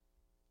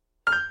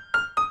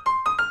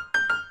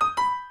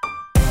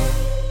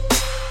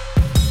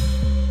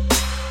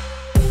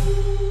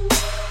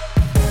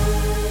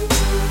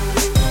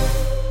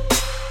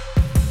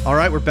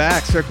right, we're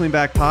back. Circling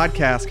Back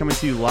Podcast coming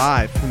to you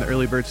live from the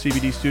Early Bird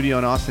CBD studio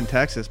in Austin,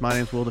 Texas. My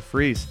name's Will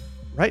DeFries.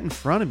 Right in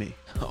front of me,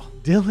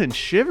 Dylan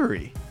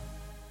Shivery.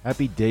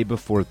 Happy day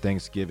before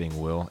Thanksgiving,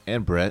 Will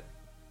and Brett.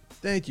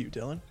 Thank you,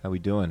 Dylan. How we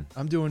doing?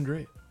 I'm doing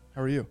great.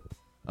 How are you?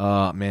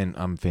 Man,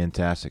 I'm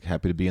fantastic.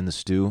 Happy to be in the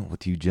stew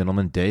with you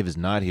gentlemen. Dave is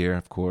not here,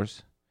 of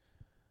course,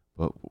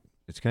 but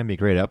it's going to be a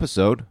great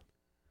episode.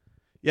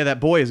 Yeah, that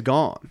boy is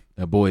gone.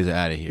 That boy's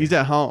out of here. He's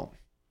at home.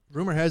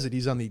 Rumor has it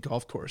he's on the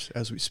golf course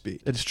as we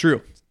speak. It's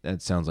true.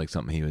 That sounds like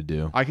something he would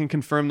do. I can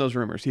confirm those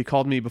rumors. He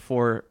called me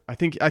before. I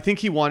think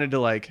he wanted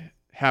to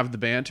have the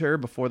banter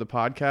before the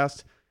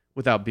podcast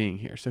without being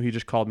here. So he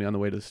just called me on the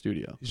way to the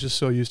studio. He's just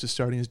so used to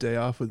starting his day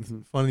off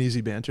with fun and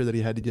easy banter that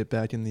he had to get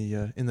back in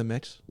the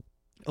mix.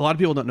 A lot of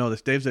people don't know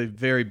this. Dave's a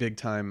very big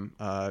time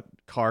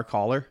car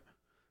caller.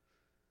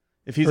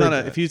 If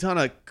he's on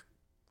a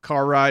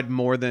car ride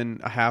more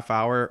than a half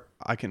hour,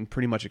 I can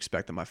pretty much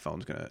expect that my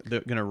phone's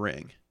gonna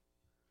ring.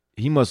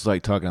 He must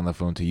like talking on the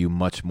phone to you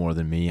much more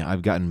than me.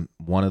 I've gotten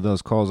one of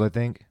those calls, I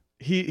think.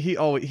 He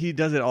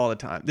does it all the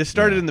time. This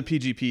started in the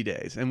PGP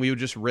days, and we would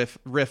just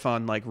riff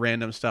on like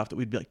random stuff that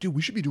we'd be like, dude,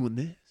 we should be doing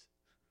this.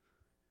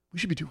 We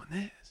should be doing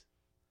this.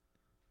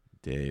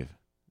 Dave.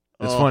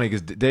 It's funny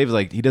because Dave's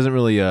like, he doesn't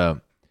really,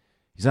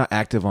 he's not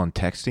active on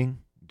texting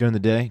during the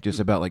day, just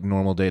about like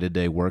normal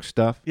day-to-day work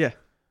stuff. Yeah.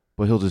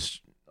 But he'll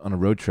just, on a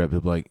road trip,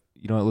 he'll be like,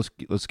 you know what,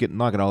 let's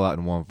knock it all out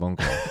in one phone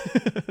call.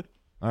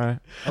 All right.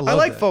 I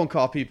like phone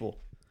call people.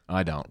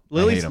 I don't.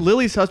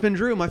 Lily's husband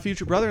Drew, my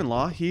future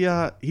brother-in-law,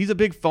 he's a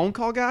big phone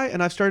call guy,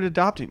 and I've started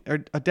adapting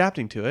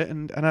to it,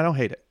 and I don't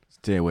hate it.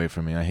 Stay away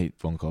from me. I hate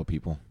phone call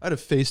people. I had a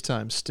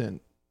FaceTime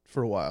stint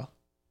for a while.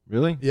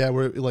 Really? Yeah,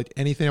 where like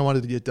anything I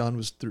wanted to get done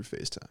was through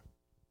FaceTime.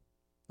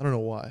 I don't know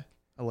why.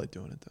 I like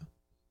doing it though.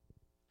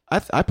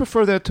 I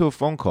prefer that to a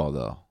phone call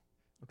though.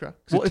 Okay.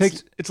 Well,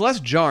 it's less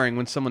jarring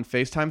when someone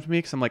FaceTimes me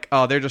because I'm like,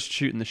 oh, they're just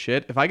shooting the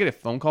shit. If I get a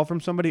phone call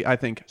from somebody, I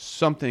think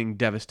something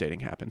devastating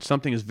happened.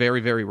 Something is very,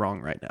 very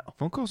wrong right now.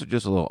 Phone calls are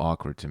just a little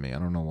awkward to me. I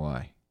don't know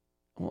why.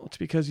 Well, it's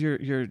because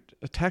you're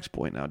a text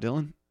boy now,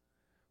 Dylan.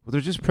 Well,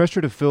 there's just pressure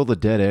to fill the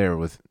dead air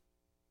with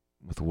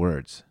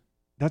words.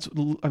 That's like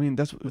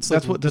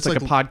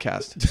a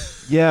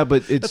podcast. Yeah,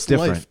 but it's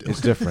different. Life,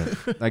 it's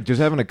different. Like just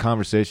having a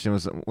conversation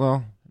with,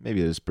 well,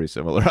 maybe it is pretty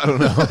similar. I don't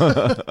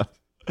know.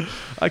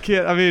 I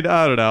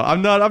don't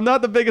know. I'm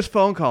not the biggest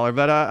phone caller,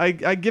 but I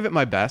give it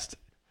my best.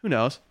 Who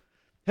knows?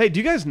 Hey, do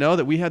you guys know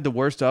that we had the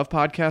Worst Of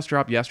podcast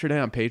drop yesterday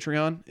on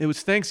Patreon? It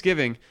was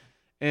Thanksgiving,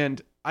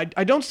 and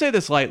I don't say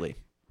this lightly.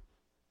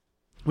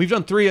 We've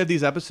done 3 of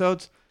these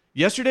episodes.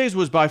 Yesterday's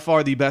was by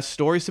far the best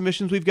story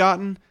submissions we've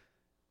gotten,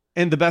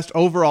 and the best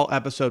overall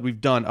episode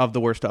we've done of the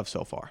Worst Of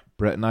so far.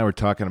 Brett and I were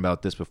talking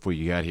about this before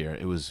you got here.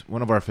 It was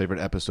one of our favorite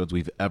episodes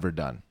we've ever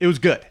done. It was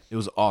good. It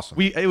was awesome.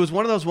 It was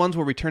one of those ones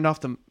where we turned off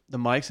the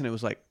mics, and it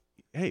was like,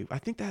 hey, I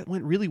think that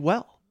went really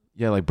well.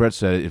 Yeah, like Brett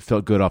said, it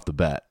felt good off the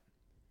bat.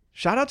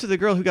 Shout out to the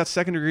girl who got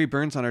 2nd-degree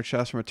burns on her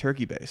chest from a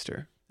turkey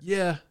baster.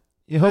 Yeah.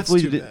 Yeah,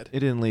 hopefully it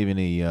didn't leave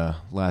any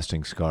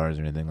lasting scars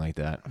or anything like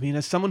that. I mean,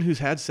 as someone who's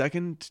had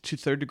 2nd to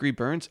 3rd-degree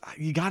burns,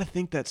 you got to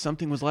think that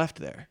something was left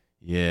there.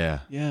 Yeah.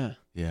 Yeah.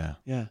 Yeah.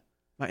 Yeah.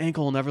 My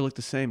ankle will never look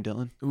the same,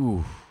 Dylan.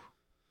 Ooh.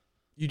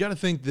 You got to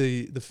think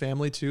the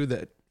family too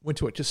that went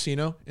to a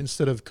casino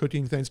instead of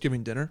cooking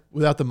Thanksgiving dinner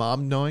without the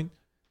mom knowing.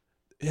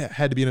 Yeah,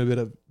 had to be in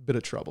a bit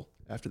of trouble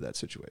after that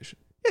situation.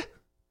 Yeah.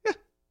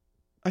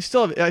 I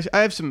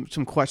have some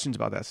questions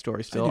about that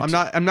story still. I'm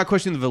not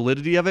questioning the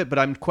validity of it, but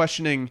I'm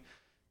questioning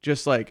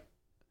just like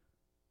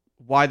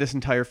why this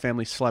entire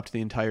family slept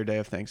the entire day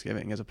of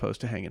Thanksgiving as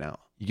opposed to hanging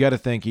out. You got to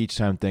think each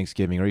time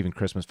Thanksgiving or even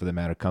Christmas for the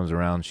matter comes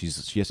around, she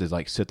has to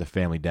like sit the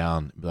family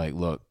down and be like,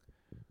 look,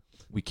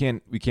 we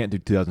can't do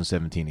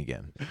 2017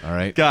 again. All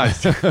right,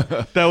 guys,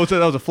 that was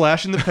a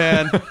flash in the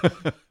pan.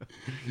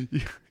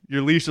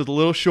 Your leash is a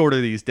little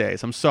shorter these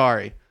days. I'm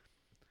sorry.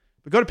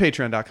 But go to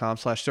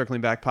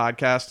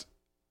patreon.com/circlingbackpodcast.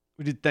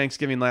 We did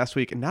Thanksgiving last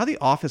week, and now the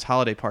office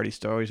holiday party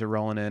stories are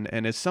rolling in.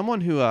 And as someone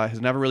who has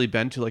never really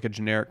been to like a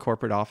generic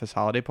corporate office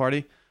holiday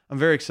party, I'm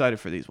very excited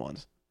for these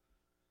ones.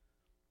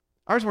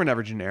 Ours were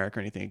never generic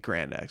or anything at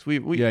Grand X.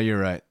 Yeah, you're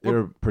right.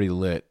 They're pretty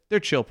lit. They're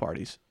chill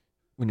parties.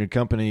 When your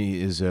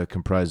company is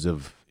comprised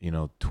of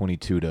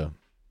 22 to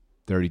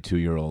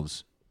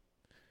 32-year-olds,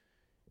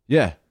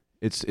 yeah,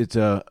 it's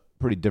a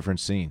pretty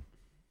different scene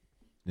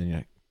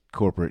than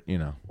corporate.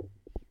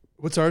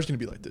 What's ours going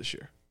to be like this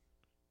year?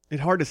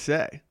 It's hard to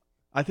say.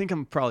 I think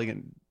I'm probably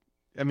going to...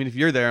 I mean, if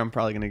you're there, I'm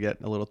probably going to get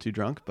a little too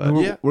drunk. But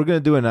we're going to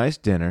do a nice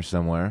dinner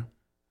somewhere.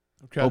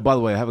 Okay. Oh, by the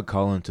way, I have a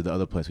call into the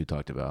other place we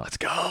talked about. Let's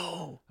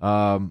go.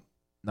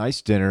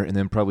 Nice dinner, and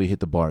then probably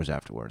hit the bars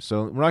afterwards.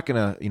 So we're not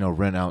going to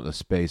rent out a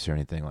space or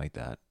anything like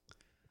that.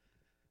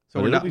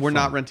 So we're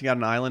not renting out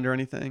an island or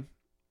anything?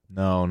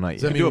 No, not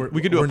Does yet. that mean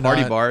we could do a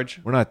party barge.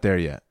 We're not there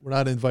yet. We're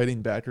not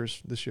inviting backers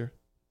this year?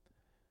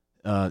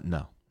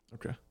 No.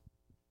 Okay.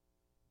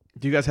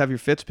 Do you guys have your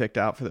fits picked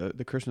out for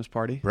the Christmas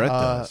party? Brett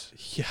does.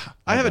 Yeah.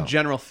 I have a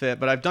general fit,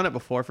 but I've done it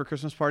before for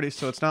Christmas parties,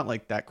 so it's not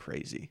like that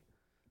crazy.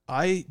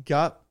 I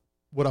got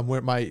what I'm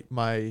wearing. I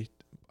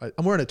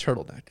I'm wearing a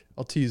turtleneck.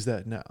 I'll tease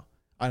that now.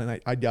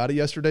 I got it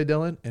yesterday,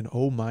 Dylan, and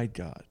oh my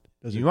God.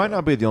 You might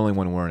not be the only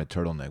one wearing a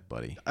turtleneck,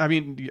 buddy. I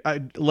mean,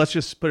 let's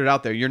just put it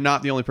out there. You're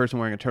not the only person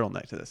wearing a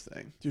turtleneck to this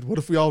thing. Dude, what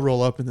if we all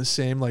roll up in the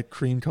same like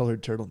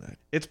cream-colored turtleneck?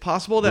 It's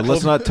possible that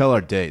Let's not tell our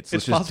dates. it's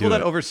Let's just possible do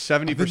that it. over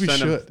 70% of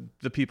should.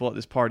 the people at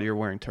this party are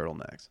wearing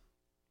turtlenecks.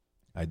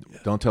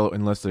 Don't tell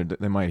unless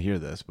they might hear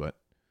this, but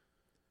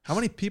How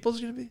many people is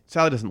it going to be?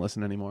 Sally doesn't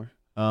listen anymore.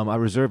 I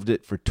reserved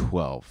it for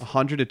 12.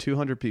 100 to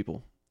 200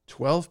 people.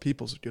 12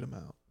 people's a good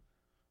amount.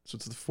 So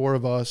it's the four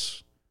of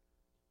us,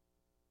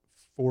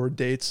 4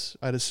 dates,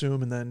 I'd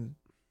assume, and then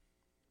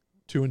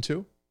 2 and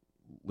 2.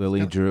 Lily,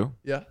 Yeah. Drew,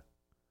 Yeah.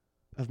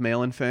 Of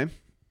mail-in fame.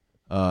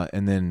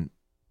 and then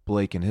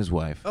Blake and his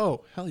wife.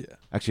 Oh, hell yeah.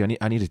 Actually,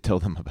 I need to tell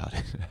them about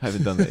it. I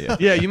haven't done that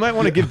yet. Yeah, you might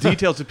want to give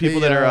details to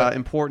people Hey, that are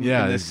important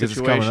yeah, in this this is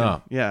situation. coming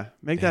up. Yeah,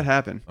 make Yeah. that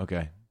happen.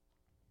 Okay.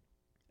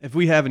 If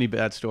we have any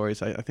bad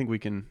stories, I think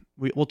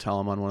we'll tell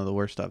them on one of the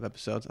worst stuff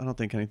episodes. I don't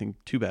think anything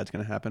too bad's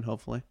going to happen,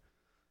 hopefully.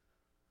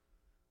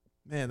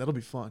 Man, that'll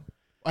be fun.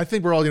 I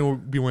think we're all going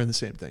to be wearing the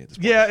same thing at this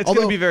point. Yeah, it's going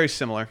Although, to be very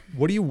similar.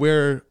 What do you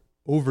wear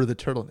over the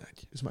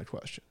turtleneck is my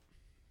question.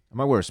 I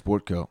might wear a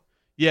sport coat.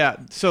 Yeah,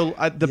 so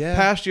the Yeah.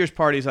 past year's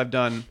parties I've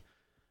done,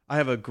 I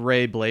have a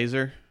gray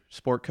blazer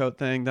sport coat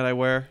thing that I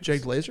wear. Jay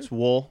Glazer? It's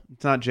wool.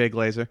 It's not Jay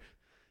Glazer.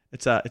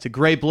 It's a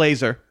gray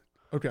blazer,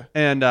 Okay.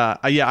 and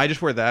I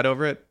just wear that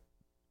over it.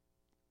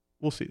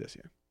 We'll see this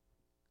year.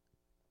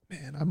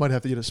 Man, I might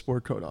have to get a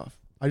sport coat off.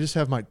 I just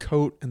have my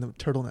coat and the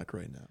turtleneck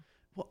right now.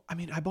 Well, I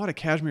mean, I bought a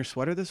cashmere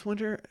sweater this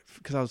winter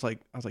because I was like,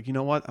 you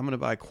know what? I'm gonna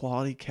buy a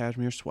quality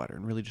cashmere sweater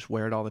and really just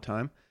wear it all the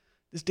time.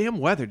 This damn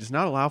weather does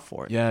not allow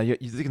for it. Yeah, you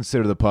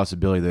consider the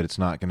possibility that it's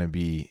not going to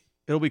be,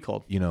 It'll be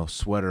cold.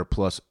 sweater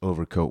plus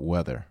overcoat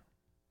weather.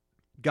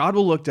 God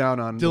will look down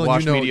on the Dylan,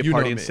 Wash you know- Media you know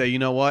Party and me. say, you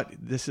know what?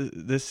 This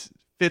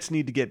fits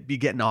need to be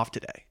getting off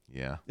today.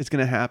 Yeah. It's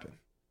gonna happen.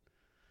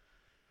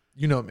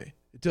 You know me.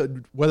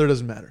 Weather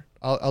doesn't matter.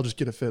 I'll just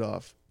get a fit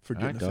off for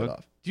All getting right, a fit Doug.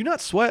 off. Do you not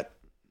sweat?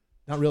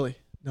 Not really.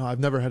 No, I've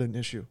never had an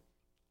issue.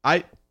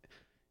 I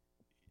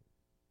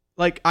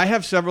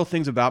have several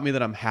things about me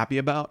that I'm happy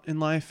about in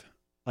life.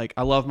 Like,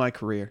 I love my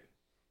career.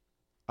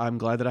 I'm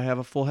glad that I have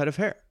a full head of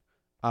hair.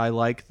 I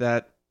like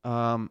that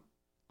I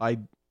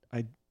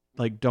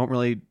like don't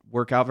really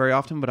work out very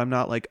often, but I'm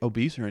not like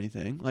obese or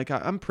anything. Like,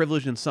 I'm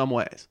privileged in some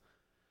ways.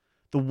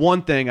 The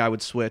one thing I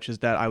would switch is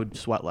that I would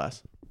sweat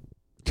less.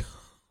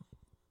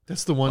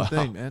 That's the one Wow.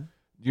 thing, man.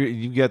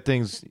 You get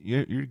things.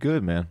 You're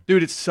good, man.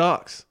 Dude, it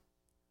sucks.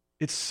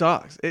 It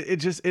sucks.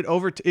 It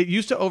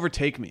used to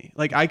overtake me.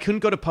 Like, I couldn't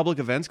go to public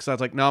events because I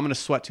was like, no, I'm gonna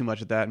sweat too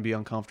much at that and be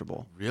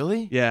uncomfortable.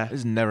 Really? Yeah.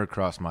 This never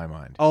crossed my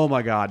mind. Oh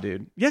my god,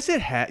 dude. Yes,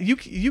 it has.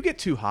 You get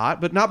too hot,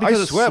 but not because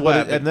I of sweat,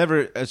 sweat.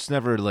 but it's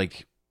never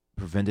like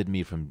prevented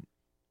me from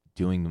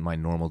doing my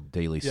normal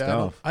daily Yeah,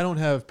 stuff. I don't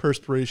have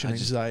perspiration I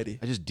just- anxiety.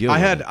 I just deal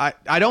with it.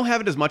 I don't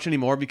have it as much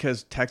anymore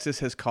because Texas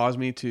has caused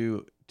me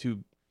to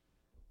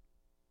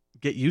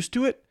get used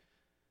to it.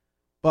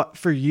 But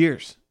for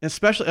years,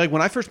 especially like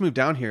when I first moved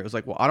down here, it was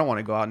like, well, I don't want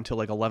to go out until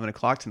like 11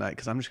 o'clock tonight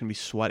because I'm just gonna be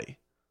sweaty.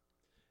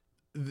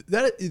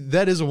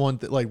 That is a one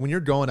that, like, when you're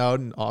going out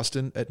in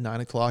Austin at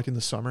 9 o'clock in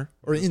the summer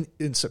or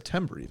in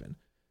September even,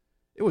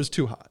 it was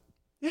too hot.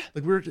 Yeah.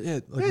 Like we were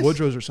like Yes.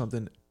 Woodrow's or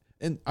something,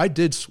 and I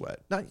did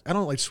sweat. I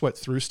don't like sweat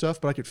through stuff,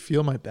 but I could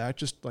feel my back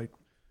just like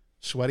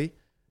sweaty.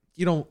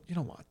 You don't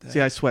want that. See,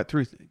 I sweat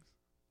through things.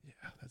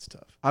 Yeah, that's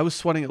tough. I was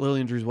sweating at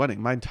Lily and Drew's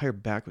wedding. My entire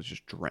back was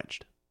just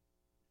drenched.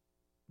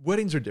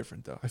 Weddings are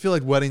different though. I feel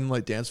like wedding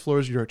like dance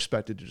floors, you're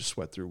expected to just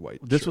sweat through white.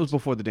 This was shirts.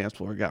 before the dance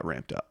floor got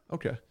ramped up.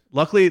 Okay.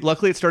 Luckily,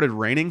 it started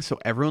raining, so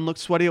everyone looked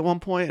sweaty at one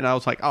point, and I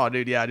was like, "Oh,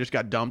 dude, yeah, I just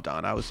got dumped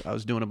on." I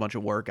was doing a bunch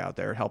of work out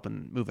there,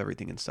 helping move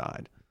everything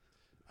inside.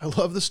 I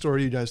love the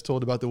story you guys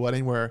told about the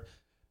wedding where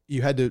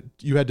you had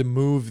to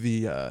move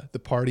the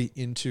party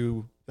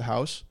into the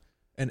house,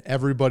 and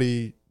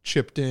everybody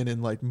chipped in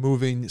and like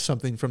moving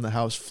something from the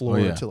house floor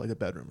Oh, yeah. to like a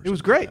bedroom. Or It was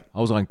something like great. that.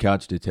 I was on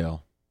couch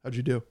detail. How'd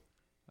you do?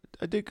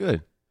 I did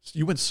good. So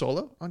you went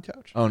solo on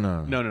couch? Oh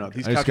no. No.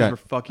 These I just couches were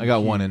fucking. I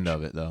got one huge. end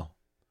of it though.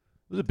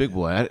 It was a big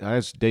boy. I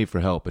asked Dave for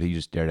help, but he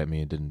just stared at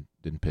me and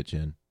didn't pitch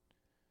in.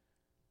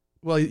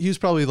 Well, he was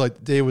probably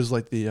like Dave was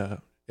like the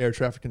air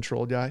traffic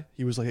control guy.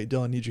 He was like, "Hey,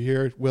 Dylan, need you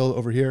here. Will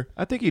over here."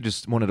 I think he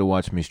just wanted to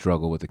watch me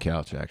struggle with the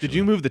couch. Actually, Did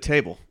you move the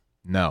table?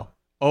 No.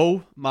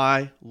 Oh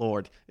my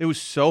lord! It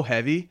was so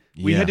heavy.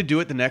 We Yeah. had to do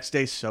it the next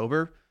day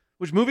sober,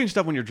 which moving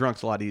stuff when you're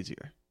drunk's a lot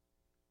easier.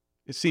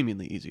 It's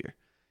seemingly easier.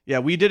 Yeah,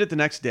 we did it the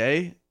next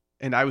day,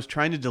 and I was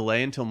trying to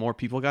delay until more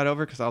people got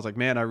over because I was like,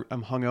 man,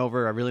 I'm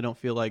hungover. I really don't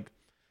feel like,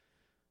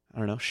 I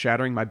don't know,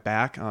 shattering my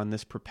back on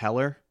this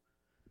propeller.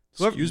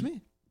 Whoever- Excuse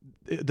me?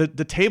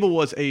 The table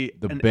was an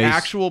base-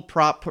 actual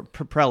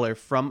propeller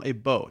from a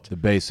boat The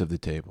base of the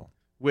table.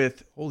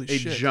 with Holy a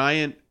shit.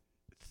 giant,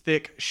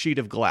 thick sheet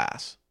of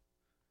glass.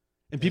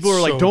 And It's people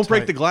were like, so don't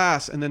break tight. the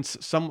glass. And then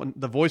someone,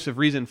 the voice of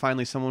reason,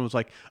 finally someone was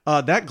like,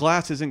 that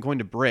glass isn't going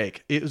to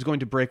break. It is going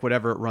to break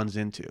whatever it runs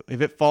into.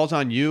 If it falls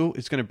on you,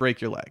 it's going to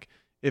break your leg.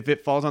 If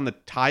it falls on the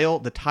tile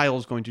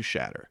is going to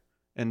shatter.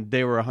 and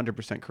they were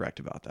 100% correct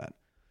about that.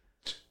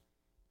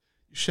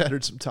 You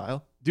shattered some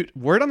tile. Dude,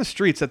 word on the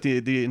streets that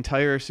the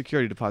entire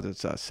security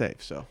deposit's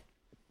safe, so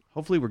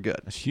hopefully we're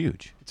good. That's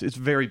huge. It's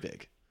very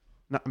big.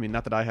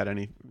 Not that I had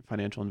any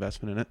financial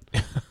investment in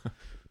it.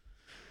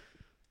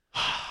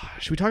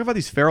 Should we talk about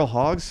these feral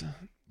hogs?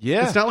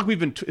 Yeah. It's not like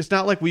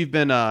we've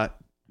been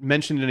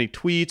mentioned in any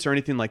tweets or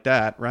anything like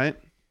that, right?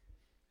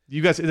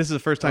 You guys, this is the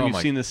first time you've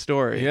seen this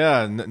story.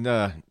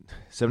 Yeah.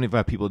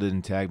 75 people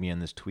didn't tag me in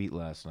this tweet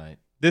last night.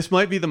 This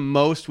might be the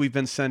most we've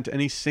been sent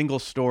any single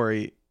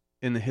story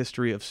in the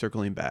history of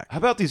Circling Back. How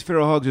about these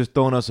feral hogs just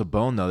throwing us a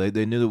bone though?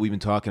 They knew that we've been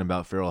talking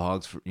about feral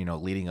hogs for,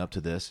 leading up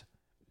to this.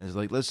 It's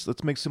like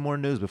let's make some more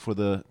news before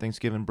the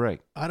Thanksgiving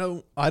break. I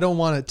don't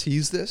want to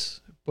tease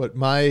this, but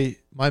my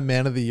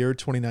man of the year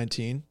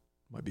 2019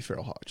 might be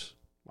feral hogs.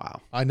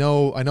 Wow. I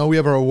know we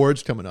have our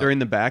awards coming up. During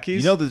the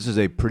backies? This is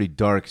a pretty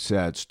dark,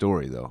 sad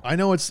story though. I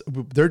know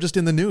they're just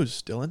in the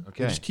news, Dylan.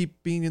 Okay. They just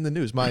keep being in the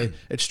news. My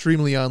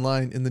extremely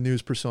online in the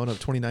news persona of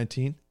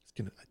 2019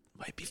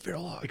 might be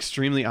feral hogs.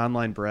 Extremely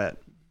online Brett.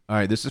 All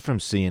right, this is from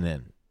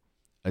CNN.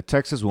 A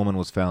Texas woman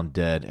was found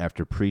dead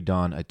after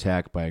pre-dawn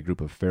attack by a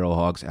group of feral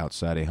hogs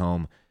outside a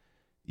home,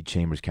 the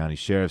Chambers County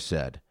Sheriff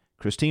said.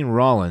 Christine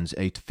Rollins,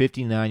 a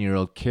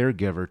 59-year-old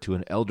caregiver to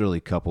an elderly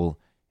couple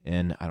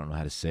in, I don't know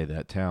how to say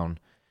that town,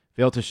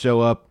 failed to show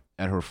up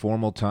at her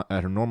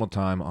normal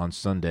time on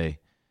Sunday,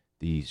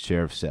 the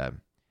sheriff said.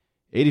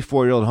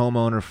 84-year-old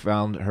homeowner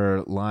found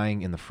her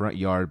lying in the front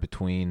yard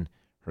between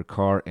her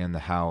car and the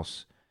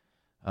house.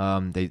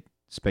 They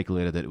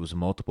speculated that it was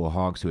multiple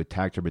hogs who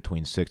attacked her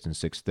between 6 and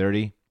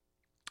 6:30.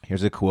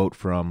 Here's a quote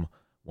from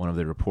one of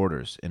the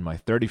reporters. In my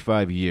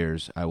 35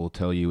 years, I will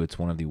tell you it's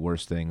one of the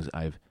worst things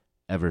I've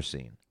ever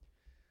seen.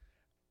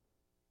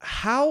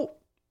 How?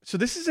 So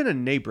this is in a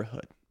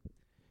neighborhood.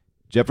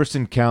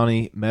 Jefferson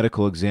County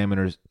medical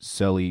examiner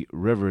Sally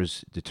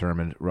Rivers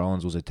determined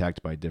Rollins was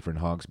attacked by different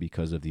hogs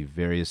because of the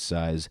various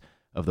size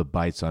of the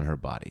bites on her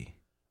body.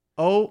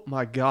 Oh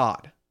my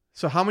God.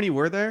 So how many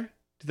were there?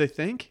 Do they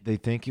think? They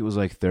think it was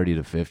like 30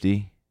 to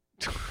 50.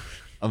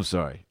 I'm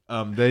sorry.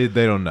 They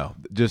don't know.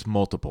 Just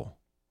multiple.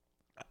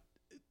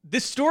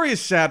 This story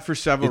is sad for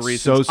several It's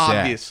reasons, so sad.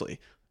 obviously.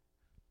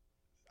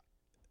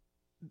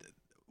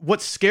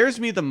 What scares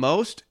me the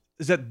most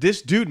is that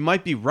this dude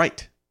might be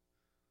right.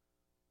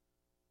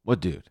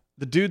 What dude?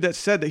 The dude that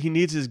said that he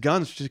needs his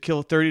guns to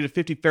kill 30 to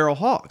 50 feral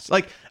hogs.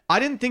 Like, I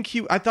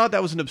thought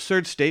that was an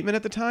absurd statement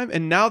at the time.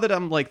 And now that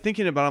I'm like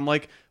thinking about it, I'm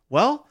like,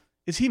 well,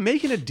 is he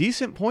making a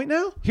decent point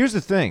now? Here's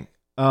the thing.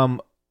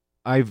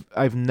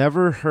 I've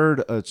never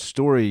heard a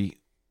story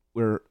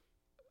where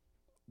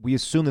we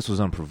assume this was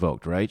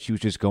unprovoked, right? She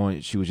was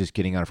just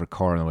getting out of her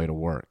car on the way to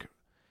work.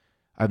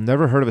 I've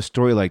never heard of a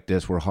story like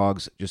this where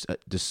hogs just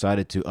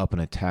decided to up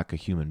and attack a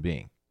human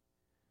being.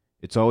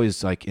 It's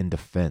always like in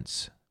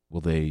defense will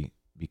they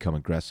become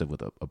aggressive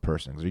with a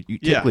person.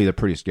 Typically, they're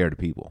pretty scared of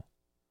people.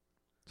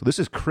 So this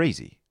is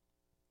crazy.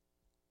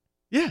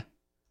 Yeah.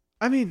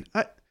 I mean,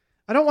 I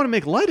don't want to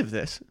make light of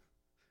this.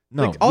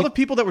 No, like all the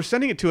people that were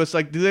sending it to us,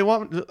 like, do they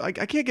want? Like,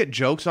 I can't get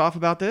jokes off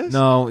about this.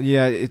 No,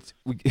 yeah,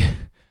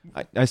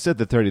 I said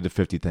the 30 to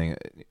 50 thing,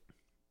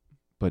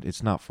 but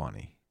it's not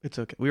funny. It's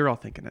okay. We were all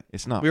thinking it.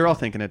 It's not. We were all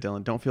thinking it,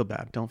 Dylan. Don't feel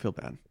bad. Don't feel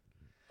bad.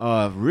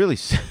 Really,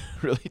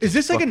 really. Is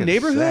this like a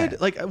neighborhood?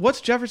 Sad. Like,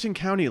 what's Jefferson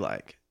County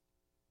like?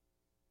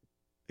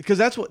 Because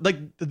that's what, like,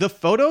 the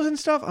photos and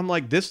stuff. I'm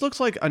like, this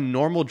looks like a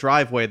normal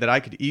driveway that I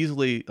could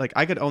easily, like,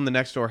 I could own the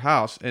next door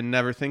house and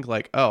never think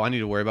like, oh, I need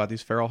to worry about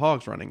these feral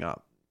hogs running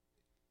up.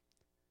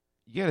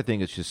 You got to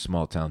think it's just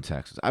small town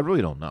Texas. I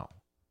really don't know.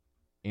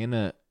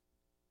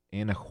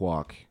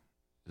 Anahuac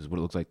is what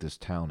it looks like this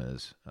town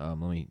is. Let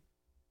me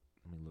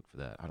look for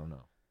that. I don't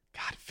know.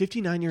 God,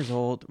 59 years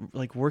old,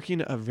 like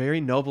working a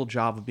very noble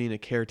job of being a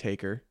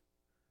caretaker.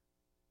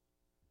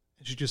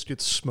 And she just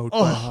gets smoked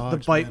by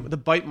hogs. The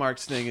bite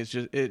marks thing is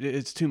just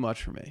it's too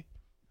much for me.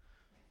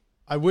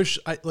 I wish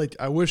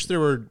there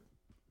were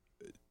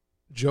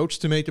jokes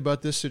to make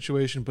about this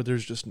situation, but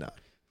there's just not.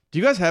 Do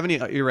you guys have any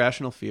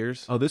irrational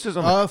fears? Oh, this is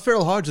on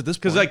feral hogs at this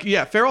point. Because, like,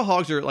 yeah, feral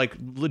hogs are, like,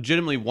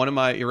 legitimately one of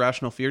my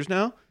irrational fears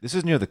now. This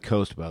is near the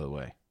coast, by the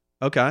way.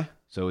 Okay.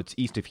 So it's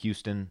east of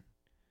Houston,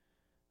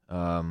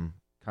 kind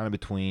of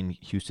between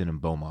Houston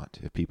and Beaumont,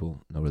 if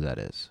people know where that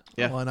is.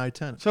 Yeah. On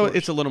I-10. So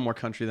it's a little more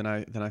country than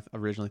I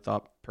originally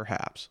thought,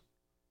 perhaps.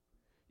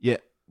 Yeah.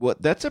 Well,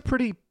 that's a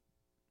pretty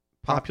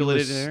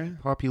Populated area?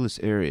 Populated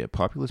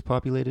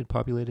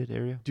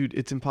area? Dude,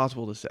 it's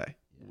impossible to say.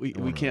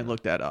 We can't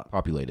look that up.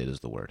 Populated is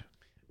the word.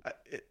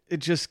 It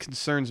just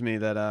concerns me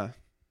that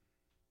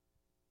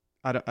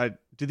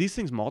do these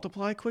things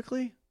multiply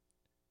quickly?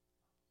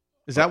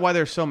 Is that why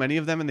there's so many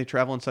of them and they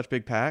travel in such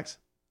big packs?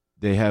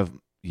 They have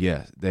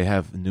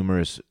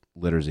numerous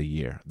litters a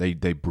year. They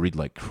breed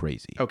like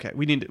crazy. Okay,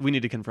 we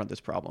need to confront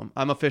this problem.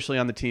 I'm officially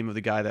on the team of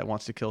the guy that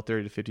wants to kill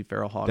 30 to 50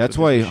 feral hogs. That's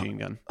with his why machine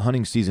gun.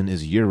 Hunting season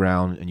is year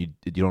round, and you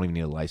don't even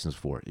need a license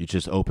for it. You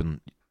just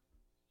open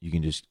you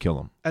can just kill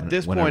them. At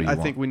this point, I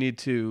think we need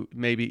to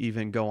maybe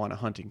even go on a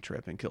hunting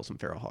trip and kill some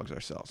feral hogs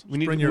ourselves. We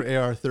need bring your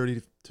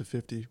AR-30 to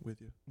 50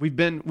 with you. We've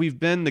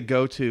been the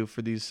go-to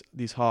for these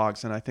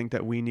hogs, and I think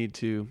that we need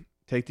to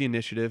take the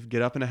initiative,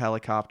 get up in a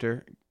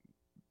helicopter,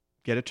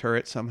 get a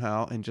turret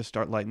somehow, and just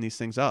start lighting these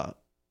things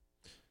up.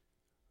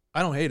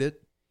 I don't hate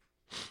it.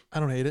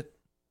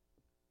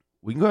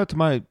 We can go out to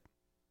my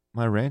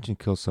ranch and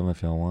kill some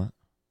if y'all want.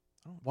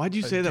 Why'd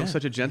you say that with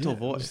such a gentle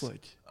voice?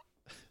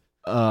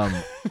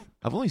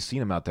 I've only seen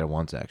them out there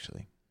once,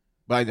 actually.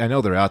 But I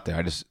know they're out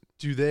there.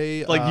 Do they...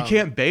 you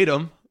can't bait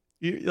them.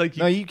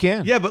 No, you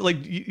can. Yeah, but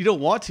you don't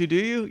want to, do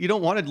you? You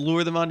don't want to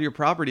lure them onto your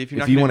property if you're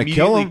not going to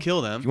immediately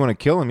kill them. If you want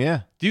to kill them,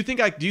 yeah. Do you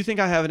think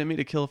I have it in me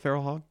to kill a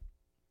feral hog?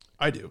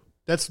 I do.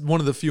 That's one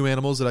of the few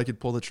animals that I could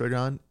pull the trigger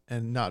on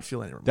and not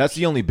feel any remorse. That's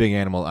the only big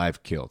animal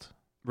I've killed.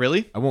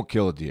 Really? I won't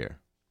kill a deer.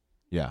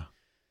 Yeah.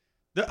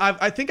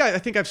 I think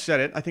I've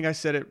said it. I think I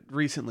said it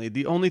recently.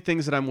 The only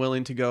things that I'm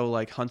willing to go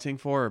like hunting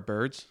for are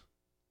birds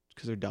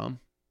because they're dumb,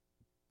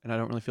 and I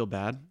don't really feel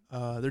bad.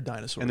 They're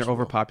dinosaurs, and they're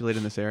overpopulated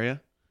in this area.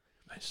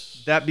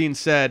 Nice. That being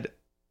said,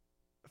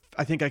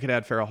 I think I could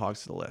add feral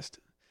hogs to the list.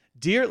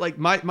 Deer, like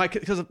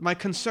because my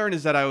concern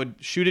is that I would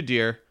shoot a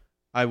deer,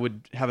 I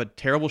would have a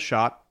terrible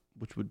shot,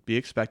 which would be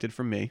expected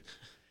from me,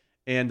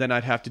 and then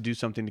I'd have to do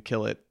something to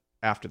kill it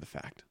after the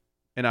fact.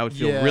 And I would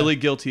feel really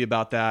guilty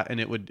about that, and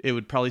it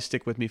would probably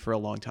stick with me for a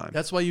long time.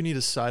 That's why you need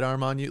a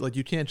sidearm on you. Like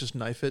you can't just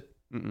knife it.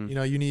 Mm-mm. You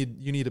know, you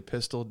need a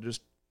pistol.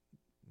 Just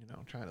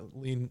trying to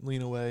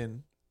lean away.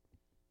 And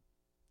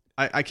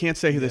I can't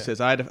say who this is.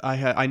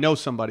 I know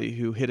somebody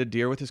who hit a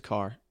deer with his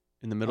car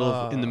in the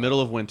middle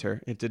of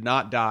winter. It did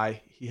not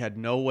die. He had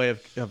no way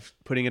of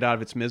putting it out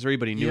of its misery,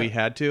 but he knew he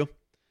had to.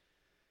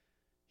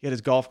 He had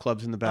his golf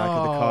clubs in the back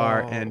of the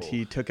car, and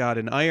he took out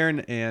an iron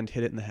and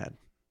hit it in the head.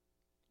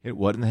 Hit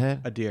what in the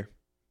head? A deer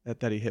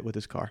that he hit with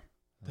his car.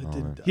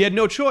 Didn't die. He had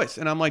no choice,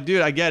 and I'm like,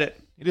 dude, I get it.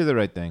 You did the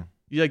right thing.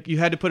 You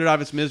had to put it out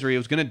of its misery. It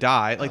was gonna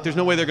die. Like, there's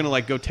no way they're gonna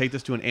like go take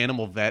this to an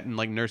animal vet and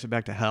like nurse it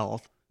back to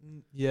health.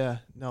 Yeah,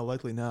 no,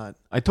 likely not.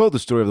 I told the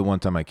story of the one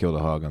time I killed a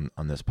hog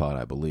on this pod,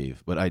 I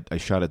believe, but I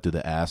shot it through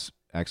the ass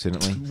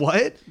accidentally.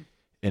 What?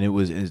 And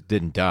it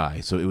didn't die,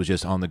 so it was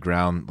just on the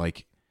ground,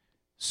 like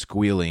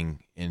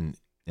squealing in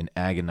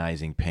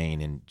agonizing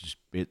pain and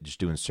just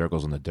doing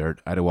circles in the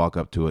dirt. I had to walk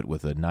up to it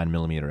with a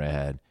 9mm I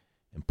had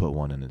and put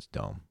one in its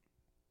dome.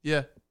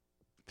 Yeah.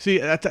 See,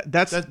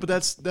 that's like,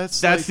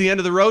 the end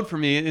of the road for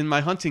me in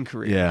my hunting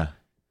career. Yeah,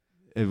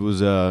 it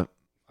was. I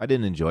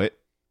didn't enjoy it.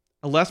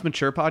 A less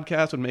mature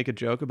podcast would make a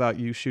joke about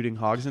you shooting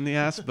hogs in the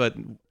ass, but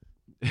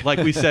like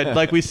we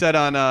said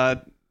on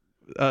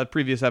a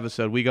previous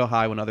episode, we go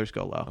high when others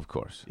go low. Of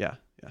course. Yeah.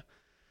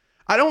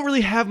 I don't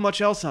really have much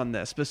else on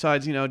this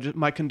besides, just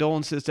my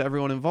condolences to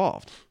everyone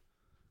involved.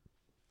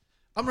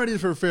 I'm ready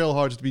for feral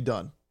hogs to be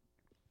done,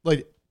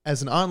 like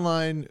as an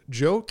online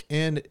joke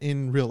and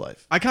in real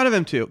life. I kind of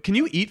am too. Can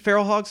you eat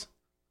feral hogs?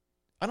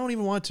 I don't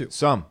even want to.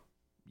 Some,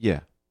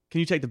 yeah. Can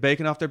you take the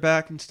bacon off their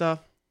back and stuff?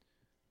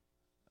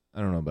 I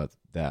don't know about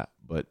that,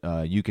 but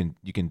you can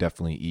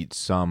definitely eat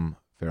some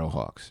feral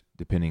hogs,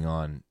 depending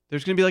on.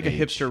 There's gonna be like age.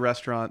 a hipster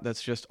restaurant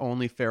that's just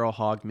only feral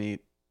hog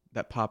meat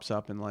that pops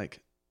up in like.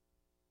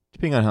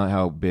 Depending on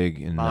how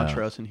big in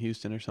Montrose in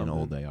Houston or something. and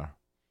old they are.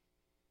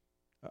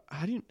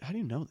 How do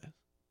you know this?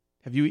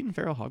 Have you eaten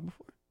feral hog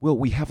before? Well,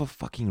 we have a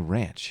fucking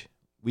ranch.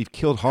 We've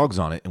killed hogs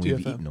on it and we've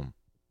TFM. eaten them.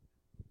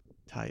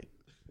 Tight.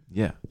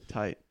 Yeah.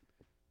 Tight.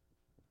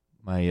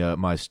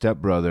 My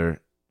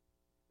stepbrother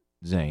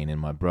Zane and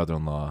my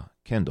brother-in-law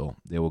Kendall,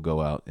 they will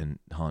go out and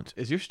hunt.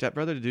 Is your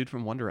stepbrother the dude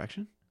from One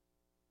Direction?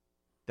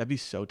 That'd be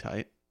so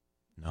tight.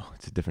 No,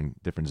 it's a different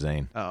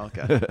Zane. Oh,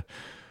 okay.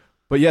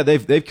 But yeah,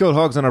 they've killed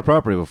hogs on our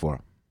property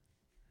before.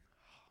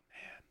 Oh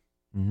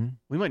man. Mm-hmm.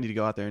 We might need to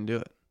go out there and do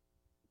it.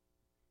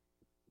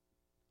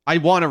 I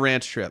want a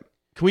ranch trip.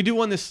 Can we do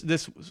one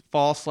this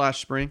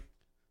fall/spring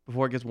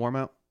before it gets warm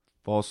out?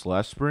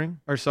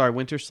 Fall/spring? Or sorry,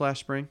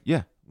 winter/spring?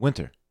 Yeah,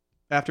 winter.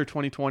 After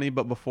 2020,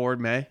 but before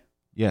May?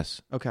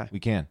 Yes. Okay. We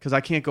can. Because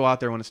I can't go out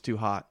there when it's too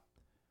hot.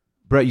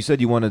 Brett, you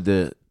said you wanted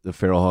the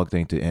feral hog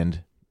thing to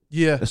end.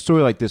 Yeah. A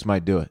story like this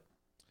might do it.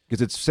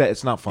 Because it's set.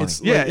 It's not funny.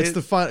 It's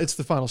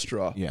the final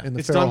straw. Yeah. And the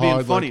It's feral done being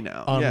hog, funny like,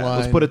 now. Online. Yeah.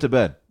 Let's put it to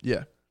bed.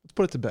 Yeah. Let's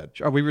put it to bed.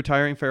 Are we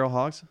retiring feral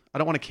hogs? I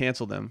don't want to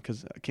cancel them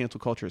because cancel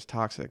culture is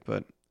toxic,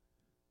 but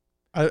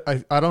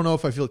I don't know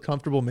if I feel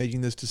comfortable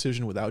making this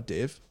decision without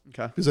Dave.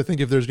 okay. Because I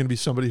think if there's going to be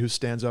somebody who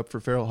stands up for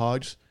feral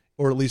hogs,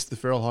 or at least the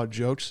feral hog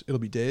jokes, it'll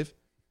be Dave.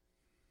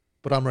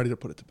 But I'm ready to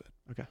put it to bed.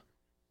 Okay.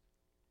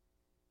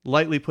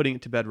 Lightly putting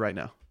it to bed right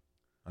now.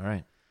 All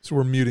right. So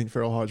we're muting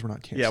feral hogs. We're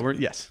not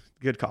canceling. Yeah,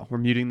 good call. We're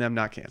muting them,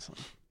 not canceling.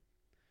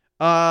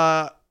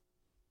 Can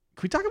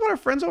we talk about our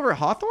friends over at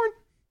Hawthorne?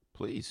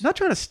 Please. Not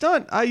trying to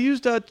stunt. I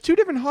used 2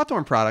 different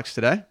Hawthorne products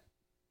today.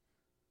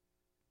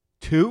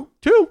 2?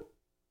 2.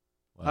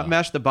 Wow. I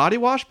mashed the body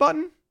wash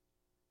button,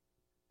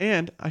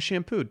 and I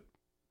shampooed.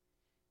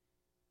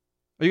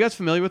 Are you guys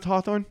familiar with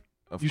Hawthorne?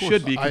 Of You course.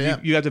 should be, I because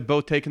am. you guys have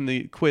both taken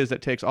the quiz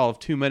that takes all of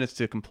 2 minutes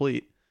to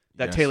complete.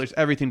 That Yes. tailors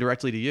everything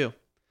directly to you.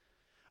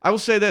 I will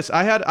say this: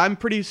 I'm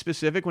pretty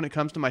specific when it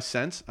comes to my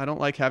scents. I don't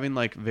like having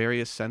like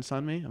various scents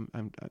on me.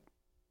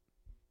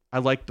 I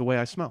like the way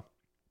I smell,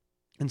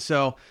 and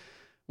so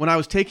when I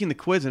was taking the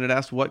quiz and it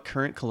asked what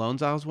current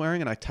colognes I was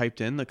wearing, and I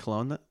typed in the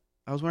cologne that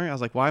I was wearing, I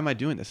was like, why am I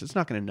doing this? It's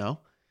not going to know.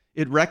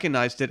 It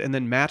recognized it and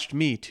then matched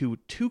me to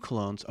 2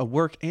 colognes, a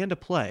work and a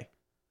play,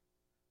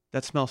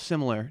 that smell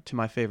similar to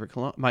my favorite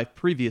cologne, my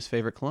previous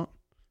favorite cologne.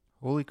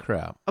 Holy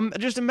crap.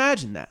 Just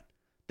imagine that.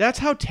 That's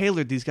how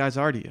tailored these guys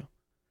are to you.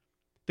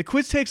 The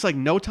quiz takes like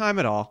no time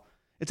at all.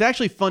 It's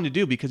actually fun to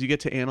do because you get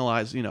to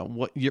analyze,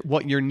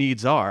 what your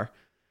needs are,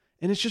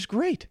 and it's just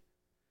great.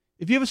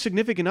 If you have a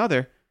significant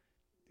other,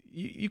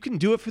 you can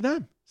do it for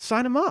them.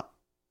 Sign them up.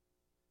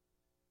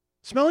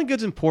 Smelling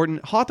good's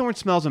important. Hawthorne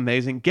smells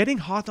amazing. Getting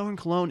Hawthorne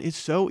cologne is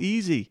so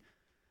easy.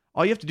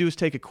 All you have to do is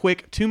take a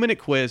quick 2-minute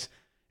quiz,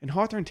 and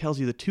Hawthorne tells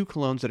you the 2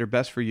 colognes that are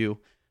best for you,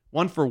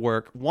 one for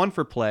work, one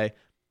for play,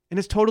 and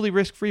it's totally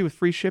risk-free with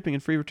free shipping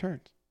and free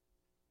returns.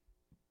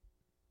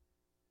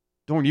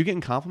 Dorn, you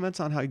getting compliments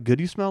on how good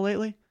you smell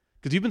lately?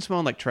 Because you've been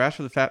smelling like trash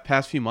for the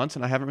past few months,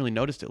 and I haven't really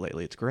noticed it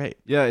lately. It's great.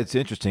 Yeah, it's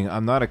interesting.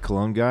 I'm not a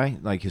cologne guy.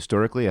 Like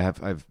historically,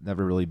 I've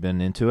never really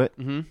been into it.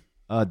 Mm-hmm.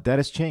 That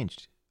has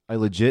changed. I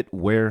legit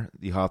wear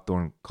the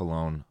Hawthorne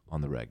cologne on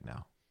the reg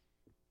now.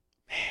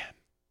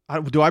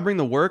 Man, do I bring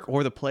the work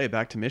or the play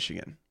back to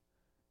Michigan?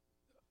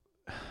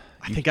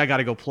 I think I got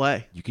to go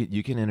play. You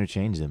can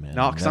interchange them, man.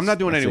 No, because I'm not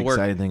doing any That's the work.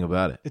 exciting thing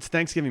about it. It's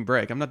Thanksgiving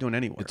break. I'm not doing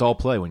any work. It's all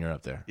play when you're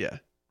up there. Yeah.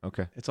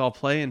 Okay. It's all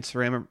play and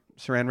saran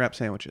wrap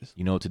sandwiches.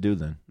 You know what to do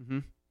then. Mm-hmm.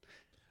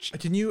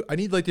 I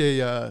need like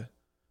a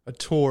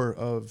tour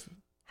of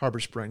Harbor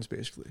Springs,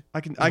 basically.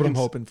 I'm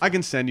hoping for. I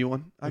can send you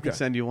one. I can Okay.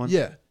 send you one.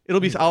 Yeah. It'll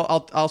be.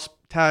 I'll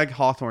tag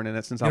Hawthorne in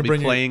it since I'll be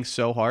playing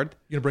so hard.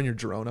 You gonna bring your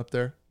drone up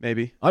there?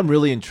 Maybe. I'm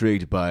really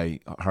intrigued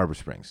by Harbor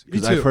Springs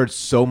because Me too. I've heard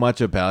so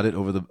much about it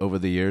over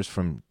the years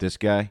from this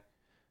guy.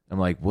 I'm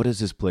like, what is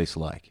this place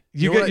like?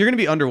 You're going to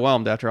be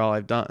underwhelmed after all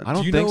I've done. I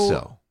don't Do you think know-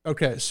 so.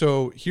 Okay,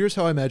 so here's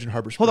how I imagine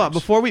Harbor Springs. Hold on,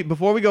 before we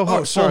go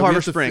full sorry, we Harbor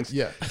have to Springs.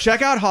 yeah.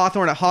 Check out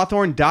Hawthorne at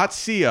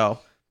hawthorne.co.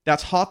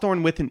 That's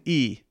Hawthorne with an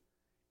E.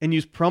 And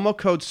use promo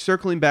code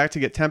circling back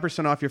to get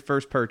 10% off your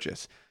first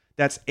purchase.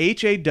 That's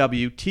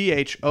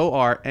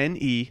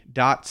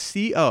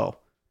HAWTHORNE.co.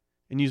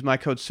 And use my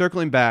code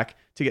circling back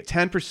to get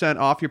 10%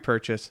 off your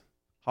purchase.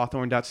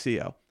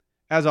 Hawthorne.co.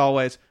 As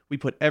always, we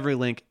put every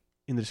link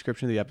in the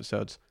description of the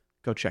episodes.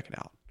 Go check it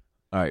out.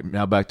 All right,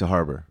 now back to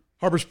Harbor.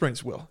 Harbor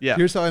Springs, Will. Yeah.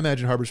 Here's how I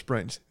imagine Harbor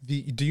Springs.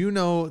 Do you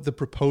know The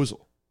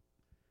Proposal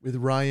with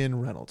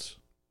Ryan Reynolds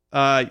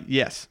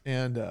Yes.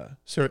 and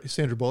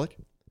Sandra Bullock?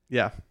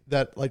 Yeah.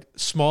 That like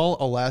small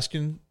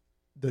Alaskan,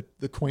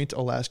 the quaint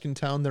Alaskan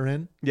town they're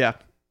in. Yeah.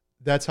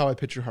 That's how I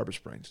picture Harbor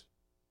Springs.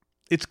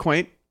 It's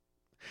quaint.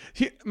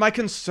 My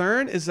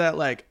concern is that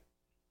like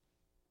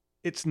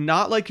it's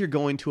not like you're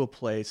going to a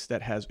place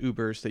that has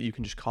Ubers that you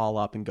can just call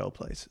up and go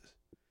places.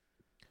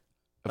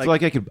 I feel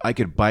like I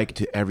could bike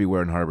to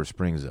everywhere in Harbor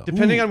Springs though.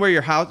 Depending on where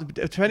your house,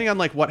 depending on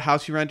like what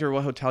house you rent or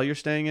what hotel you're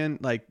staying in,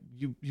 like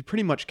you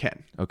pretty much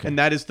can. Okay. And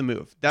that is the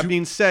move. That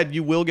being said,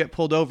 you will get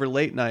pulled over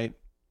late night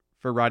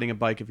for riding a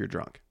bike if you're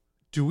drunk.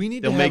 Do we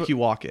need They'll to make you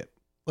walk it.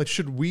 like?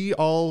 Should we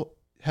all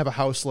have a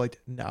house like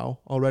now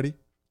already?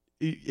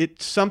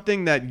 It's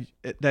something that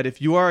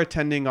if you are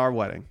attending our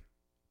wedding,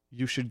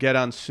 you should get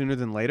on sooner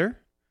than later.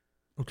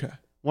 Okay.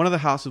 One of the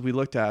houses we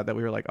looked at that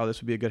we were like, oh, this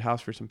would be a good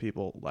house for some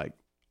people. Like,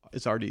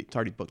 it's already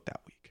booked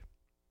that week.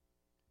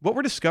 What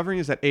we're discovering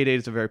is that 8/8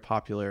 is a very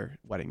popular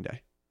wedding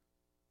day.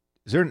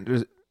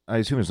 I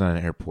assume there's not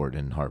an airport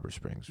in Harbor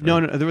Springs, right?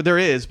 No, there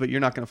is, but you're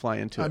not going to fly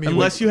into it. I mean,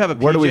 Unless you have a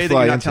where do we PJ that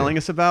fly you're not into? telling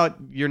us about,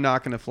 you're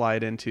not going to fly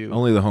it into.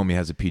 Only the homie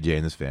has a PJ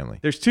in this family.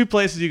 There's 2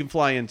 places you can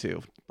fly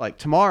into. Like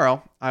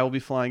tomorrow, I will be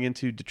flying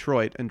into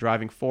Detroit and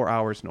driving 4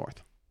 hours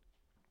north.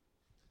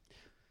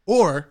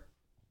 Or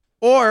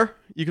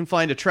you can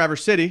fly into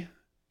Traverse City.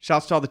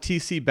 Shouts to all the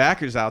TC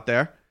backers out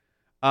there,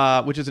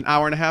 which is an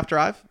 1.5 hour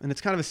drive, and it's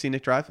kind of a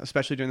scenic drive,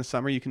 especially during the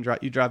summer. You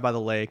drive by the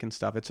lake and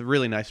stuff. It's a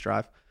really nice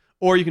drive.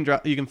 Or you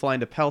can fly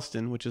into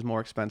Pellston, which is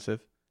more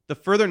expensive. The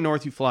further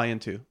north you fly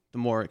into, the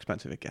more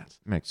expensive it gets.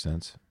 Makes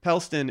sense.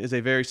 Pellston is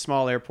a very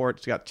small airport.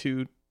 It's got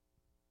 2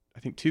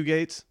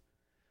 gates.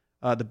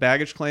 The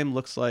baggage claim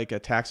looks like a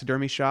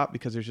taxidermy shop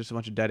because there's just a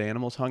bunch of dead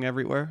animals hung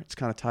everywhere. It's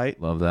kind of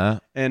tight. Love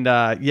that. And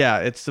yeah,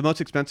 it's the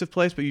most expensive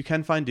place, but you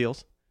can find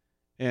deals.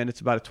 And it's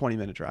about a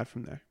 20-minute drive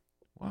from there.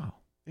 Wow.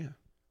 Yeah.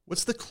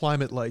 what's the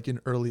climate like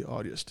in early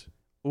August?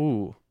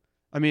 Ooh.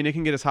 I mean, it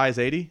can get as high as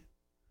 80.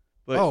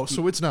 But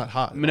So it's not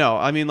hot. no,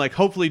 I mean, like,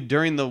 hopefully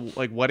during the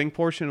wedding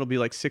portion, it'll be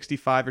like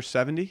 65 or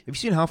 70. Have you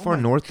seen how far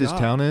my north this God.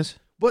 town is?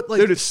 But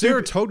like Dude, it's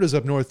super- Saratoga's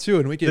up north too,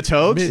 and we get The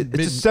Toads?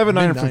 It's a 7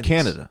 iron from mid-90s.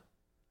 Canada.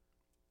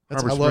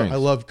 That's, Harbor I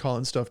Springs. love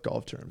calling stuff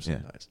golf terms. Yeah.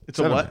 Nice. It's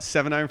a 7 what? iron.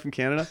 7 iron from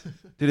Canada?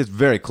 Dude, it's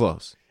very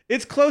close.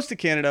 It's close to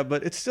Canada,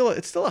 but it's still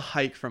a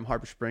hike from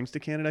Harbor Springs to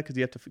Canada because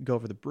you have to go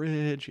over the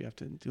bridge. You have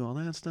to do all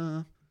that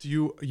stuff. Can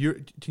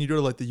you go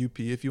to like the UP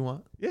if you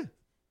want? Yeah.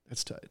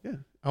 That's tight. Yeah.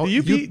 Oh, The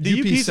UP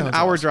is an sounds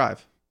hour awesome.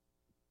 drive.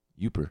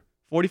 Youper.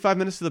 45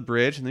 minutes to the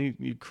bridge, and then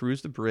you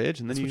cruise the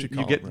bridge, and then That's what you you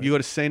call get them, right? you go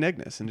to St.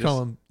 Ignace and You just call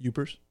them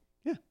Upers?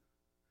 Yeah.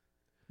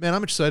 Man,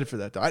 I'm excited for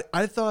that. Though.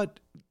 I thought,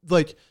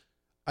 like,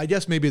 I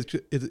guess maybe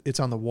it's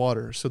on the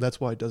water, so that's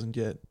why it doesn't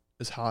get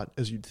as hot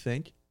as you'd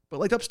think. But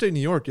like upstate New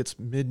York, it's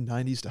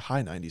mid-90s to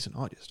high 90s in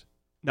August.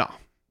 no.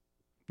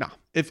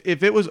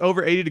 If it was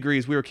over 80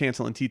 degrees, we were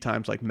canceling tea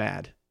times like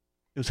mad.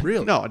 It was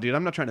Really? No, dude.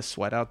 I'm not trying to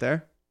sweat out there.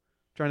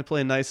 I'm trying to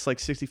play a nice like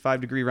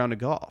 65-degree round of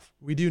golf.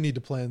 We do need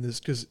to plan this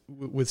because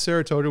with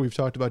Saratoga, we've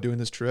talked about doing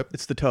this trip.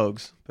 It's the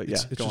Togs, but yeah,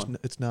 It's go just on.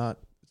 it's not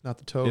the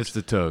Toads. It's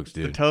the Togs,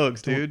 The dude.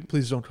 Togs, dude.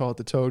 Please don't call it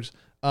the Toads.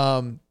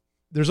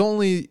 There's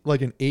only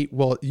like it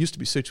used to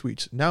be 6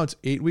 weeks. Now it's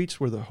 8 weeks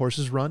where the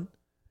horses run,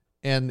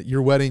 and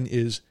your wedding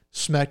is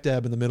smack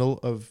dab in the middle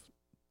of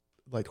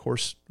like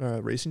horse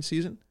racing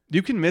season.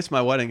 You can miss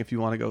my wedding if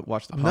you want to go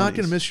watch the I'm ponies. not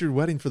going to miss your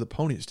wedding for the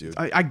ponies, dude.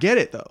 I get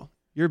it though.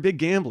 You're a big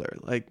gambler.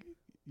 Like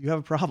you have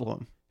a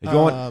problem. If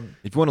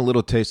you want a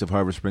little taste of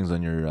Harbor Springs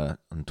on your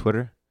on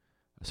Twitter,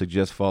 I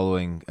suggest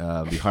following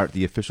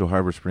the official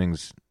Harbor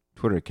Springs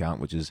Twitter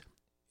account, which is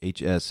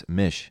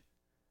HSMish.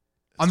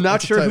 I'm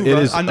not That's a sure who It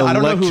runs, is I don't know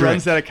who electric.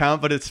 runs that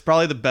account, but it's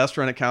probably the best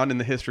run account in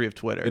the history of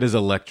Twitter. It is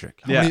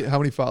electric. How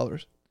many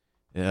followers?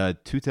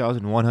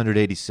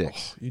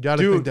 2,186. You got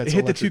to think Dude, that's it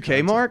hit the electric 2K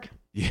content. mark.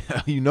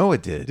 Yeah, you know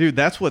it did. Dude,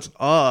 that's what's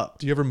up.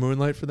 Do you ever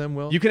moonlight for them,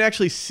 Will? You can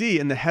actually see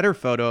in the header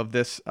photo of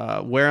this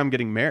where I'm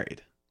getting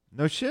married.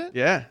 No shit.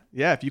 Yeah.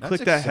 If you That's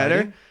click that exciting.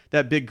 header,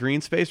 that big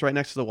green space right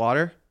next to the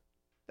water,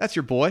 that's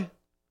your boy.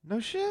 No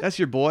shit. That's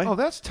your boy. Oh,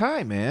 that's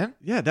tight, man.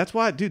 Yeah, that's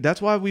why, dude.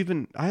 That's why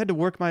I had to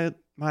work my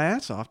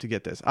ass off to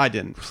get this. I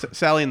didn't.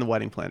 Sally and the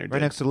wedding planner did.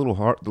 Right next to the little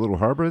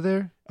harbor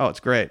there. Oh, it's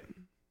great.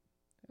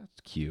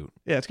 That's cute.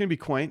 Yeah, it's gonna be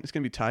quaint. It's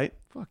gonna be tight.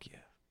 Fuck yeah.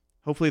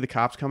 Hopefully the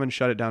cops come and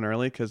shut it down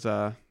early because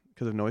of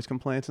noise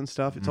complaints and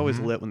stuff. It's always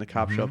Mhm. lit when the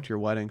cops show up Mhm. to your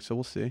wedding. So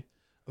we'll see.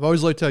 I've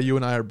always liked how you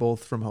and I are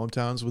both from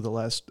hometowns with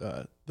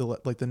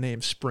the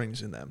name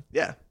Springs in them.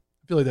 Yeah,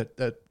 I feel like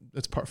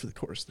that's par for the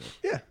course there.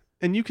 yeah.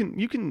 And you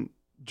can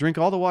drink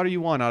all the water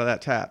you want out of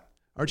that tap.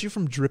 Aren't you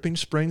from Dripping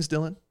Springs,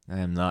 Dylan? I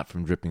am not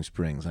from Dripping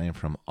Springs. I am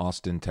from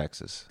Austin,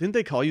 Texas. Didn't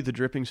they call you the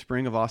dripping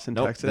spring of Austin,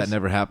 Nope, Texas? that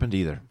never happened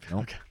either.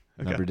 Nope, Okay.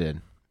 never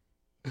did.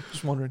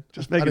 Just wondering.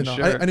 Just I making didn't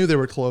know. sure. I knew they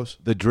were close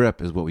The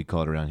Drip is what we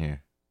call it around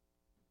here.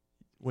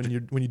 when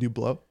you do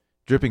blow.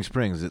 Dripping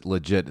Springs, it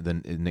legit. The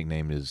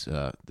nickname is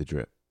the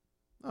Drip.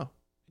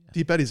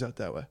 Deep Eddy's out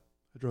that way.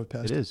 I drove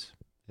past. It is.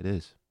 It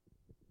is.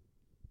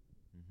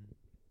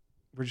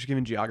 We're just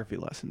giving geography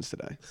lessons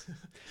today.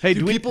 Hey,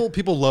 Dude, do we?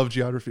 people love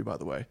geography, by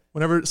the way.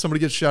 Whenever somebody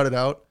gets shouted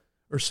out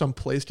or some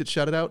place gets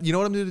shouted out, you know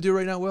what I'm going to do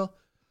right now, Will?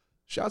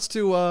 Shouts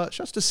to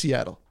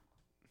Seattle.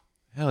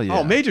 Hell yeah.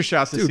 Oh, major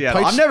shouts to Dude,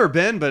 Seattle. Pikes- I've never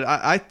been, but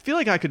I feel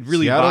like I could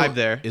really Seattle vibe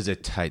there. is a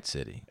tight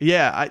city.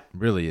 Yeah, It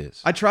really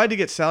is. I tried to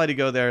get Sally to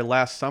go there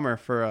last summer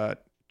for a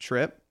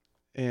trip,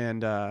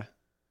 and I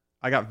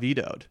got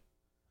vetoed.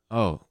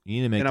 Oh, you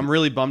need to make And I'm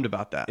really bummed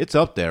about that. It's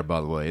up there, by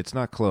the way. It's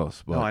not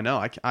close, but No, I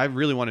know. I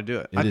really want to do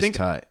it. it I is think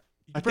tight.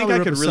 You I think probably I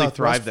rip could a really Southwest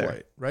thrive there.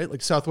 flight, right?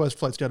 Like Southwest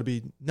flight's got to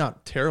be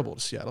not terrible to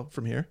Seattle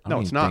from here. I No,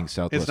 don't it's even not. think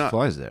Southwest It's not.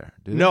 flies there.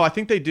 Do they? No, I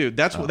think they do.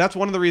 That's Oh. that's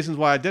one of the reasons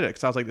why I did it,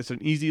 because I was like, it's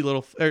an easy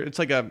little. It's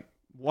like a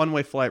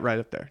one-way flight right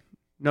up there.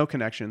 No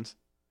connections.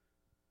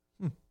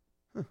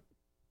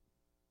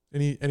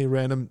 Any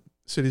random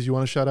cities you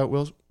want to shout out,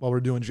 Will, while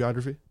we're doing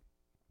geography?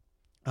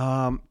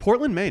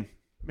 Portland, Maine.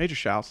 Major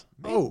shouts.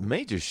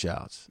 Major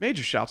shouts.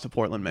 Major shouts to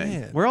Portland,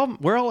 Maine. Man.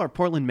 Where all our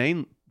Portland,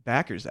 Maine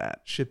backers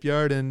at?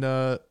 Shipyard and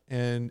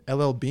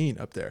LL Bean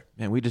up there.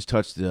 Man, we just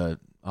touched the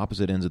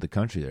opposite ends of the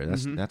country there.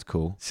 Mhm. That's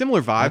cool.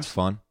 Similar That's vibes.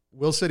 fun.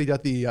 Will said he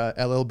got the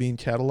LL Bean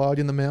catalog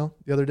in the mail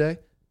the other day.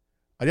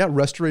 I got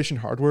Restoration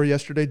Hardware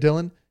yesterday,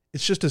 Dylan.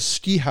 It's just a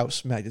ski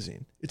house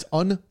magazine. It's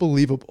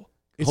unbelievable.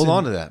 Hold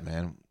on to that,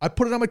 man. I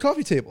put it on my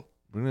coffee table.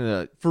 We're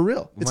gonna. For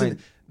real. Might-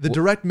 The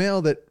direct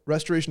mail that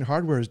Restoration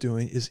Hardware is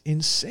doing is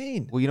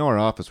insane. Well, you know, our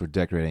office, we're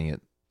decorating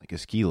it like a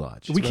ski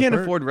lodge. We what I've can't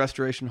heard. afford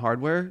Restoration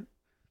Hardware.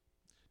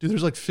 Dude,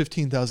 there's like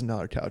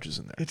 $15,000 couches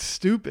in there. It's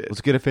stupid.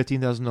 Let's get a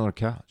 $15,000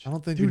 couch. I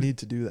don't think Dude. we need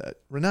to do that.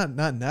 We're not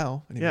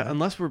now. Anyway. Yeah,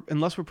 unless we're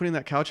putting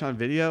that couch on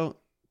video,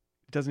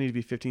 it doesn't need to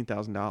be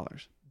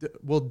 $15,000.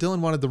 Well, Dylan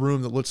wanted the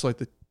room that looks like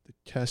the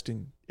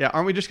casting. Yeah,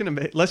 aren't we just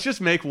gonna let's just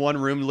make one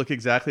room look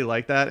exactly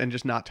like that and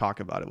just not talk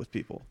about it with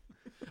people?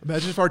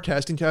 Imagine if our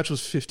casting couch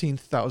was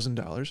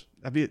 $15,000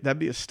 That'd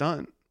be a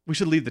stunt. We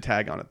should leave the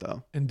tag on it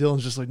though. and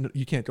Dylan's just like, no,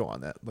 you can't go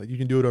on that. Like, you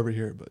can do it over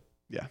here, but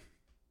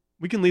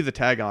We can leave the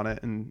tag on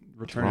it and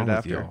What's return wrong it with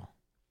after. y'all?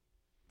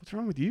 What's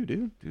wrong with you,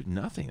 dude? Dude,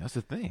 nothing. That's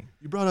the thing.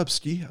 you brought up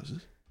ski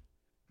houses.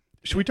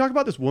 Should we talk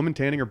about this woman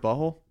tanning her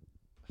butthole?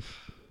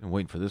 I'm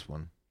waiting for this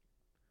one.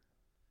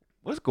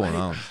 What's going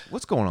on?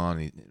 What's going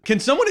on? Can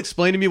someone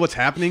explain to me what's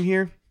happening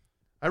here?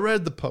 I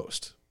read the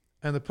post,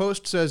 and the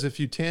post says if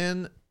you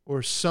tan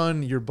or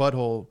sun your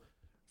butthole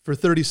for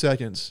 30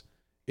 seconds,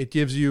 it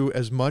gives you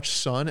as much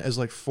sun as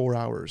like 4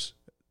 hours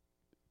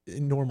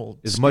in normal.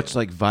 As skin. much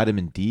like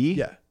vitamin D?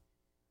 Yeah.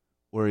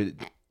 Where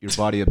your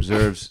body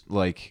observes,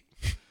 like,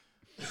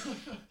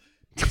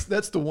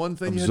 That's the one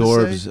thing you had to say.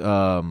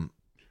 absorbs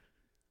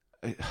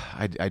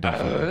I don't.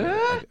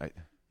 Feel I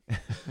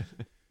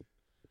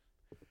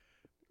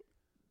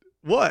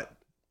What?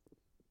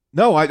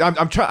 No,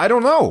 I'm trying. I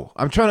don't know.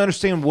 I'm trying to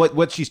understand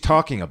what she's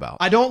talking about.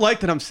 I don't like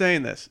that I'm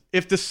saying this.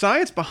 If the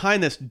science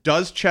behind this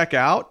does check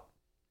out,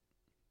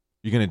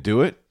 You're gonna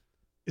do it?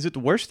 is it the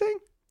worst thing?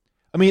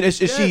 I mean,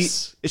 is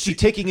Yes. she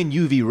taking in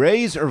UV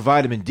rays or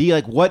vitamin D?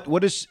 Like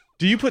what is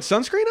Do you put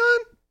sunscreen on?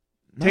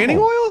 no, Tanning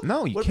oil?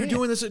 No, you What if can't. you're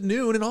doing this at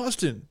noon in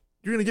Austin?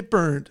 You're gonna get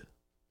burned.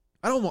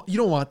 You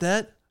don't want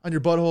that on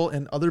your butthole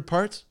and other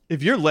parts.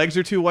 If your legs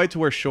are too white to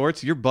wear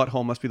shorts, your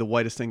butthole must be the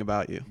whitest thing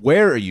about you.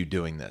 Where are you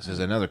doing this? Is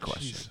another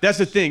question. That's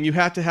the thing. You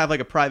have to have like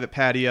a private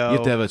patio. You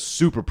have to have a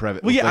super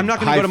private. Well, yeah, like, I'm not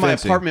going to high go to my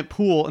fencing. apartment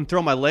pool and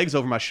throw my legs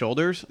over my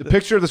shoulders. The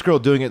picture of this girl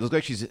doing it looks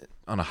like she's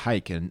on a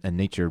hike and a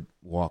nature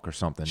walk or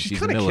something. She's in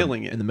kinda the middle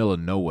killing it. in the middle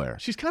of nowhere,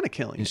 She's kind of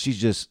killing and it. she's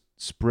just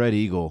spread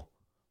eagle,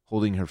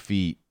 holding her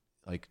feet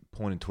like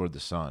pointing toward the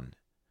sun.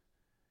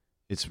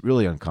 It's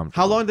really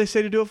uncomfortable. How long did they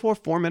say to do it for?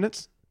 4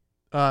 minutes?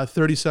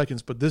 30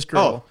 seconds, but this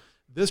girl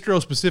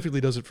specifically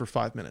does it for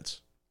 5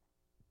 minutes.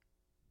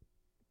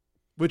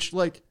 Which,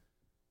 like,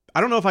 I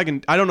don't know if I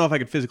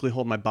can physically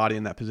hold my body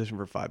in that position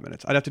for 5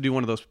 minutes. I'd have to do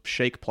one of those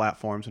shake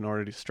platforms in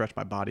order to stretch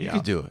my body You out.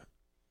 could do it.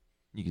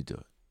 You could do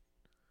it.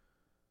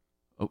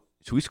 Oh,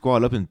 should we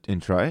squat up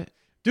and try it?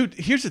 Dude,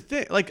 here's the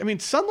thing. Like, I mean,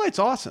 sunlight's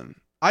awesome.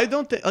 I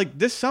don't think, like,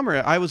 this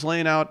summer, I was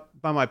laying out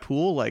by my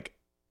pool, like,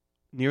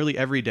 nearly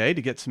every day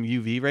to get some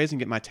UV rays and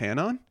get my tan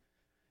on.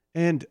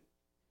 And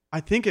I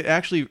think it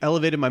actually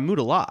elevated my mood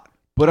a lot.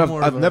 But I'm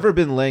more I've of a- never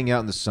been laying out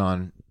in the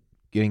sun,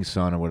 getting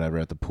sun or whatever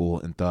at the pool,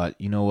 and thought,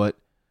 you know what?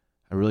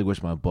 I really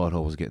wish my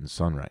butthole was getting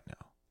sun right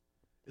now.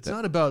 it's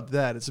not about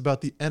that. It's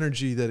about the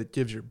energy that it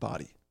gives your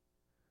body.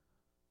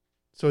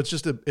 So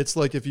it's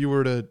like if you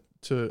were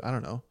to I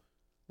don't know,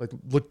 like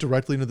look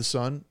directly into the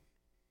sun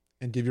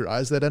and give your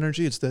eyes that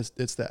energy. It's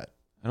that.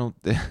 I don't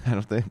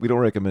think we don't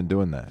recommend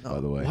doing that. No. By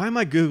the way, Why am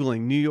I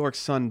Googling New York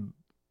Sun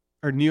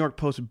or New York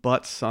Post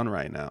butt sun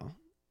right now?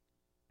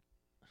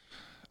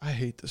 I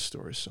hate this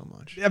story so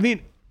much. I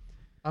mean,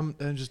 I'm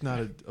just not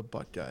a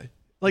butt guy.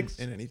 like,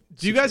 in any.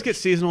 do you guys get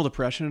situation. seasonal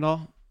depression at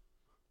all?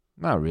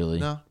 not really.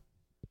 No?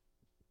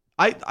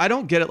 I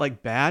don't get it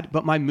like bad,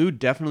 but my mood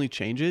definitely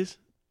changes.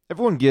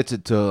 Everyone gets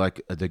it to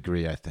like a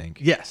degree, I think.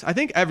 Yes, I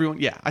think everyone.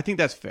 Yeah, I think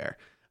that's fair.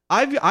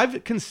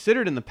 I've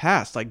considered in the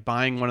past like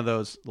buying one of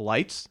those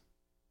lights.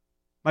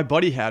 My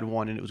buddy had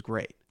one and it was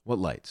great. What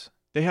lights?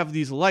 They have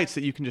these lights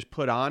that you can just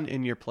put on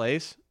in your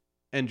place,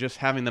 and just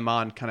having them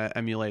on kind of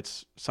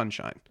emulates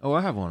sunshine. Oh, I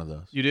have one of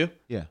those. You do?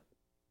 Yeah. I Why'd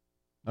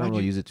don't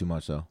really you- use it too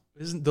much though.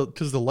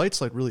 Because the light's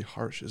like really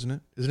harsh, isn't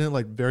it? Isn't it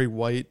like very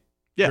white,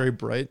 Yeah. very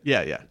bright?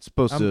 Yeah, yeah. It's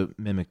supposed to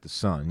mimic the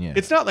sun. Yeah.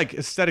 It's not like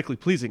aesthetically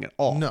pleasing at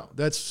all. No,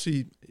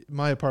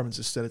 my apartment's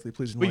aesthetically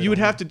pleasing. But white you would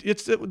only. have to.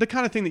 It's the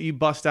kind of thing that you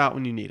bust out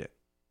when you need it.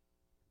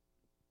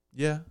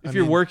 Yeah. If I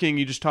you're mean, working,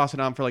 you just toss it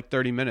on for like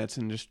 30 minutes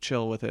and just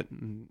chill with it,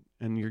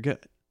 and you're good.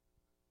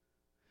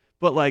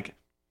 But like,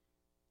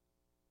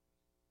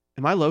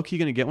 am I low key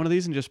gonna get one of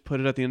these and just put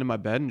it at the end of my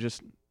bed and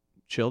just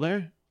chill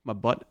there? My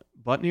butt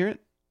near it?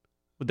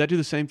 Would that do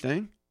the same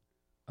thing?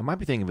 I might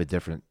be thinking of a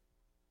different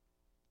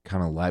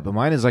kind of light, but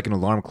mine is like an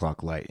alarm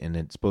clock light, and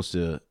it's supposed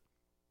to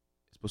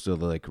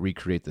like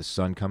recreate the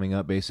sun coming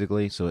up,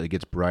 basically. So it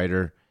gets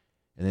brighter,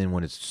 and then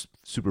when it's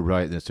super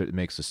bright, then it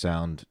makes the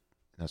sound.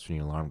 That's when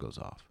your alarm goes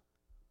off.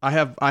 I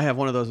have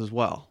one of those as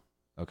well.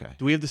 Okay,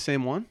 Do we have the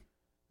same one?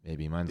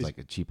 maybe mine's Is- like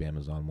a cheap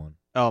Amazon one.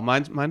 Oh,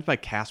 mine's by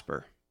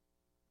Casper.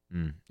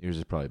 Yours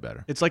is probably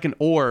better. It's like an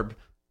orb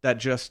that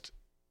just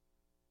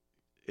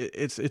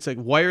it's a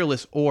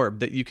wireless orb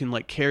that you can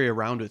like carry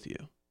around with you,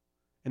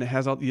 and it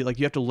has all you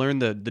have to learn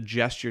the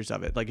gestures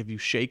of it. Like if you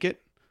shake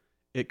it,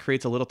 it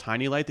creates a little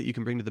tiny light that you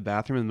can bring to the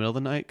bathroom in the middle of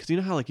the night. Because you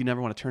know how like you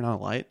never want to turn on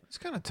a light, It's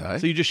kind of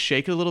tight. so you just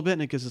shake it a little bit,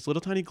 and it gives this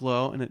little tiny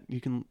glow, and you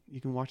can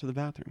walk to the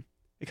bathroom.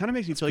 It kind of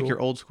makes you feel like cool.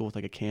 you're old school with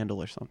like a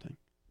candle or something.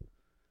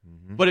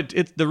 Mhm. But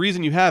it's the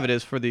reason you have it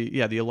is for the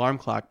alarm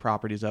clock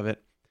properties of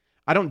it.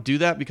 I don't do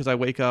that because I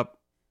wake up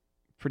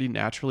pretty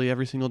naturally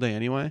every single day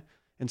anyway,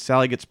 and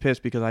Sally gets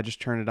pissed because I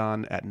just turn it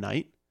on at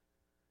night.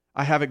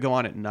 I have it go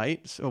on at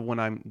night, so when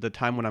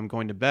I'm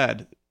going to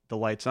bed, the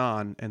light's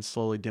on and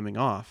slowly dimming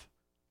off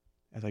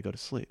as I go to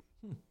sleep.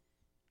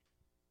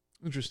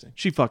 Interesting.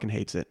 She fucking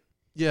hates it.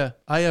 Yeah,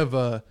 I have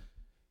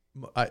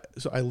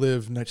so I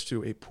live next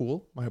to a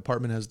pool. My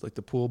apartment has like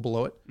the pool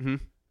below it, Mm-hmm.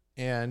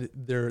 and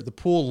the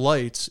pool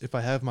lights. If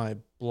I have my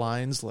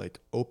blinds like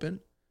open,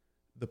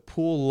 the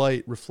pool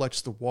light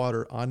reflects the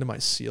water onto my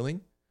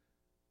ceiling,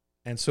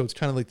 and so it's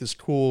kind of like this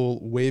cool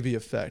wavy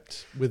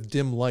effect with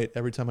dim light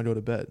every time I go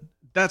to bed.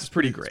 That's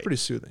pretty It's great. pretty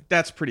soothing.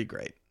 That's pretty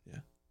great.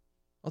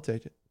 I'll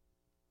take it.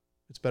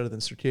 It's better than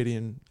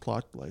circadian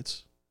clock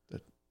lights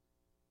that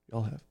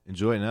y'all have.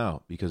 Enjoy it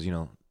now because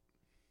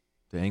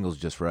the angle's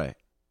just right.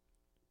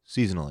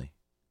 Seasonally,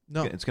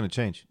 No, it's going to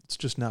change. it's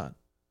just not.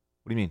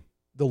 What do you mean?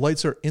 The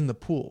lights are in the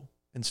pool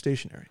and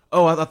stationary.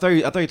 Oh, I thought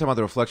you were talking about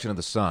the reflection of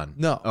the sun.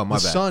 No. Oh, my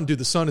the bad. sun, dude,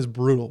 the sun is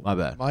brutal. My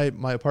bad.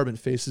 My apartment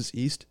faces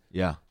east,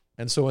 Yeah.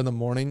 and so in the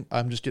morning,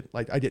 I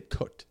get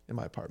cooked in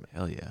my apartment.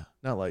 Hell yeah.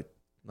 Not like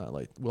not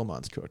like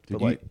Wilmont's cooked, Dude,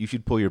 but like you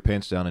should pull your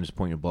pants down and just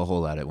point your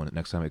butthole at it when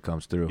next time it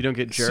comes through. You don't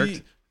get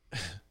jerked.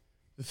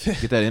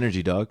 Get that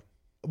energy, dog.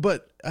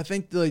 But I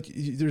think like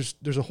there's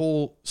a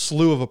whole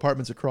slew of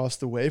apartments across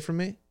the way from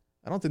me.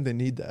 I don't think they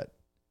need that.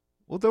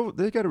 Well,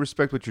 they got to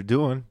respect what you're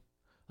doing.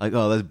 Like,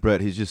 oh, that's Brett.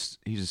 He's just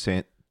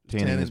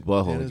tanning his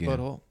butthole again.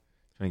 Trying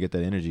to get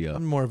that energy up.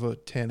 I'm more of a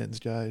tannins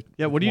guy.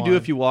 Yeah, what do you do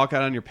if you walk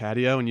out on your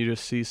patio and you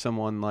just see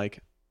someone like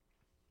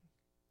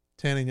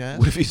tanning ass?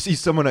 What if you see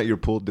someone at your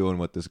pool doing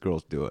what this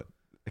girl's doing,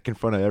 like in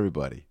front of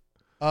everybody?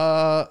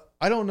 I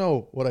don't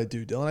know what I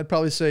do, Dylan. I'd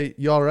probably say,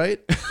 "You all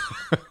right?"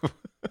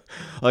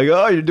 Like,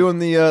 oh, you're doing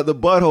the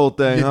butthole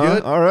thing, You huh?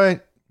 good? All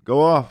right,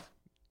 go off.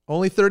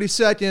 Only 30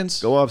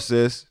 seconds. Go off,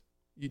 sis.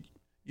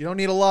 You don't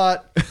need a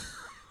lot.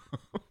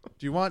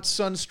 Do you want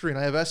sunscreen?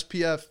 I have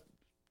SPF.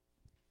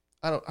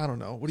 I don't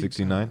know. What do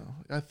 69?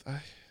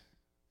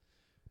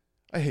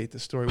 I hate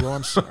this story. Well,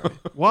 I'm sorry.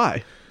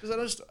 why?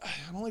 Because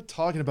I'm only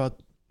talking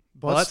about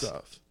butt Butts?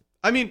 stuff.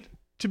 I mean,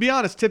 to be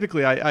honest,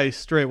 typically I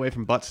stray away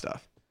from butt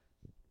stuff.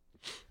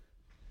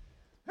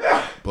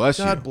 Bless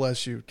God you.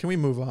 bless you. Can we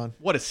move on?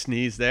 What a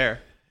sneeze there.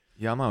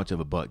 Yeah, I'm not much of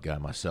a butt guy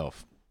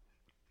myself.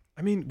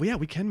 I mean, yeah,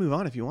 we can move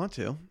on if you want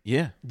to.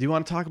 Yeah. Do you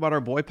want to talk about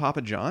our boy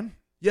Papa John?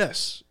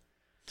 Yes,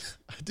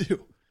 I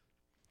do.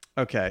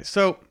 Okay,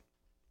 so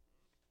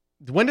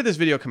when did this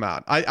video come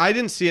out? I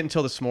didn't see it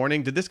until this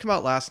morning. Did this come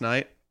out last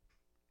night?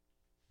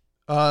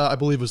 I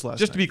believe it was last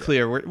Just to be night, yeah.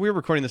 clear, we're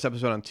recording this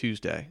episode on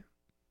Tuesday.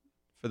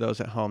 For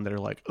those at home that are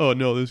like, oh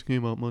no, this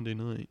came out Monday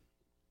night.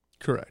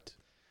 Correct.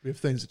 We have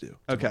things to do.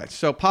 Okay,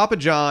 so Papa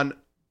John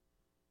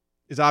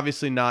is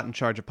obviously not in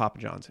charge of Papa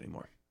John's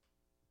anymore.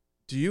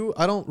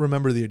 I don't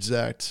remember the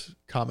exact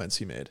comments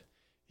he made.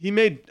 He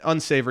made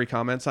unsavory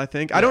comments, I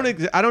think. Yeah. I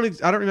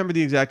don't remember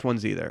the exact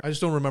ones either. I just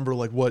don't remember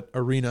like what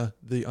arena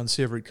the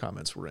unsavory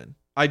comments were in.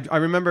 I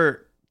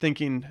remember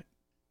thinking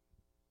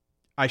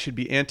I should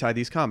be anti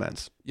these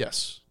comments.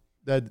 Yes.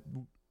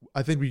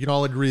 I think we can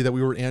all agree that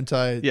we were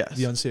anti Yes.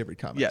 the unsavory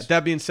comments. Yeah,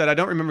 that being said, I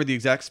don't remember the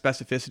exact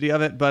specificity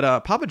of it,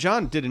 but Papa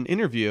John did an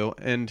interview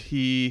and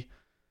he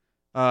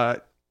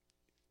let's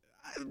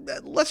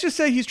just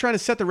say he's trying to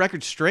set the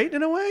record straight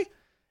in a way.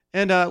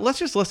 And let's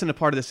just listen to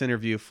part of this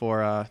interview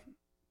for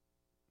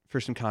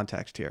some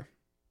context here.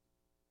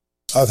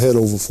 I've had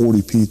over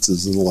 40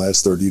 pizzas in the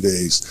last 30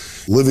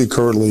 days. Livy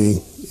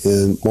currently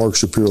and Mark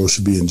Shapiro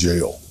should be in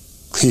jail.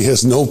 He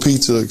has no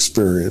pizza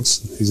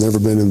experience. He's never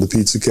been in the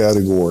pizza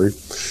category.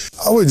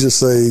 I would just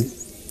say,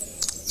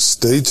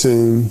 stay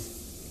tuned.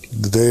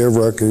 The day of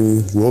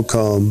reckoning will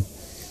come.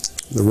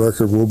 The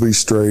record will be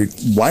straight.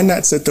 Why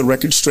not set the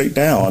record straight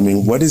now? I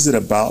mean, what is it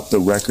about the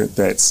record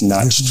that's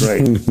not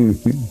straight?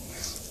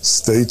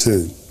 Stay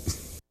tuned.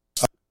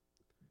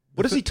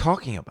 What is he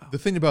talking about? The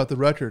thing about the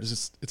record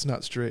is it's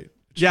not straight.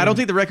 Yeah, I don't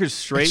think the record's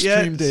straight yet.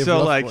 Extreme Dave So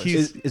Ruff like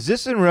voice. Is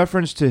this in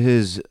reference to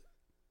his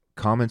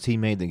comments he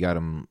made that got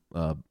him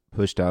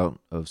pushed out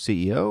of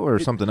CEO or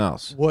something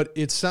else? What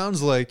it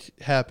sounds like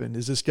happened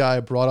is this guy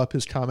brought up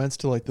his comments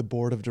to like the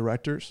board of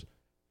directors,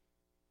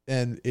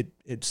 and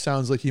it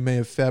sounds like he may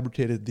have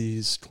fabricated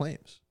these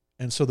claims.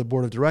 And so the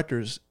board of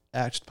directors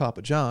axed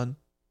Papa John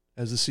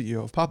as the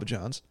CEO of Papa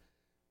John's,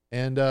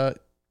 and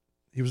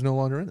he was no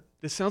longer in it.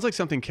 this sounds like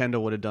something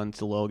Kendall would have done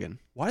to Logan.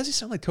 Why does he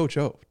sound like Coach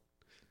O?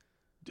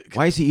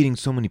 Why is he eating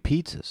so many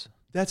pizzas?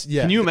 That's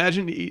yeah. Can you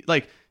imagine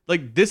like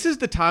this is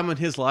the time in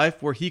his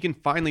life where he can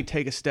finally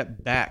take a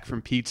step back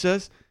from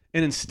pizzas,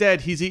 and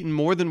instead he's eaten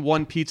more than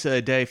one pizza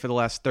a day for the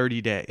last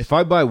 30 days. If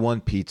I buy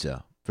one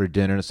pizza for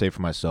dinner to say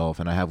for myself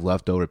and I have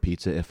leftover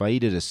pizza, if I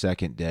eat it a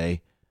second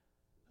day,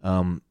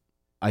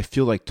 I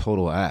feel like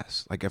total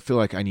ass. Like I feel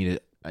like I need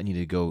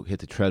to go hit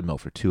the treadmill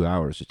for 2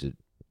 hours just to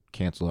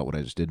cancel out what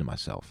I just did to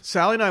myself.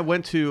 Sally and I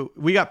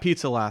we got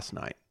pizza last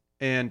night,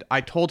 and I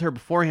told her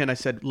beforehand, I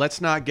said, let's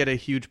not get a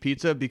huge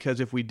pizza because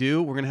if we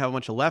do, we're going to have a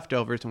bunch of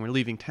leftovers and we're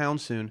leaving town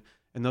soon,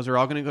 and those are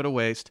all going to go to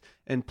waste.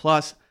 And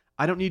plus,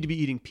 I don't need to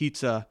be eating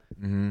pizza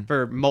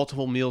for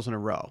multiple meals in a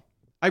row.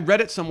 I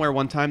read it somewhere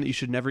one time that you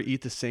should never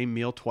eat the same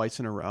meal twice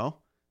in a row.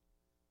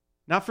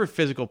 Not for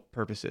physical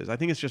purposes. I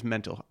think it's just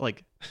mental.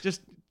 Like,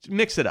 just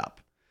mix it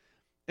up.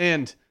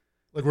 And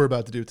like we're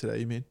about to do today,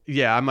 you mean?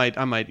 yeah, I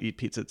might eat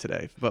pizza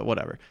today, but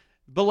whatever.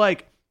 But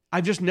like,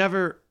 I've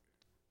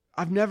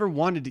never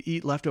wanted to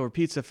eat leftover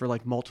pizza for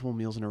like multiple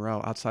meals in a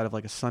row outside of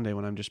like a Sunday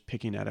when I'm just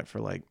picking at it for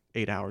like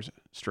 8 hours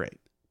straight.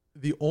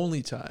 The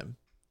only time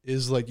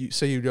is like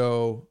you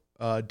go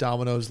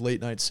Domino's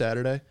late night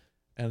Saturday,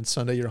 and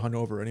Sunday you're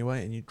hungover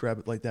anyway, and you grab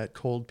it like that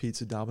cold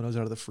pizza Domino's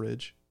out of the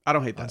fridge I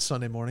don't hate on that.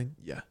 Sunday morning.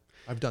 Yeah,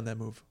 I've done that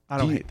move. I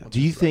don't hate that.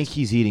 Do you think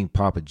he's eating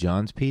Papa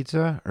John's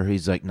pizza, or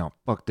he's like, no,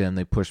 fuck them,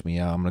 they pushed me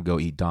out, I'm gonna go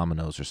eat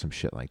Domino's or some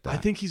shit like that? I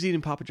think he's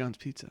eating Papa John's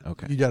pizza.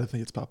 Okay, You got to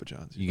think it's Papa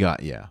John's.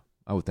 yeah,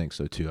 I would think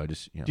so too. I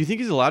just Do you think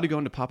he's allowed to go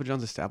into Papa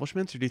John's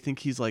establishments, or do you think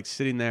he's like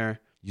sitting there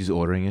he's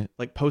ordering it.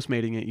 like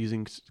Postmating it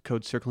using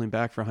code circling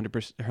back for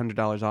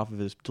 $100 off of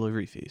his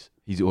delivery fees?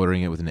 He's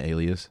ordering it with an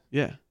alias.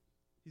 Yeah.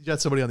 He's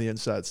got somebody on the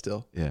inside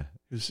still Yeah.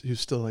 who's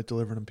still like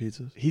delivering him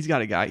pizzas. He's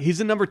got a guy. He's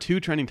the number 2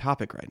 trending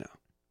topic right now.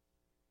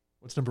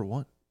 What's number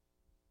one?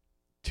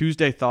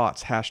 Tuesday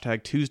thoughts.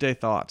 Hashtag Tuesday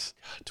thoughts.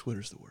 God,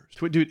 Twitter's the worst.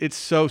 Dude, it's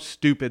so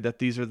stupid that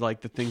these are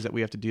like the things that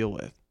we have to deal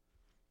with.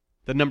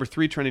 The number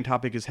 3 trending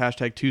topic is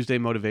hashtag Tuesday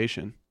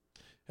motivation.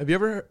 Have you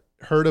ever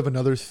heard of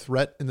another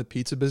threat in the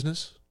pizza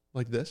business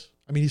like this?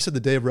 I mean, he said the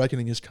day of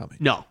reckoning is coming.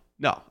 No.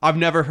 I've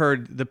never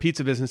heard the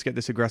pizza business get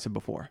this aggressive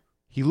before.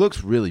 He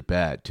looks really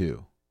bad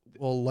too.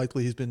 Well,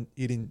 likely he's been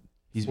eating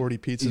 40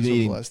 pizzas he's over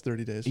eating- the last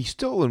 30 days. He's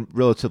still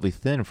relatively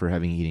thin for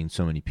having eaten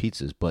so many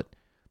pizzas, but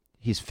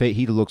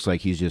he looks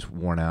like he's just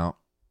worn out.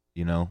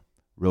 You know,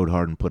 rode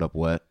hard and put up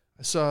wet.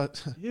 I saw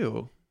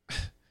Ew.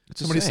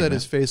 It's a somebody saying, said man.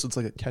 his face looks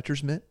like a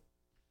catcher's mitt.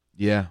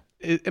 Yeah,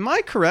 Am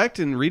I correct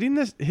in reading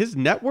this? His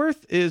net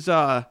worth is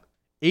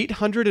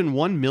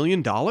 $801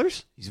 million?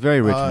 he's a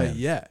very rich man.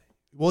 Yeah.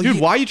 Well, Dude,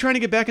 why are you trying to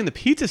get back in the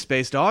pizza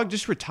space, dog?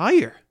 Just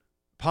retire.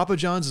 Papa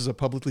John's is a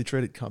publicly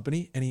traded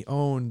company, and he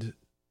owned,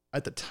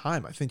 at the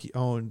time, I think he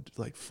owned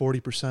like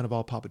 40% of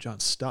all Papa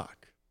John's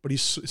stock. But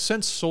he's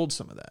since sold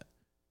some of that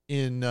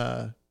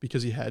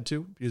because he had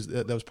to, because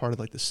that was part of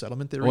like the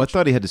settlement they Oh, I reached.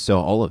 thought he had to sell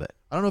all of it.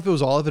 I don't know if it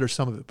was all of it or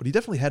some of it, but he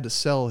definitely had to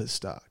sell his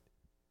stock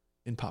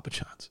in Papa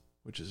John's,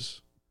 which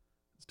is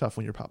it's tough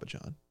when you're Papa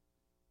John.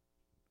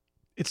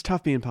 It's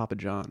tough being Papa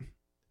John.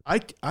 I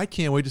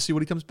can't wait to see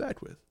what he comes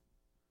back with.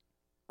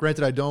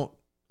 Granted,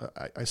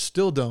 I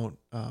still don't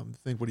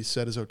think what he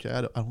said is okay.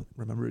 I don't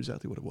remember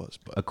exactly what it was,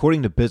 but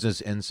According to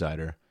Business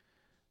Insider,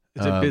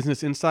 Is it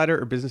Business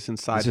Insider or Business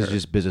Insider? this is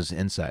just Business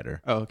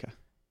Insider. Oh, okay.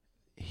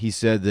 He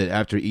said that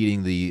after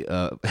eating he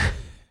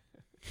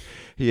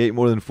ate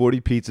more than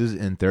 40 pizzas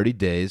in 30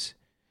 days,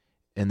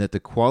 and that the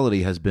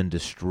quality has been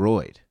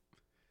destroyed.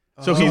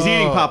 So he's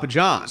eating Oh. Papa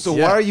John's. So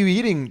why are you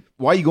eating?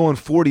 Why are you going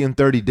 40 in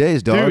 30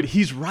 days, dog? Dude,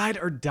 he's ride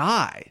or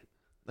die.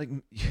 Like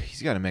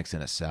he's got to mix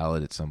in a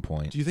salad at some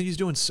point. do you think he's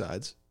doing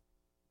sides?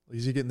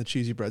 Is he getting the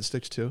cheesy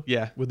breadsticks too?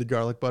 Yeah. With the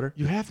garlic butter?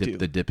 You have to.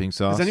 The dipping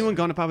sauce. Has anyone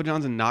gone to Papa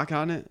John's and knock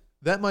on it?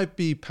 That might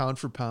be pound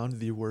for pound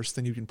the worst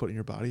thing you can put in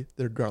your body.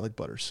 Their garlic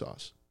butter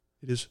sauce.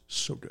 It is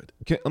so good.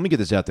 Okay, let me get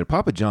this out there.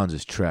 Papa John's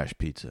is trash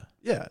pizza.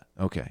 Yeah,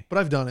 Okay, but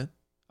I've done it.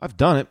 I've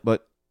done it,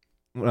 but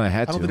when I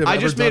had I don't to, think I've I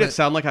ever just made done it it.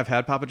 sound like I've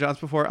had Papa John's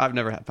before. I've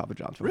never had Papa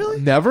John's before. Really?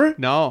 never.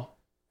 No.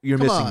 You're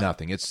Come missing on.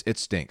 nothing. It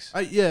stinks.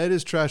 Yeah, it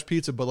is trash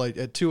pizza, but like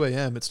at 2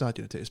 a.m., it's not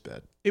going to taste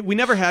bad. We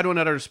never had one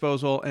at our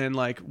disposal, and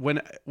like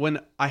when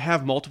I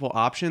have multiple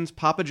options,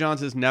 Papa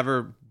John's is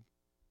never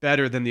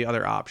better than the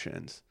other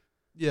options.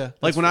 Yeah.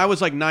 Like when I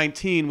was like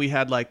 19, we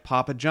had like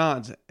Papa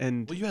John's,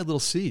 and Well, you had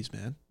Little C's,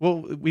 man.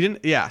 well, we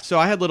didn't. Yeah, so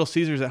I had Little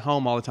Caesars at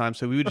home all the time,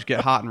 so we would just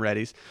get hot and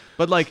readies.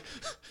 But like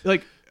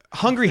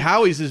Hungry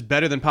Howie's is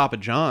better than Papa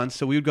John's,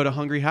 so we would go to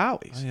Hungry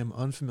Howie's. I am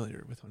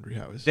unfamiliar with Hungry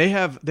Howie's. They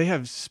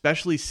have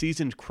specially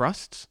seasoned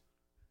crusts,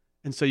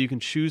 and so you can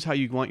choose how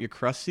you want your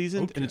crust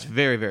seasoned, and it's Okay.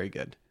 very, very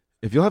good.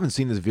 If you haven't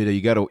seen this video,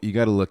 you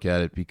gotta look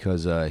at it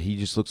because he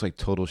just looks like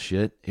total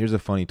shit. Here's a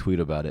funny tweet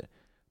about it.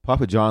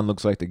 Papa John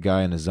looks like the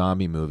guy in a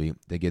zombie movie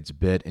that gets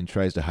bit and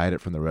tries to hide it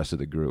from the rest of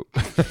the group.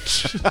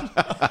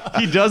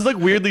 He does look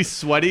weirdly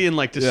sweaty and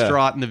like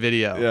distraught in the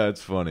video. Yeah,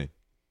 it's funny.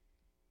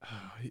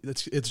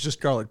 It's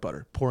just garlic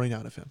butter pouring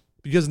out of him.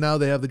 Because now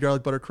they have the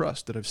garlic butter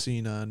crust that I've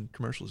seen on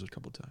commercials a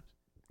couple times.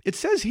 It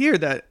says here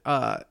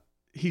that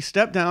he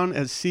stepped down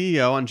as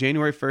CEO on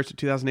January 1st of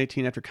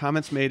 2018 after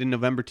comments made in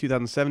November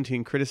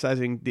 2017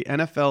 criticizing the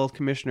NFL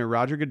commissioner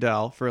Roger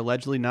Goodell for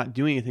allegedly not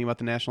doing anything about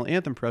the national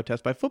anthem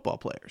protest by football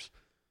players.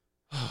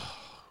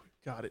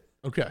 Got it.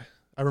 Okay.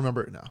 I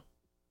remember it now.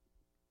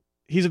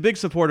 He's a big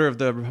supporter of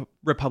the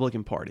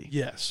Republican Party.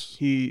 Yes.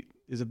 He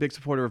is a big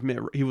supporter of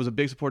he was a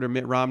big supporter of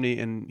Mitt Romney,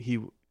 and he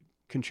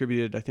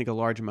contributed, I think, a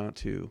large amount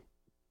to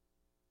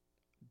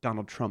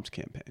Donald Trump's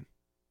campaign.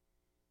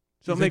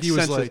 So You it think makes he was,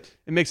 sense. like-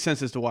 It makes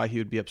sense as to why he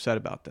would be upset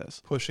about this.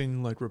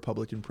 Pushing like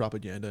Republican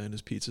propaganda in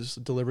his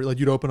pizzas delivery. Like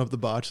you'd open up the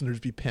box and there'd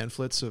be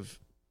pamphlets of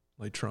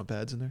like Trump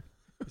ads in there.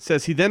 It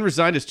says he then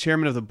resigned as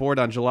chairman of the board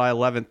on July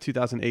 11th,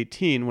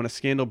 2018, when a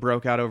scandal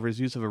broke out over his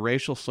use of a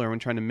racial slur when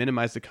trying to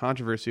minimize the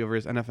controversy over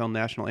his NFL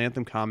national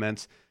anthem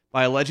comments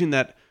by alleging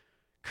that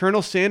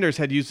Colonel Sanders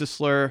had used the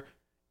slur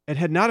and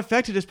had not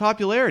affected his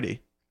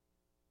popularity.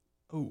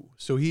 Oh,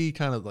 so he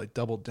kind of like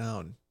doubled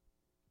down.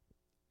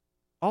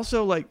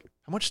 Also, like,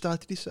 How much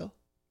stock did he sell?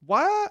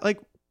 why? Like,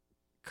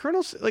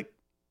 like,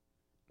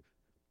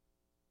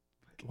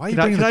 Why are you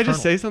can bringing I the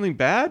just Colonel? say something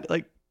bad?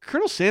 Like,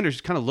 Colonel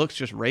Sanders kind of looks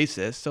just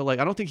racist. So, like,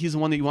 I don't think he's the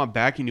one that you want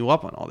backing you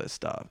up on all this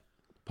stuff.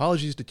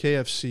 Apologies to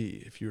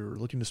KFC if you're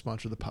looking to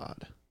sponsor the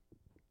pod.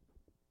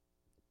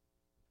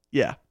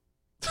 Yeah.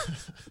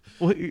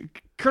 Well,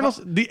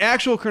 the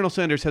actual Colonel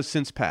Sanders has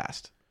since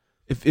passed.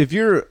 If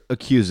you're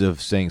accused of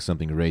saying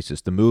something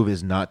racist, the move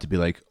is not to be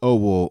like, oh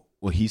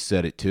well he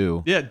said it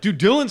too. Yeah, dude,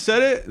 Dylan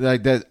said it.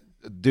 Like that,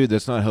 dude.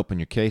 That's not helping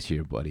your case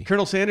here, buddy.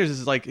 Colonel Sanders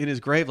is like in his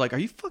grave, like, are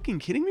you fucking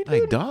kidding me,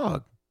 dude? Like,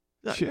 dog.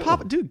 chill.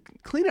 Papa, dude,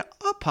 clean it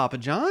up, Papa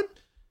John.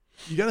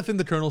 You got to think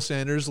the Colonel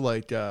Sanders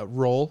like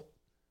role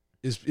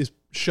is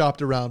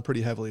shopped around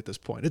pretty heavily at this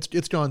point.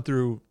 It's gone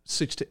through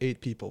 6 to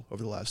 8 people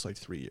over the last like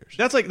 3 years.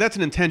 That's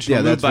an intentional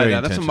Yeah, move that's by very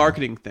them. That's a intentional.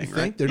 marketing thing, You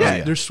right? think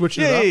Yeah, they're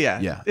switching yeah, it up? yeah, yeah,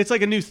 Yeah. It's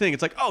like a new thing.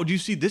 It's like, oh, do you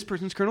see this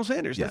person's Colonel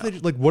Sanders? Yeah. now? They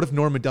just- like, what if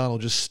Norm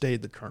Macdonald just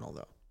stayed the colonel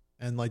though,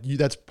 and like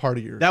that's part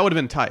of your. That would have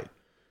been tight.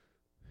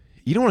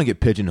 You don't want to get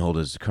pigeonholed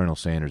as Colonel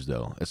Sanders,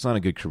 though. It's not a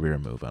good career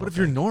move. What if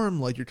you're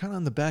Norm? Like you're kind of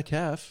on the back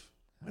half.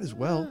 Might as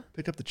well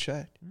pick up the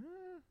check.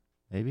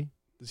 Maybe.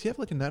 Does he have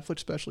like a Netflix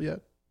special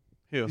yet?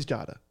 Who? He's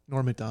got a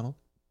Norm Macdonald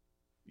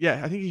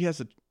Yeah, I think he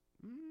has a.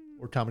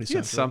 or Comedy He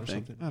had Central or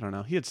something. I don't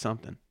know. He had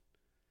something.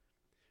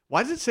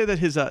 Why does it say that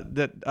his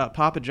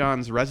Papa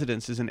John's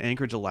residence is in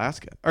Anchorage,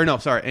 Alaska? Or no,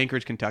 sorry,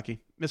 Anchorage,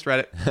 Kentucky. Misread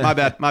it. My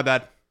bad. My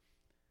bad.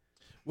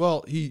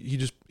 Well,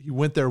 he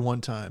went there one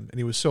time and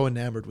he was so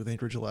enamored with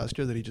Anchorage,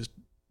 Alaska that he just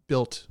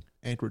built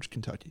Anchorage,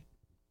 Kentucky.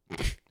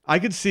 I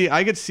could see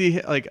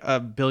like a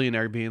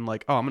billionaire being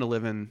like, "Oh, I'm going to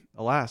live in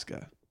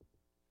Alaska."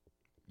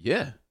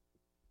 Yeah.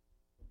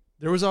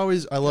 There was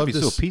always I love It'd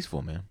be this so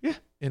peaceful, man.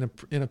 in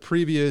a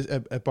previous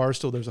at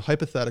Barstool. There's a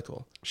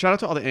hypothetical. Shout out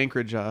to all the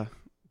Anchorage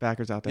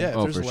backers out there. Yeah, if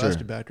Oh, there's for Alaska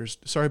sure. backers.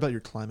 Sorry about your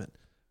climate.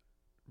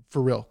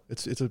 For real,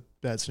 it's a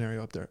bad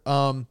scenario up there.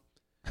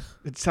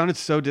 It sounded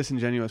so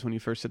disingenuous when you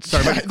first said,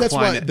 "Sorry about your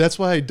climate." That's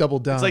why I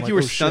doubled down. It's like I'm you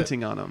were oh, shit.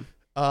 stunting on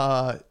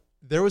them.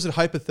 There was a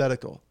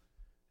hypothetical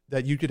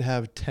that you could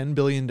have $10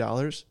 billion,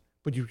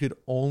 but you could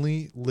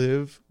only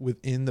live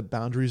within the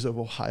boundaries of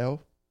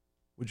Ohio.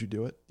 Would you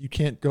do it? You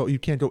can't go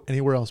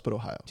anywhere else but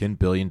Ohio. $10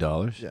 billion?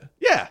 Yeah.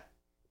 Yeah.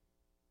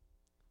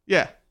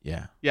 Yeah.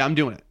 Yeah. Yeah, I'm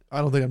doing it. I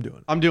don't think I'm doing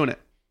it. I'm doing it.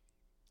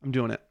 I'm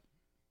doing it.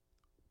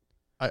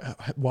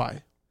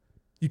 Why?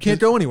 You can't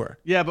go anywhere.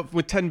 Yeah, but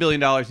with $10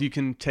 billion, you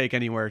can take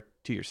anywhere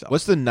to yourself.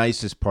 What's the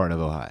nicest part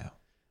of Ohio?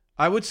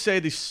 I would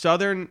say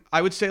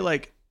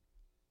like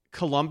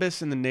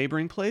Columbus and the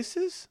neighboring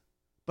places,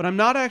 but I'm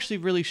not actually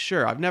really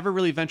sure. I've never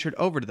really ventured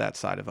over to that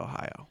side of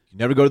Ohio. You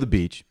never go to the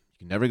beach. You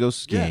can never go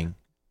skiing.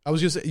 I was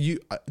just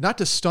not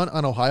to stunt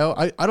on Ohio.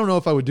 I don't know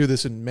if I would do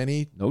this in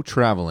many. No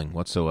traveling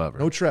whatsoever.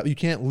 No trap. You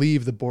can't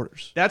leave the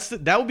borders.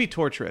 That would be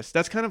torturous.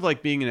 That's kind of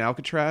like being in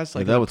Alcatraz,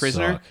 like that a would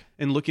prisoner, suck.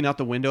 and looking out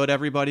the window at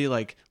everybody,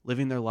 like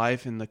living their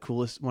life in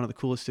one of the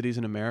coolest cities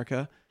in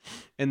America,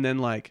 and then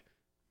like,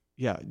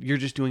 yeah, you're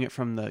just doing it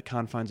from the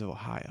confines of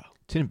Ohio.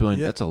 $10 billion,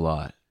 Yeah. that's a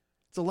lot.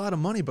 It's a lot of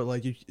money, but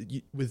like you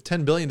with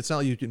 $10 billion, it's not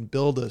like you can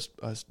build a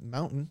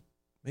mountain.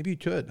 Maybe you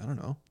could. I don't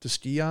know, to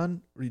ski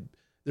on.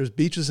 There's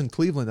beaches in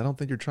Cleveland. I don't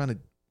think you're trying to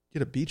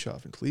get a beach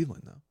off in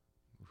Cleveland though.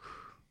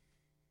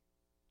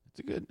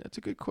 That's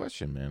a good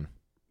question, man.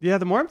 Yeah,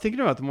 the more I'm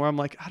thinking about it, the more I'm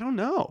like, I don't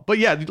know. But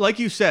yeah, like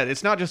you said,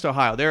 it's not just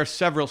Ohio. There are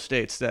several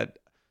states there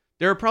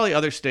are probably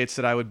other states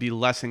that I would be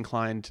less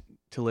inclined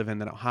to live in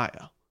than Ohio.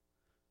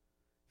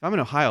 If I'm in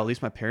Ohio, at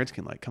least my parents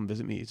can like come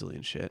visit me easily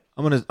and shit.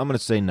 I'm gonna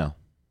say no.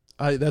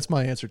 That's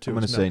my answer too. I'm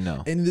gonna is say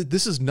no. And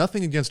this is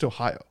nothing against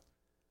Ohio.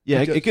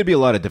 Yeah, Because it could be a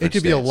lot of It different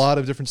could be a states, lot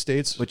of different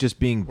states. but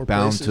just being or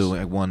bound places. to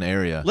like, one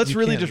area. Let's You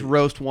really can't just leave.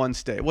 roast one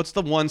state. What's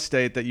the one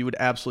state that you would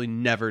absolutely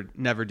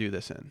never do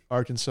this in?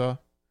 Arkansas.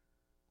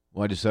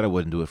 Well, I just said I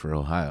wouldn't do it for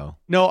Ohio.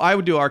 No, I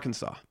would do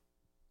Arkansas.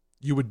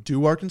 You would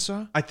do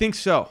Arkansas? I think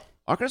so.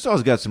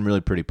 Arkansas's got some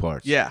really pretty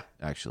parts. Yeah.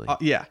 Actually.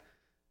 Yeah.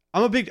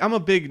 I'm a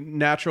big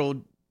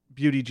natural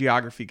beauty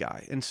geography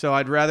guy. And so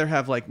I'd rather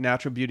have like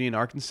natural beauty in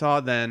Arkansas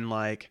than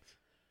like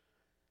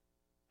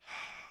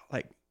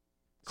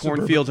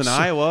cornfields in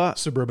Iowa.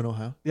 Suburban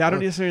Ohio. Yeah, I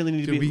don't necessarily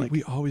need to Dude, be we, like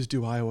we always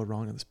do Iowa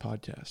wrong on this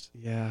podcast.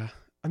 Yeah.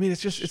 I mean,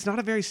 it's not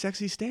a very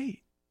sexy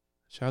state.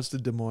 Shouts to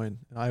Des Moines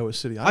and Iowa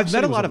City. I've met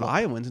City a was lot of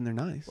Iowans and they're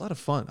nice. A lot of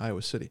fun,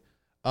 Iowa City.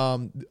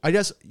 I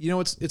guess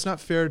it's not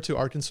fair to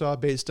Arkansas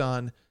based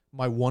on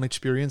my one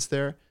experience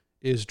there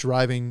is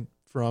driving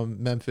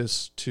from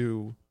Memphis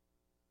to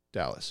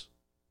Dallas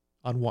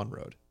on one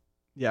road.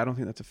 Yeah, I don't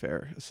think that's a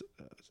fair.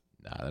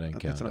 Nah, that ain't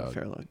count. That's not a dog.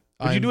 fair look.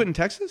 Would you do it in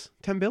Texas?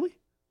 10 Billy?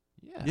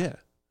 Yeah. Yeah.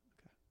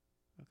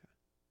 Okay.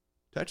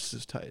 Texas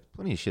is tight.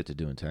 Plenty of shit to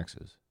do in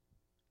Texas.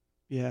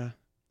 Yeah,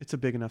 it's a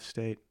big enough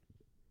state.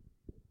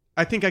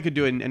 I think I could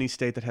do it in any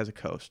state that has a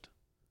coast.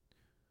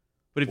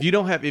 But if you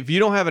don't have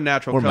a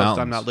natural Or coast, I'm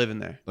mountains. not living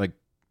there. Like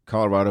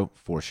Colorado,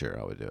 for sure,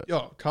 I would do it.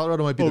 Yo,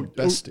 Colorado might be the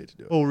best state to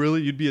do it. Oh,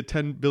 really? You'd be a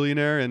 10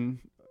 billionaire in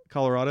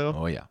Colorado?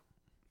 Oh yeah.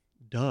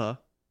 Duh.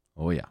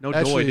 Oh yeah. No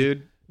Actually, joy,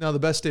 dude. No, the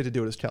best state to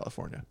do it is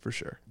California, for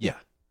sure. Yeah.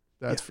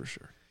 That's Yeah. for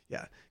sure.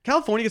 Yeah.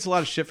 California gets a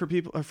lot of shit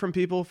from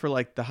people for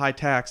like the high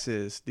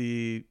taxes,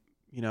 the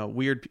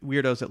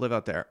weirdos that live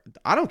out there.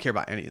 I don't care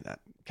about any of that.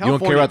 You don't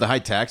care about the high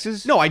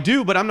taxes? No, I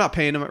do, but I'm not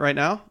paying them right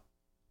now.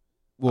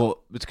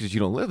 Well, it's because you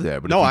don't live there.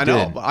 But No, if you I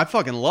know, did, but I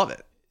fucking love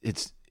it.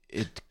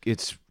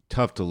 it's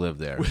tough to live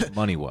there,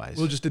 money wise.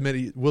 We'll just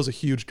admit Will's a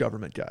huge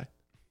government guy.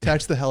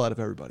 Tax the hell out of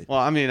everybody. Well,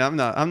 I mean, I'm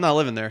not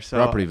living there, so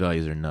Property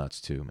values are nuts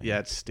too, man. Yeah,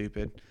 it's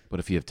stupid. But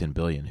if you have $10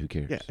 billion, who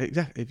cares? Yeah,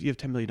 exactly. If you have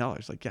 $10 million,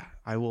 like, yeah,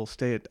 I will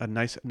stay at a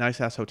nice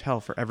ass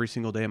hotel for every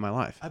single day of my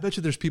life. I bet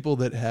you there's people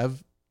that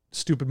have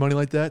stupid money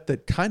like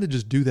that kind of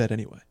just do that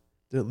anyway.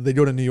 They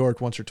go to New York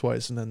once or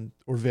twice,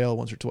 or Vail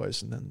once or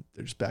twice, and then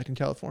they're just back in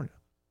California.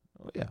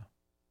 Oh yeah.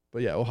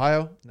 But yeah,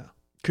 Ohio, no.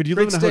 Could you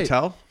Great live in a state.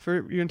 hotel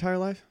for your entire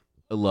life?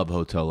 I love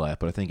hotel life,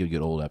 but I think it would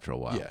get old after a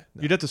while. Yeah.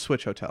 no. You'd have to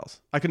switch hotels.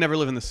 I could never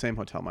live in the same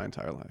hotel my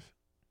entire life.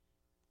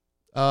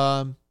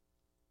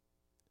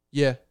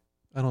 Yeah.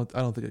 I don't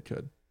think it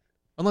could.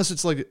 Unless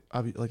it's like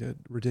a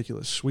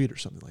ridiculous suite or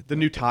something like that. The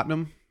new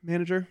Tottenham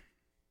manager,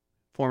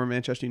 former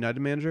Manchester United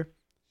manager,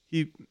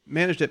 he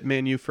managed at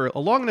Man U for a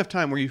long enough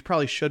time where you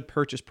probably should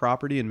purchase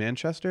property in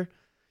Manchester.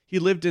 He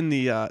lived in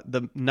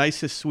the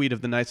nicest suite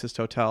of the nicest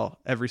hotel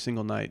every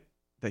single night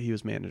that he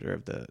was manager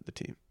of the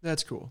team.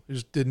 That's cool. It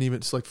just didn't even.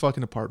 It's like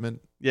fucking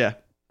apartment. Yeah.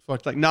 Fuck.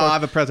 It's like, no, I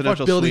have a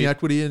presidential fuck building suite.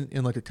 equity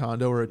in like a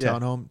condo or a Yeah.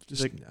 townhome.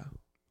 Just Like- no.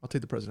 I'll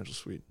take the presidential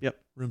suite. Yep.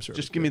 Room service.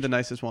 Just give me bitch. the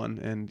nicest one,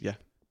 and yeah.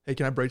 Hey,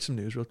 can I break some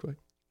news real quick?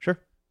 Sure.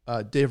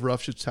 Dave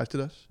Ruff just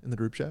texted us in the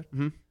group chat.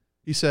 Mm-hmm.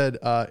 He said,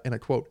 and I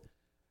quote,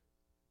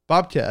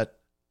 Bobcat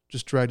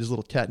just dragged his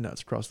little cat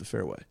nuts across the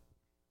fairway.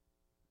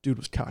 Dude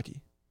was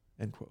cocky.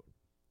 End quote.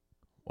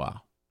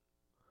 Wow.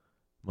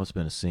 Must have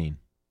been a scene.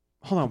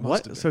 Hold on, Must what?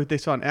 have been. So they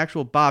saw an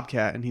actual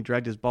bobcat, and he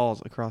dragged his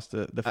balls across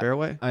the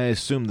fairway? I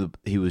assumed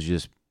he was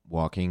just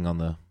walking on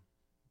the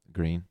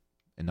green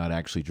and not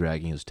actually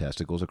dragging his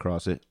testicles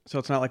across it. So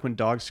it's not like when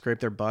dogs scrape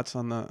their butts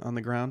on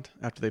the ground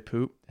after they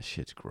poop? That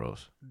shit's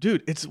gross.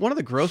 Dude, it's one of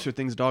the grosser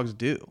things dogs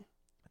do.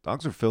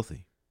 Dogs are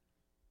filthy.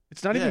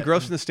 It's not even Yeah.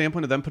 gross from the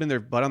standpoint of them putting their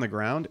butt on the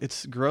ground.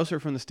 It's grosser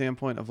from the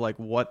standpoint of like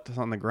what's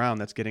on the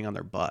ground that's getting on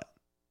their butt.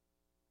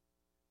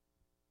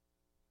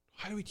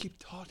 Why do we keep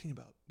talking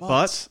about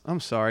Butts? I'm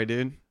sorry,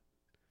 dude.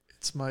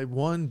 It's my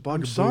one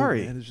bugaboo.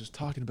 sorry. And it's just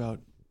talking about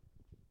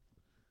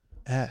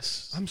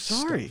ass. I'm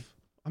sorry. stuff.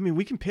 I mean,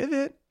 we can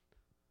pivot.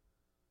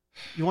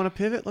 You want to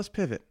pivot? Let's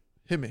pivot.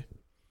 Hit me.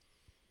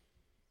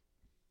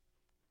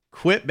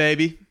 Quit,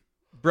 baby.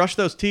 Brush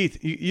those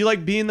teeth. You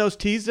like being those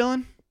teeth,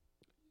 Dylan?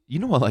 You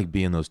know I like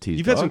being those teeth.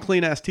 You've had some dog.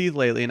 clean ass teeth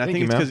lately, and Thank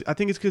you, I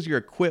think it's because you're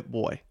a Quip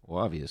boy.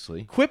 Well,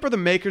 obviously. Quip are the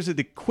makers of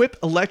the Quip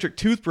electric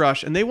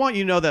toothbrush, and they want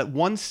you to know that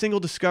one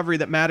single discovery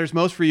that matters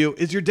most for you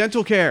is your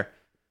dental care.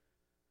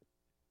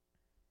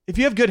 If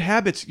you have good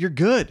habits, you're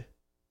good.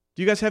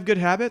 Do you guys have good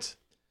habits?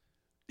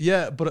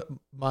 Yeah, but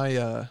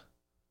my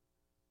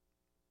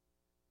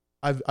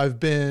I've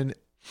been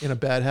in a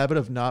bad habit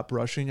of not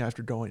brushing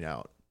after going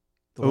out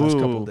the last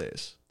couple Ooh. of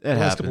days. That the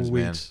last happens, couple of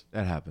man. weeks.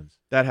 That happens.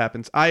 That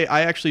happens. I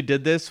actually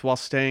did this while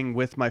staying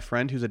with my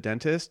friend who's a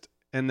dentist,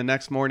 and the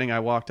next morning I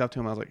walked up to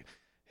him. I was like,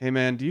 "Hey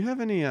man, do you have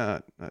any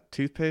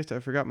toothpaste? I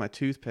forgot my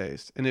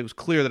toothpaste." And it was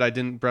clear that I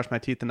didn't brush my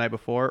teeth the night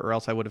before, or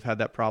else I would have had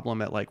that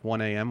problem at like 1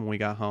 a.m. when we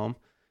got home,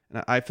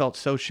 and I felt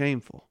so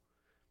shameful.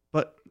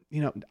 But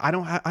you know, I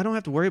don't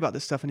have to worry about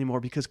this stuff anymore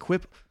because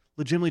Quip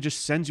legitimately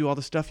just sends you all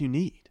the stuff you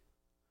need.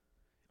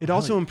 It Oh,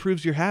 also yeah.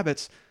 improves your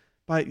habits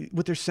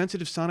with their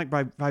sensitive sonic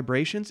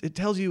vibrations. It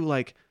tells you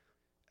like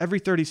every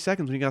 30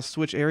 seconds when you got to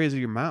switch areas of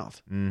your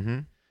mouth. Mm-hmm.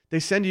 They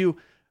send you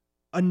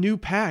a new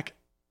pack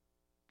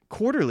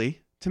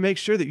quarterly to make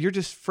sure that you're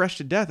just fresh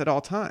to death at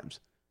all times.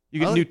 You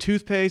get I like- new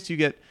toothpaste, you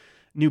get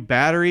new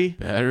battery.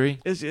 Battery.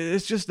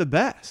 It's just the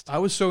best. I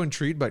was so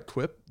intrigued by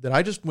Quip that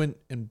I just went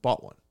and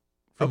bought one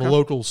from Okay. a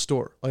local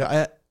store.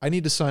 Like I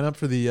need to sign up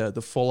for the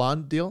full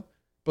on deal,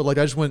 but like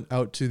I just went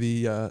out to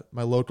the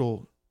my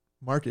local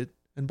market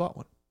and bought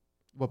one.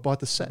 Bought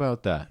the How set.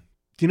 about that?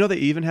 Do you know they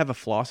even have a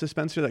floss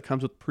dispenser that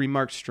comes with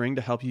pre-marked string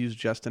to help you use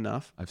just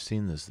enough? I've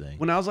seen this thing.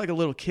 When I was like a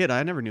little kid,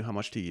 I never knew how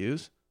much to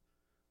use.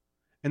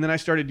 And then I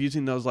started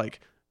using those like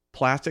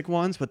plastic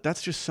ones, but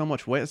that's just so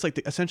much weight. It's like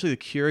essentially the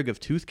Keurig of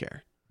tooth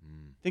care.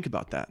 Think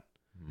about that.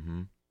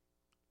 Mm-hmm.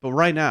 But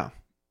right now,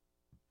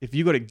 if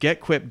you go to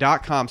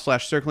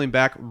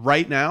getquip.com/circlingback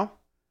right now,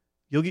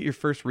 you'll get your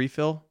first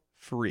refill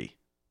free.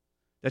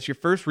 That's your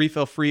first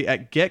refill free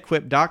at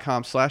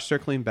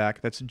getquip.com/circlingback.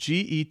 That's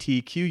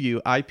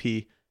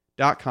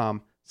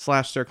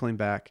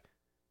GETQUIP.com/circlingback.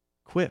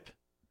 Quip,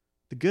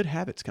 the good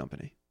habits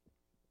company.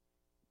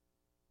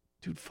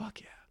 Dude, fuck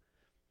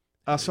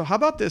yeah. So how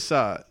about this?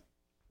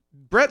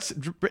 Brett,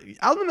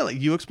 I'm going to let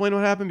you explain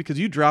what happened because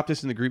you dropped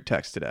this in the group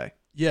text today.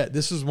 Yeah,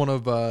 this is one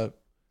of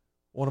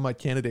my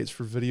candidates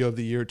for Video of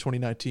the Year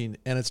 2019,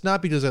 and it's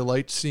not because I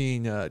liked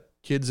seeing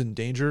kids in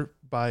danger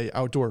by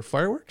outdoor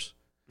fireworks,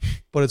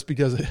 but it's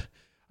because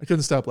I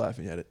couldn't stop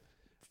laughing at it.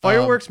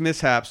 Fireworks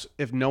mishaps,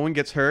 if no one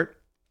gets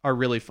hurt, are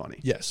really funny.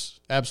 Yes,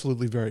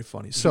 absolutely very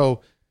funny.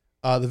 So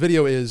the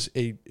video is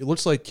it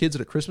looks like kids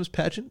at a Christmas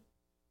pageant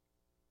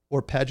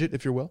or pageant,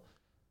 if you will,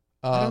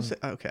 I don't say,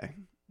 okay.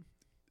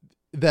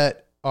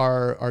 that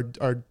are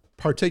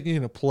partaking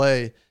in a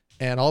play,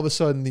 and all of a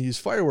sudden these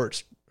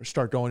fireworks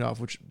start going off,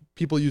 which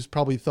people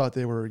probably thought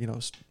they were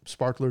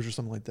sparklers or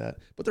something like that,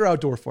 but they're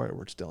outdoor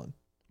fireworks, Dylan,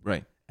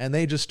 Right. and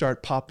they just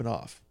start popping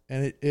off,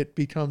 and it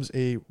becomes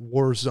a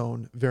war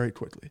zone very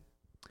quickly.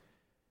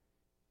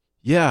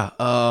 Yeah.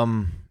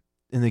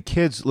 And the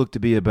kids look to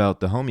be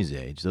about the homies'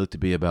 age. They look to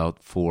be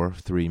about 4,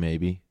 3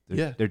 maybe.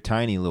 They're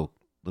tiny little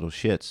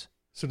shits.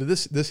 So did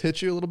this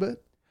hit you a little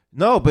bit?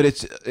 No, but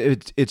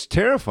it's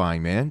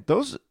terrifying, man.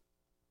 Those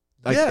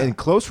Yeah. in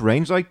close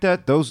range like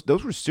that, those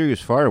were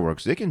serious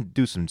fireworks. They can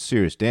do some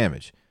serious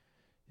damage.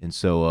 And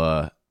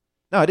so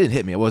no, it didn't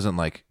hit me. It wasn't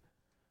like,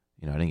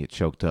 you know, I didn't get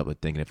choked up, but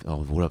thinking,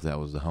 what if that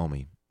was the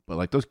homie? But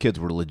like those kids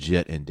were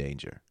legit in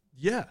danger.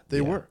 Yeah,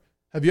 they were.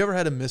 Have you ever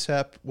had a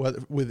mishap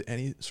with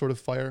any sort of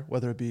fire,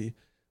 whether it be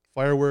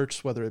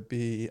fireworks, whether it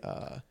be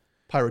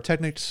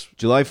pyrotechnics?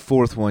 July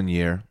 4th one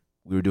year,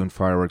 we were doing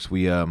fireworks.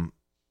 We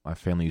my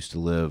family used to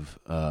live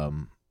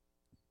on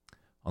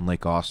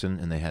Lake Austin,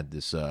 and they had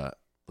this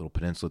little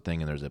peninsula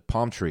thing, and there's a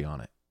palm tree on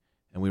it.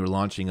 And we were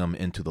launching them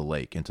into the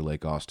lake, into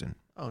Lake Austin.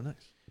 Oh,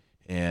 nice.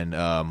 And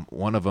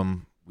one of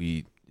them,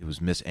 it was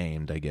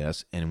misaimed, I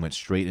guess, and went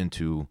straight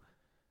into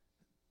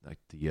like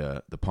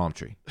the palm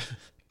tree.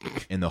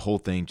 And the whole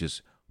thing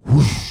just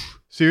whoosh.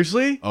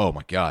 Seriously? Oh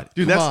my God.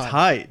 Dude, Come that's on.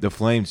 tight. The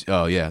flames,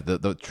 oh yeah.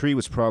 The tree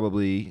was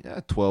probably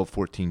 12,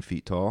 14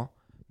 feet tall.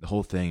 The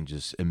whole thing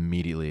just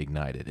immediately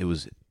ignited. It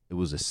was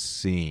a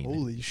scene.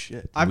 Holy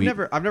shit. I've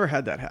never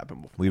had that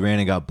happen before. We ran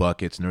and got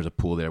buckets, and there was a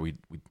pool there. We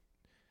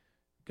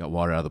got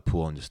water out of the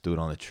pool and just threw it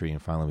on the tree,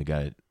 and finally we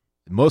got it.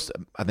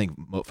 I think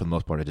for the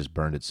most part, it just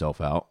burned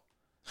itself out.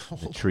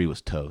 The tree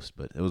was toast,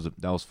 but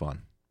that was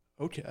fun.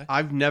 Okay.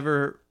 I've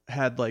never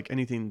had like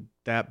anything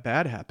that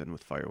bad happen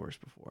with fireworks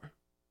before.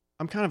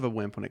 I'm kind of a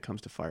wimp when it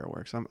comes to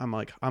fireworks.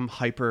 I'm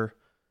hyper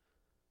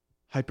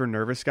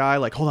nervous guy.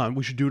 Like, hold on,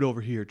 we should do it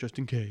over here just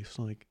in case.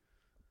 Like,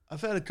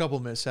 I've had a couple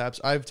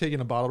mishaps. I've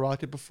taken a bottle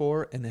rocket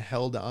before and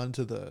held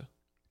onto the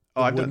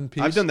I've wooden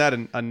piece. done that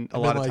a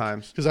lot of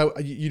times.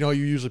 Because you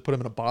usually put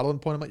them in a bottle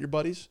and point them at your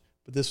buddies.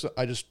 But this,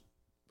 I just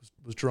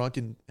was drunk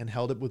and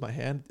held it with my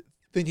hand,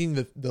 thinking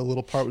that the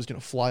little part was going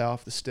to fly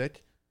off the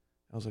stick.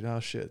 I was like, oh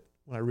shit.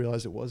 When I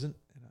realized it wasn't,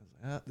 and I was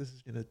like, this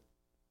is gonna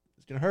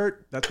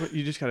hurt. That's what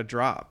you just got to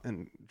drop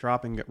and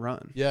get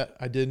run. Yeah,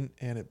 I didn't,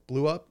 and it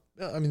blew up.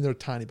 I mean, they're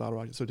tiny bottle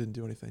rockets, so it didn't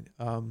do anything.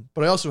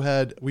 But I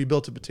also we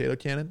built a potato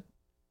cannon,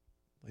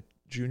 like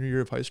junior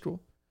year of high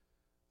school.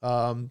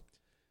 And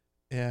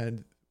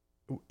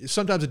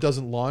sometimes it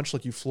doesn't launch,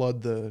 like you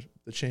flood the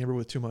chamber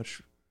with too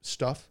much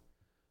stuff.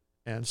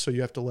 And so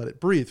you have to let it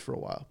breathe for a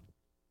while.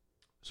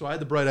 So I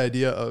had the bright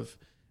idea of,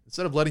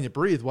 instead of letting it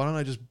breathe, why don't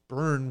I just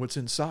burn what's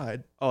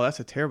inside? Oh, that's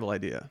a terrible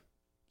idea.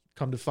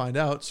 Come to find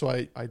out, so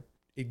I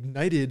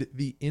ignited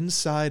the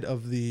inside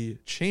of the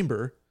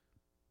chamber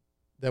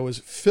that was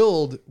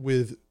filled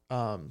with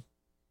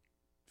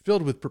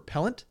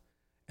propellant,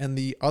 and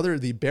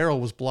the barrel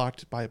was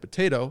blocked by a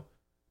potato,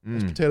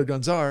 as potato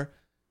guns are,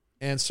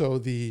 and so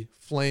the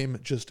flame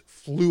just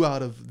flew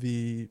out of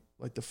the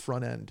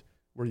front end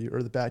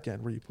or the back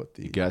end where you put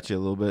the. You got you a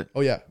little bit.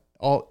 Oh yeah,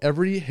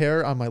 every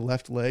hair on my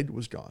left leg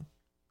was gone.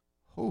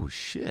 Oh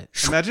shit!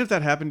 Imagine if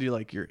that happened to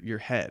like your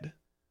head.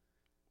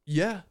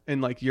 Yeah,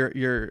 And like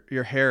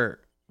your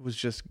hair was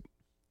just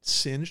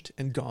singed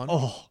and gone.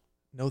 oh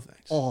No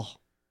thanks. oh.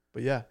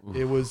 But yeah,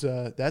 it was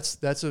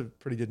that's a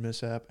pretty good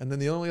mishap. And then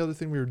the only other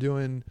thing we were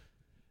doing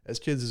as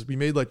kids is we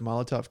made like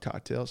Molotov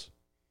cocktails.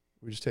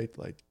 We just take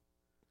like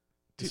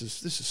this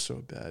is so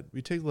bad.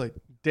 We take like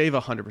Dave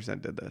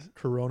 100% did this.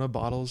 Corona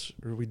bottles,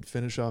 or we'd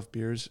finish off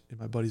beers in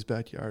my buddy's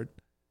backyard,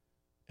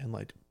 and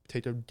like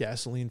take a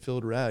gasoline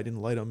filled rag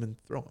and light them and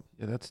throw them.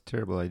 Yeah, that's a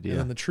terrible idea.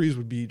 And then the trees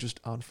would be just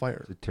on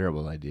fire. It's a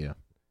terrible idea.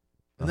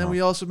 And then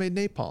we also made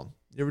napalm.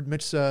 You ever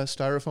mix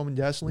styrofoam and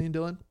gasoline,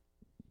 Dylan?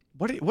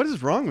 What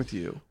is wrong with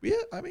you? Yeah,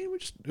 I mean,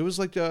 it was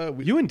like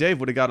You and Dave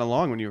would have gotten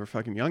along when you were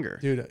fucking younger.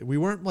 dude, we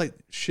weren't like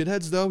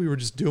shitheads though. We were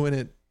just doing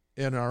it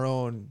in our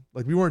own,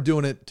 like we weren't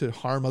doing it to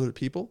harm other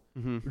people.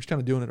 Mm-hmm. We're just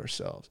kind of doing it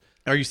ourselves.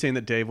 Are you saying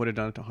that Dave would have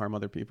done it to harm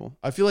other people?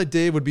 I feel like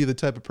Dave would be the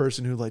type of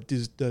person who like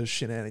does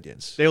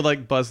shenanigans. They would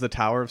like buzz the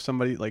tower of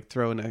somebody, like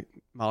throwing a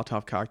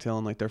Molotov cocktail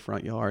in like their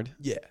front yard.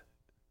 Yeah,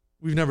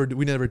 we never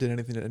did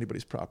anything at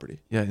anybody's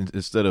property. Yeah,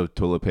 instead of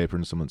toilet paper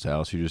in someone's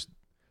house, you're just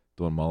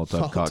throwing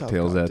Molotov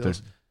cocktails out there.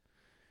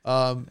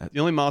 The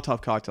only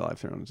Molotov cocktail I've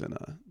thrown is in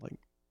like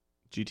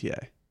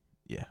GTA.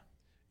 Yeah.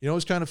 You know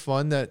what's kind of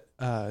fun that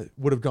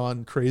would have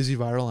gone crazy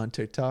viral on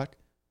TikTok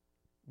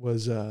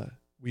was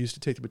we used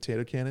to take the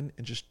potato cannon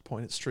and just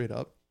point it straight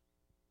up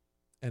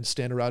and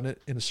stand around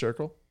it in a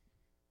circle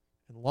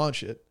and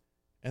launch it,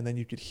 and then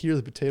you could hear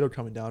the potato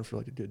coming down for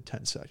like a good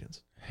 10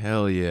 seconds.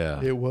 Hell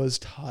yeah. It was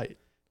tight.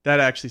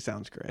 That actually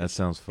sounds great. That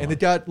sounds fun. And it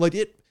got like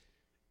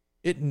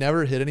it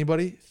never hit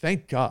anybody,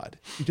 thank God,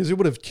 because it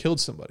would have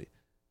killed somebody.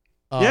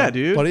 Yeah,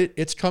 dude. But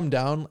it's come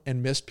down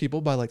and missed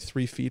people by like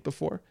 3 feet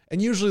before.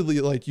 And usually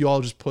like you all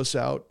just puss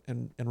out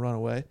and run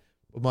away.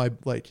 But my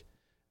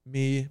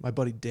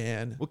buddy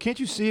Dan. Well,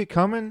 can't you see it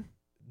coming?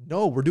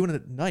 No, we're doing it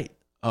at night.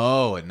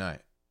 Oh, at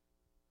night.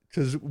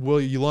 Because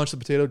you launch the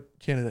potato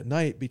cannon at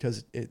night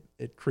because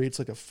it creates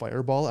like a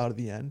fireball out of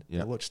the end.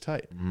 Yeah. And it looks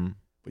tight. Mm-hmm.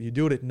 But you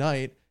do it at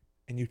night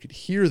and you could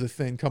hear the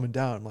thing coming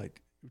down,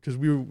 like because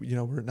we're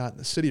not in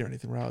the city or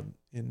anything, we're out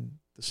in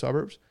the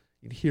suburbs.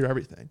 You can hear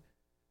everything.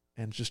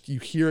 And just you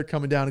hear it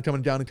coming down and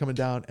coming down and coming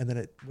down, and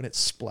then when it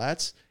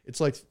splats, it's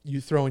like you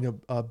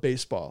throwing a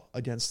baseball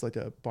against like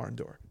a barn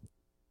door.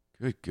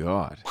 Good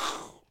God.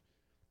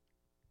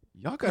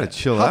 Y'all got to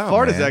chill out, How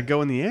far man. does that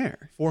go in the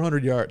air?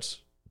 400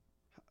 yards.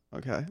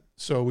 Okay.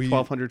 So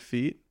 1,200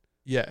 feet?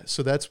 Yeah,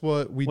 so that's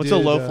what we What's did.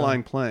 a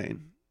low-flying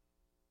plane?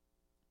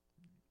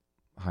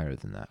 higher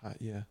than that.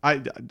 Yeah.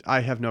 I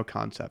have no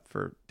concept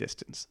for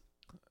distance.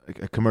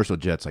 A commercial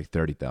jet's like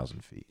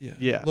 30,000 feet. Yeah.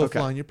 Yeah, Low okay.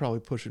 flying, you're probably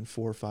pushing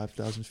 4,000 or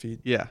 5,000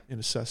 feet Yeah. in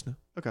a Cessna.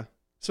 Okay.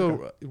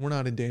 So we're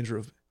not in danger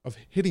of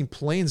hitting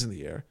planes in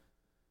the air.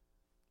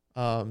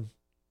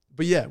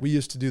 But yeah, we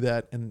used to do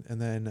that, and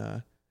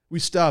then we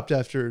stopped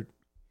after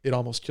it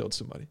almost killed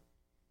somebody.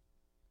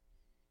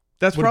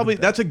 That's Would've probably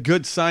been bad. that's a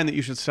good sign that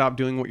you should stop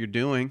doing what you're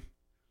doing.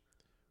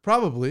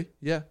 Probably,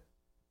 yeah.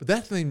 But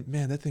that thing,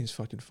 man, that thing's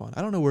fucking fun.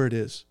 I don't know where it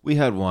is. We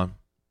had one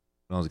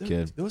when I was a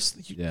kid. Those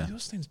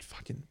things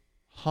fucking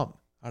hum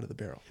out of the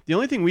barrel. The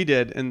only thing we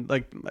did, and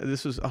like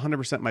this was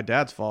 100% my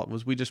dad's fault,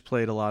 was we just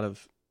played with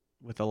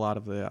a lot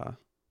of the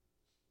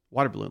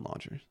water balloon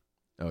launchers,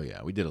 Oh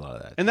yeah, we did a lot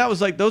of that. and that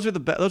was like those are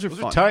those are Those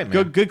are fun, tight,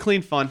 man. good,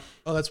 clean fun.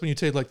 Oh, that's when you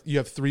take you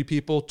have 3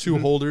 people, 2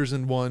 Mhm. holders,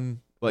 and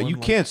one. But you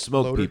one, can't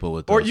smoke loader. people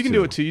with Or those you can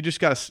do it too. You just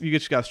gotta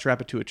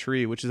strap it to a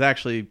tree, which is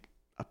actually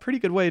a pretty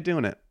good way of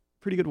doing it.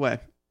 Pretty good way.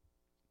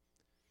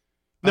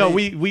 No,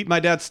 my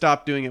dad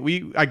stopped doing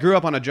it. I grew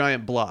up on a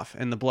giant bluff,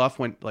 and the bluff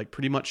went like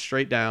pretty much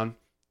straight down,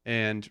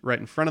 and right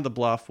in front of the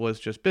bluff was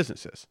just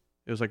businesses.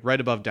 It was like right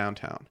above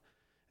downtown,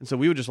 and so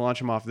we would just launch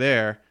them off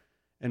there.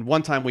 And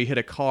one time we hit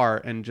a car,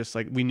 and just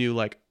like we knew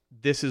like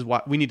this is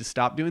why we need to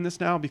stop doing this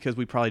now, because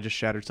we probably just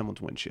shattered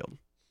someone's windshield.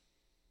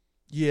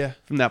 Yeah.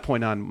 From that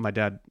point on, my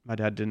dad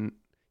didn't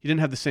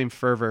have the same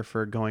fervor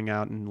for going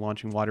out and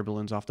launching water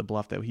balloons off the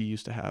bluff that he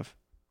used to have.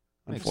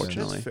 Makes sense.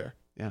 Unfortunately, That's fair.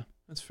 Yeah.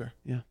 That's fair.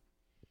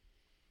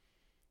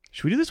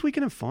 Should we do this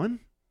weekend of fun?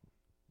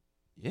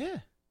 Yeah.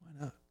 Why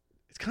not?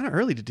 It's kind of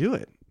early to do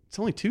it. It's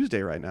only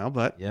Tuesday right now,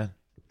 but Yeah.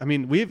 I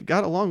mean, we've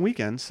got a long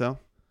weekend, so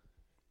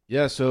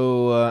Yeah.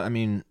 So I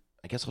mean,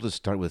 I guess I'll just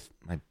start with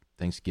my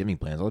Thanksgiving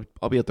plans.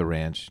 I'll be at the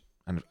ranch.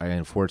 I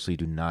unfortunately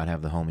do not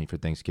have the homie for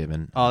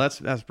Thanksgiving. that's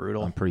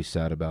brutal. I'm pretty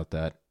sad about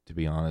that, to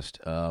be honest.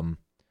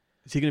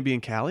 Is he going to be in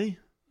Cali?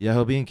 Yeah,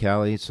 he'll be in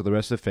Cali, so the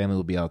rest of the family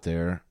will be out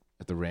there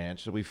at the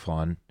ranch. It'll be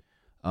fun.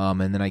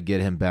 And then I get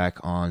him back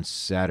on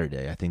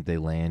Saturday. I think they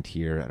land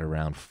here at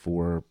around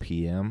 4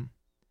 p.m.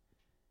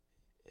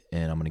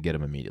 And I'm going to get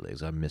him immediately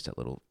because I missed that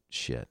little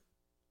shit.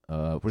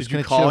 We're Did just you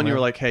gonna call chill, and you man.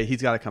 were like, "Hey,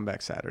 he's got to come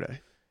back Saturday"?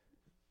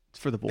 It's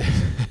for the boys.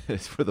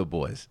 It's for the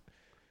boys.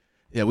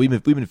 Yeah, we've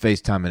been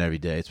FaceTiming every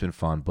day. It's been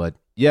fun. But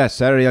yeah,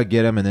 Saturday I'll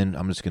get him, and then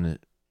I'm just going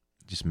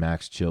to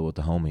max chill with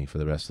the homie for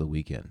the rest of the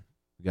weekend.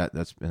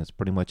 That's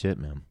pretty much it,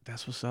 man.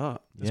 That's what's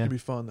up. That's Yeah. gonna be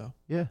fun though.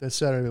 Yeah. That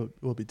Saturday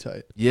will be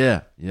tight.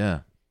 Yeah.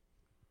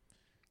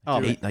 Oh,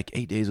 man.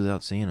 8 days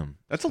without seeing him.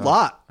 That's a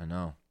lot. I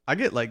know. I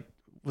get like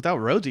without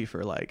Rosie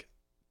for like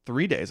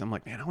 3 days. I'm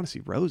like, man, I want to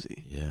see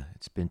Rosie. Yeah,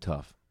 it's been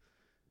tough.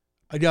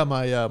 I got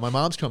my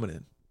mom's coming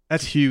in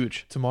That's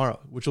huge, tomorrow,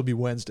 which will be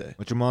Wednesday.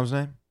 What's your mom's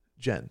name?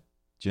 Jen.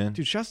 Jen.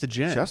 dude. Shouts to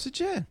Jen. Shouts to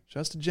Jen.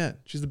 Shouts to Jen.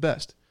 She's the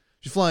best.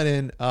 She's flying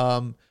in.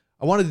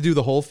 I wanted to do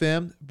the whole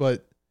fam,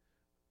 but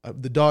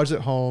the dog's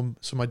at home.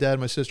 So my dad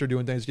and my sister are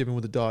doing Thanksgiving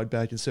with the dog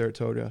back in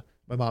Saratoga.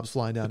 My mom's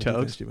flying down The to do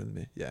Togs? Thanksgiving with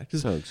me. Yeah,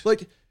 because Togs.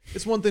 like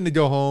it's one thing to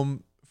go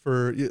home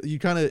for you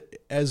kind of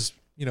as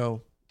you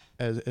know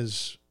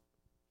as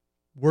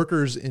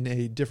workers in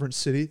a different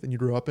city than you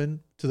grew up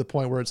in, to the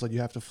point where it's like you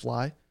have to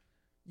fly.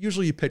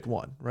 Usually you pick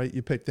one, right?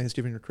 You pick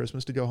Thanksgiving or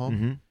Christmas to go home.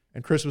 Mm-hmm.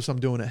 And Christmas, I'm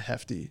doing a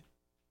hefty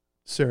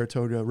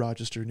Saratoga,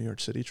 Rochester, New York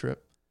City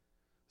trip.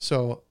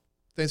 So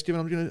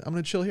Thanksgiving, I'm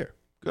gonna chill here.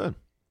 Good.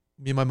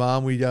 Me and my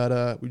mom, we got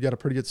a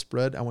pretty good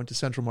spread. I went to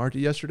Central Market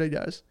yesterday,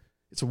 guys.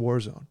 It's a war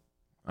zone.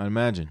 I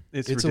imagine.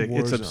 It's It's a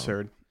ridiculous. war It's zone.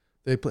 absurd.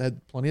 They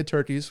had plenty of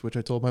turkeys, which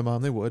I told my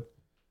mom they would.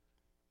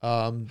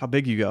 How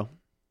big you go?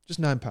 Just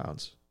 9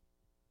 pounds.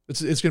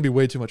 It's gonna be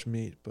way too much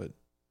meat, but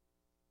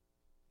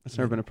That's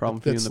never been a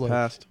problem for you in That's the like-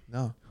 past.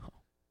 no.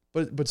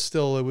 But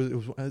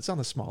still, it's on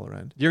the smaller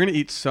end. You're gonna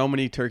eat so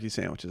many turkey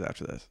sandwiches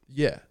after this.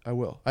 Yeah, I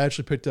will. I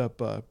actually picked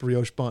up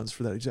brioche buns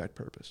for that exact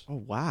purpose. Oh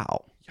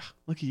wow. Yeah.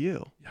 Look at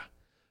you.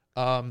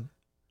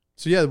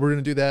 So yeah, we're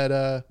gonna do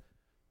that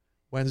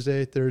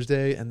Wednesday,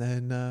 Thursday, and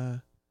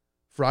then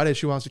Friday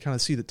she wants to kind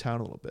of see the town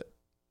a little bit.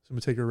 So I'm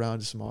gonna take her around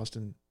to some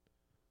Austin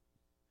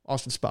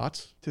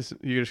spots.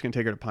 You're just gonna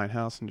take her to Pine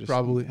House and just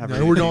Probably. have No,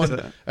 her we're eat going.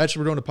 pizza.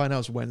 Actually, we're going to Pine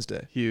House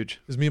Wednesday Huge.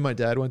 because me and my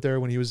dad went there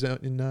when he was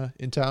in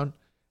town,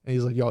 and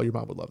he's like, "Yo, your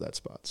mom would love that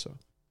spot." So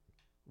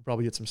we'll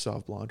probably get some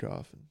Sauv Blanc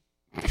off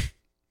and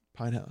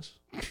Pine House,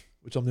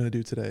 which I'm gonna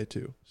do today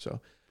too. So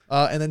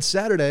and then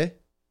Saturday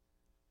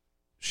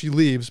she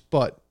leaves,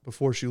 but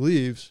before she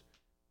leaves,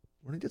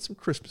 we're gonna get some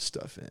Christmas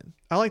stuff in.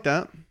 I like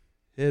that.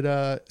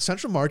 At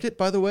Central Market,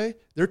 by the way,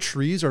 their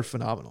trees are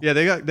phenomenal. Yeah,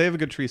 they have a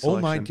good tree Oh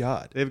selection. my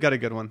God. They've got a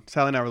good one.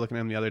 Sally and I were looking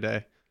at them the other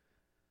day.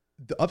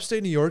 The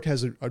upstate New York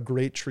has a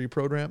great tree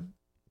program,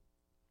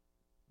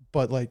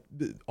 but like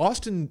the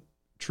Austin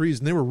trees,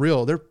 and they were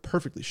real, they're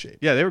perfectly shaped.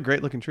 Yeah, they were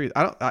great looking trees.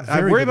 I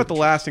Very worry good about the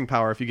looking lasting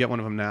power if you get one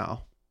of them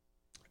now.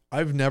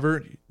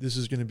 This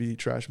is going to be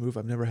trash move.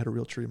 I've never had a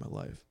real tree in my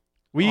life.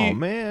 Oh,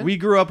 man. We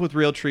grew up with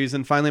real trees,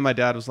 and finally my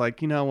dad was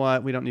like, you know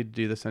what? We don't need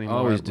to do this anymore.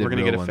 Always did We're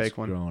gonna real get a ones fake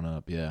one. growing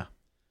up. Yeah.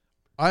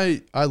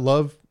 I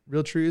love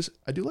real trees.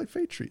 I do like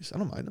fake trees. I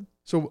don't mind them.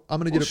 So I'm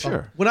going to Well, get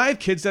sure. When I have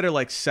kids that are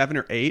like 7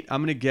 or 8,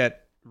 I'm gonna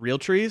get real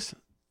trees,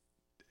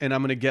 and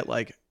I'm gonna get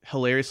like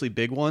hilariously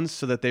big ones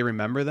so that they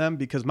remember them,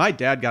 because my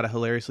dad got a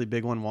hilariously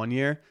big one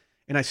year,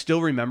 and I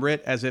still remember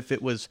it as if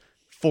it was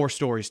 4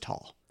 stories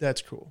tall.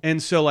 That's cool.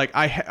 And so like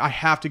I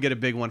have to get a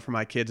big one for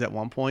my kids at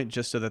one point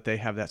just so that they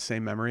have that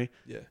same memory.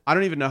 Yeah. I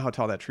don't even know how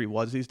tall that tree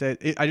was these days.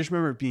 I just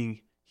remember it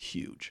being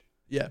huge.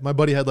 Yeah, my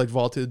buddy had like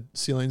vaulted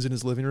ceilings in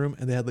his living room,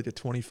 and they had like a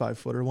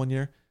 25-footer one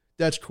year.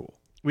 That's cool.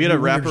 We had a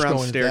We were just wraparound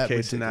going that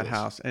staircase in that ridiculous.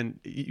 house, and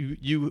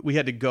we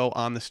had to go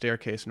on the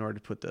staircase in order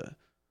to put the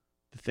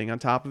thing on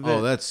top of it.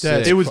 Oh, that's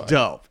That's sick. it was fun.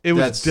 dope. It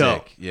was That's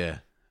dope. sick. Yeah.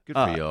 Good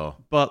for y'all.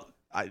 But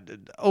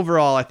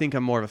overall, I think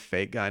I'm more of a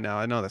fake guy now.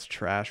 I know that's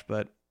trash,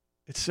 but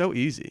it's so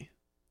easy.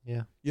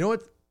 You know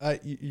what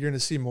you're going to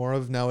see more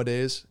of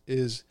nowadays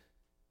is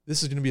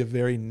this is going to be a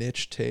very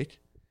niche take.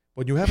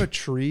 When you have a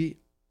tree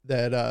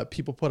that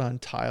people put on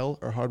tile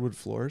or hardwood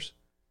floors,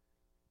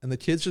 and the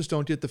kids just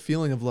don't get the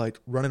feeling of like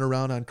running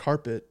around on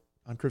carpet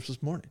on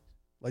Christmas morning,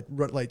 like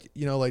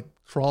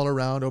crawling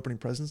around opening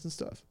presents and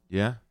stuff.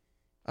 Yeah.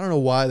 I don't know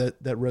why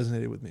that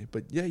resonated with me,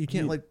 but yeah, you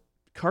can't like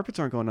Carpets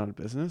aren't going out of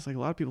business. Like a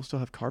lot of people still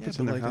have carpets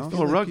in but, their like, I house. feel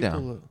Throw a like rug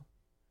people, down.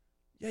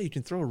 yeah, you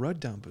can throw a rug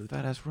down, but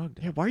Fat ass rug.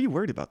 Yeah, why are you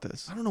worried about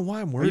this? I don't know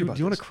why I'm Do worried about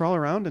you want this. to crawl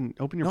around and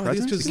open your No, I think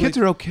it's presents? just The kids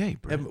are okay,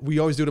 bro. And we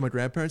always do it at my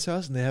grandparents'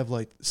 house, and they have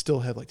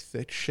still have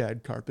thick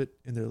shag carpet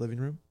in their living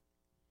room.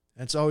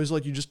 And it's always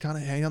like you just kind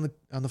of hang on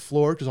the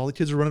floor because all the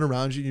kids are running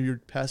around you. You're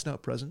passing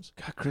out presents.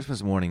 God,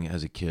 Christmas morning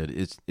as a kid,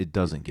 it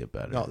doesn't get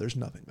better. No, there's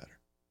nothing better.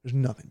 There's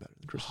nothing better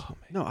than Christmas. Oh,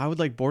 morning. No, I would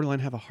like borderline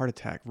have a heart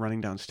attack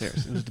running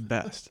downstairs. It was the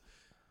best.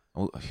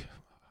 Oh, I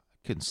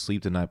couldn't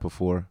sleep the night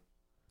before.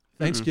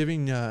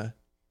 Thanksgiving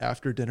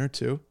after dinner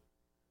too,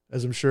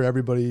 as I'm sure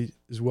everybody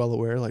is well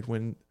aware. Like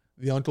when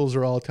the uncles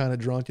are all kind of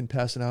drunk and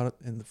passing out,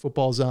 and the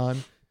football's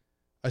on.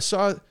 I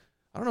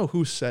don't know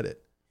who said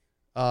it.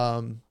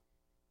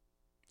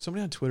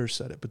 Somebody on Twitter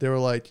said it, but they were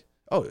like,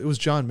 "Oh, it was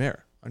John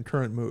Mayer on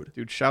Current Mood."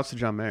 Dude, shouts to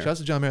John Mayer. Shouts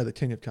to John Mayer, the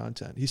king of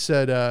content. He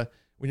said,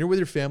 when you're with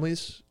your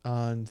families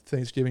on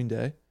Thanksgiving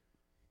Day,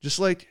 just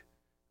like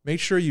make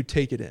sure you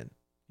take it in.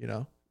 You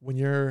know, when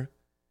you're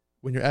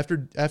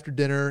after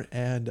dinner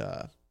and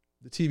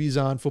the TV's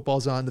on,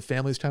 football's on, the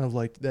family's kind of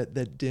like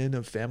that din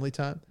of family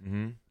time.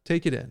 Mm-hmm.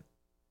 Take it in,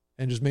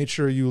 and just make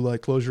sure you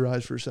like close your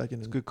eyes for a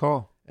second and, Good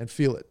call. and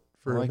feel it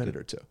for I like a minute it.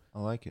 or two,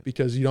 I like it.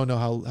 because you don't know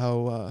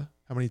how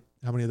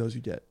many of those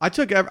you get. I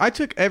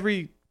took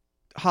every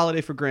holiday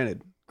for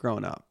granted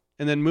growing up,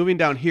 and then moving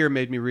down here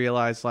made me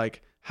realize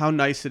like how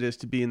nice it is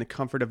to be in the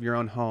comfort of your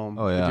own home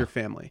Oh, yeah. with your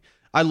family.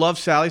 I love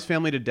Sally's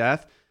family to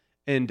death,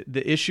 and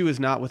the issue is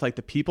not with like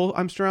the people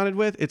I'm surrounded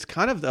with; it's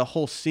kind of the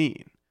whole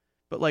scene.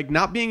 But like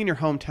not being in your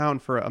hometown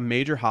for a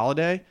major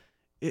holiday,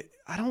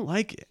 I don't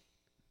like it.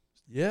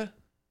 Yeah,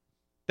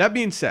 That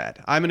being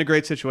said, I'm in a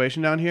great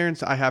situation down here, and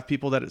so I have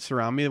people that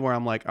surround me where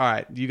I'm like, all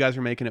right, you guys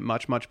are making it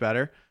much, much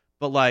better.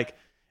 But like,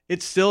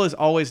 it still is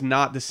always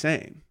not the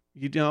same.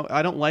 You know,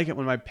 I don't like it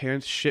when my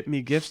parents ship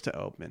me gifts to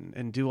open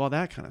and do all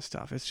that kind of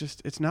stuff.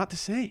 It's not the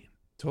same.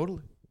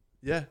 totally.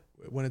 Yeah,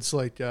 when it's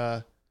like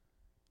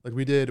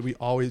we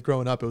always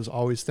growing up, it was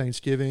always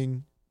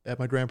Thanksgiving at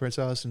my grandparents'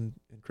 house and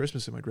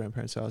Christmas at my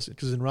grandparents' house.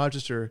 Because in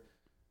Rochester,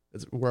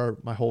 that's where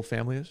my whole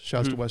family is.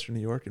 Shouts to Western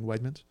New York and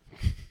Wegmans.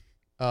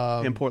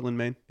 In Portland,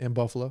 Maine, And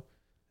Buffalo.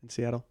 in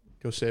Seattle.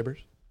 Go Sabres.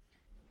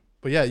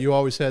 But yeah, you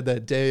always had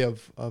that day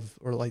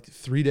or like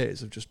 3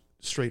 days of just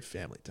straight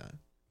family time.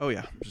 Oh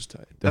yeah, Just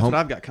tight. that's what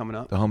I've got coming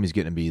up. The homie's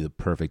getting to be the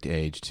perfect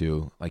age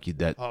too. Like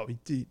that Oh,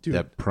 dude,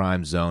 that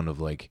prime zone of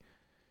like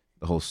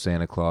the whole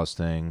Santa Claus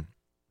thing.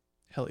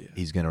 hell yeah.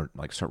 He's gonna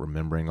like start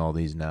remembering all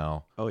these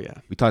now. Oh yeah,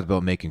 We talked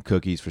about making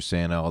cookies for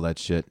Santa, all that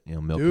shit. You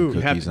know, milk Dude, and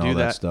you have cookies to and all do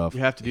that that. stuff.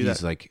 You have to do he's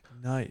that. like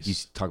Nice.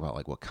 he's talking about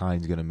like what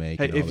kind he's gonna make.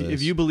 hey, and all if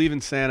this. you believe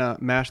in Santa,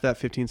 mash that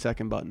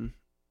 15-second button.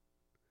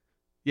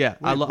 Yeah,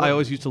 Wait, I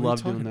always used to what are you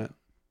love doing talking that.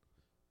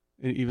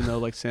 Even though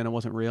like Santa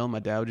wasn't real, my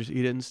dad would just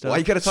eat it and stuff. Why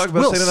you gotta talk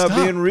about Will, Santa not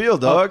stop. being real,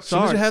 dog? Oh,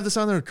 Somebody sorry. should have this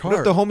on their What card.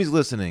 if the homie's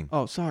listening?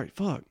 Oh, sorry.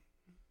 Fuck.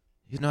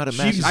 He's not a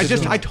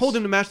master. I told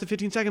him to mash the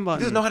 15-second He button.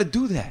 doesn't know how to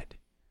do that.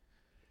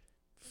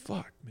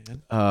 Fuck,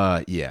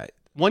 man. Yeah.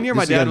 One year This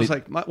my is dad gonna was be-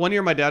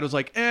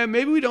 like,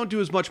 maybe we don't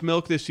do as much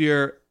milk this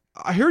year.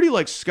 I heard he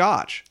likes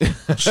scotch.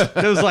 It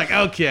was like,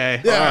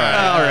 okay,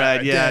 Yeah. all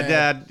right, yeah,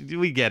 Dad. Dad,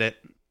 we get it.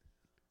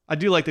 I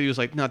do like that he was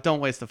like, no, don't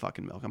waste the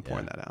fucking milk. I'm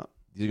pouring that out.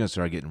 These are gonna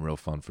start getting real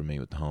fun for me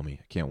with the homie.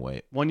 I can't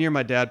wait. One year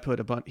my dad put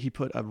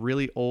a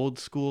really old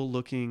school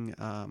looking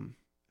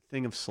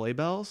thing of sleigh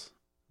bells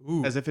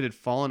Ooh. as if it had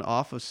fallen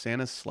off of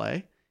Santa's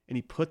sleigh, and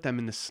he put them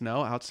in the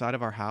snow outside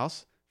of our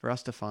house for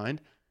us to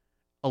find.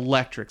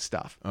 Electric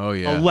stuff. Oh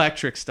yeah.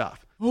 Electric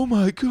stuff. Oh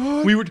my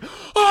god. We were, Dude,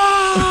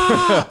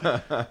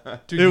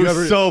 it you was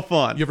ever, so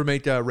fun. You ever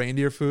make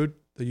reindeer food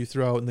that you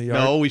throw out in the yard?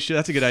 No, we should.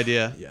 That's a good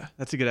idea. Yeah.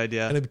 That's a good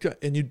idea.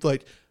 And you'd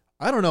like,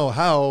 I don't know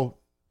how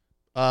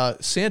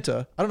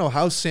Santa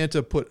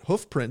put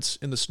hoof prints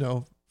in the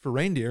snow for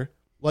reindeer,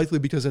 likely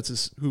because that's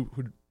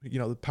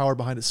the power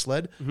behind his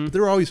sled. Mm-hmm. But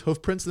there were always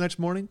hoof prints the next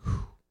morning.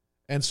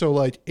 And so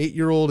like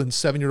 8-year-old and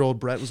 7-year-old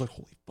Brett was like,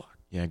 holy fuck.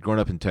 Yeah, growing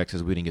up in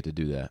Texas, we didn't get to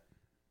do that.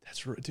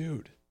 That's right,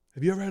 dude.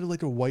 Have you ever had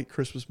like a white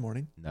Christmas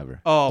morning?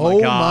 Never. Oh my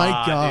Oh god,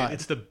 my God. dude,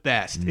 it's the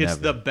best. It's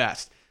Never. the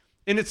best.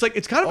 And it's like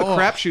it's kind of a Oh.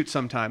 crapshoot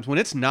sometimes when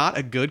it's not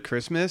a good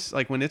Christmas,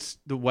 like when it's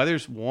the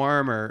weather's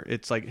warm or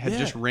it's like had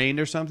just Yeah. rained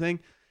or something.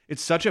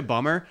 It's such a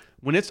bummer.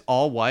 When it's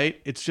all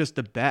white, it's just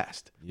the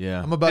best.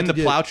 Yeah. I'm about And to the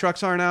get. plow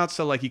trucks aren't out,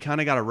 so like you kind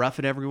of got to rough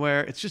it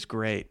everywhere. It's just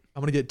great.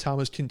 I'm gonna get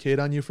Thomas Kincaid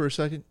on you for a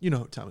second. You know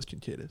who Thomas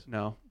Kincaid is.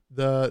 No.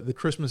 The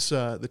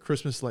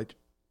Christmas like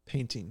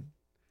painting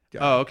guy.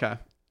 Oh, okay.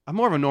 I'm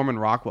more of a Norman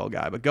Rockwell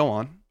guy, but go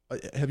on.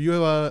 Have you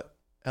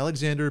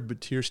Alexander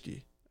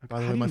Batirsky? By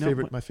the How way, do you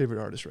know what- my favorite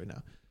artist right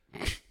now.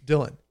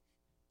 Dylan,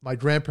 my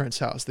grandparents'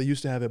 house. They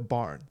used to have a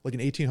barn, like an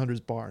 1800s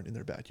barn, in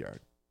their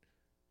backyard.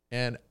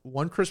 And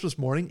one Christmas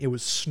morning, it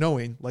was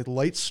snowing, like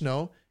light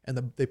snow,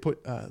 and they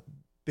put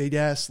big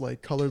ass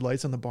like colored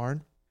lights on the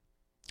barn.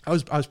 I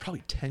was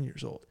probably 10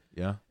 years old,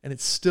 Yeah. and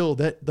it's still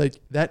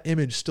that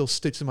image still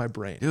sticks in my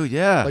brain. Dude,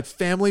 yeah. Like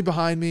family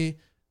behind me.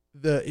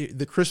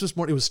 The Christmas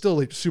morning, it was still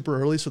like super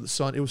early, so the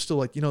sun, it was still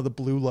like, the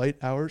blue light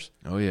hours.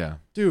 Oh, yeah.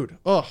 Dude,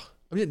 I'm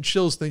getting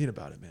chills thinking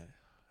about it, man.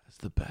 That's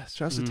the best.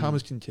 Shouts to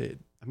Thomas Kincaid.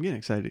 I'm getting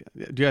excited.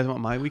 Do you guys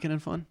want my weekend in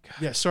fun?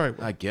 Yeah, sorry.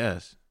 I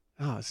guess.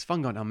 Oh, it's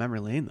fun going down memory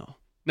lane though.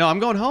 No, I'm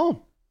going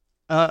home.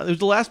 It was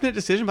the last minute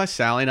decision by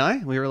Sally and I.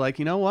 We were like,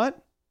 you know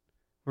what?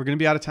 We're going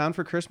to be out of town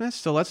for Christmas,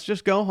 so let's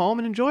just go home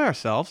and enjoy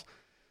ourselves.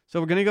 So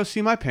we're going to go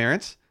see my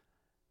parents.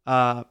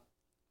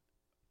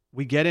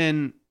 We get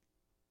in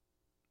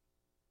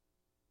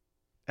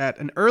at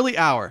an early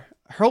hour,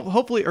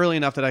 hopefully early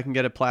enough that I can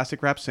get a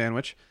plastic wrap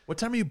sandwich. What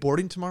time are you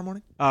boarding tomorrow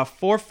morning?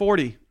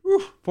 4:40,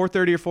 4:30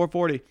 or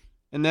 4:40,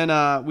 and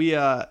then we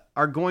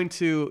are going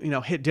to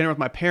hit dinner with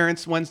my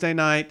parents Wednesday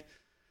night.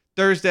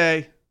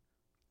 Thursday,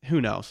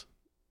 who knows?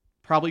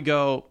 Probably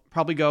go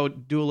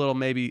do a little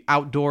maybe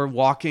outdoor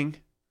walking,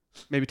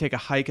 maybe take a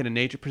hike in a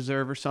nature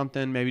preserve or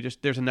something. Maybe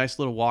just there's a nice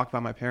little walk by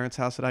my parents'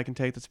 house that I can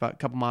take that's about a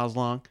couple miles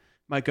long.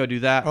 Might go do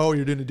that. Oh,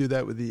 you're going to do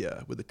that with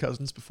the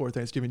cousins before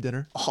Thanksgiving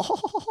dinner?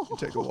 You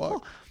take a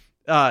walk.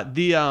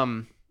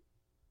 The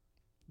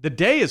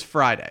day is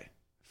Friday.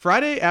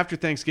 Friday after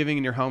Thanksgiving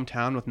in your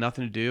hometown with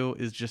nothing to do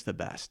is just the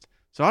best.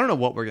 So I don't know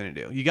what we're gonna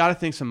do. You got to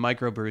think some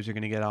microbrews are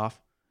gonna get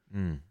off.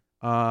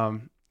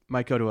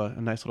 Might go to a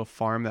nice little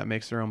farm that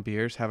makes their own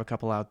beers. Have a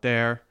couple out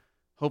there.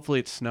 Hopefully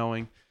it's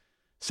snowing.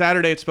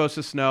 Saturday it's supposed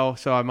to snow,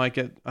 so I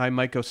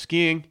might go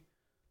skiing.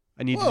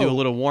 I need to do a Whoa.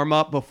 little warm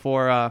up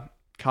before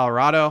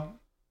Colorado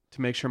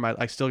to make sure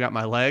I still got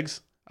my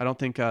legs. I don't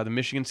think the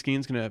Michigan skiing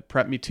is going to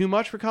prep me too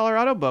much for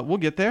Colorado, but we'll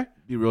get there.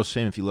 Be a real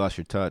shame if you lost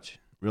your touch.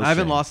 Real I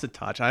haven't shame. lost the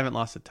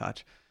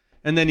touch.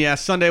 And then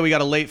Sunday we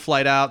got a late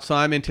flight out, so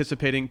I'm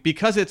anticipating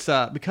because it's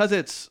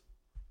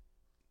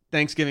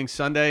Thanksgiving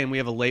Sunday and we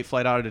have a late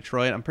flight out of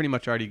Detroit. I'm pretty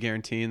much already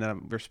guaranteeing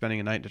that we're spending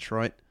a night in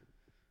Detroit.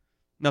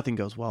 Nothing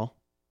goes well,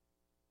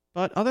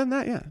 but other than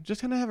that,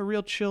 just gonna have a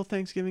real chill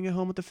Thanksgiving at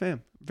home with the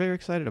fam. Very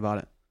excited about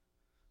it.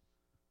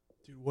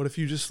 Dude, what if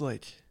you just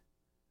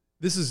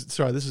this is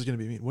going to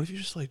be mean. What if you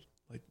just like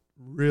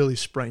really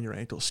sprain your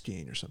ankle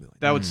skiing or something like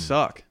that? That would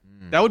suck.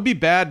 That would be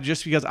bad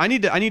just because I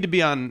need to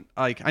be on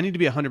I need to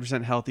be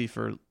 100% healthy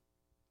for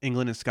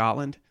England and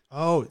Scotland.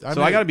 Oh, I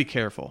got to be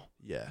careful.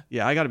 Yeah.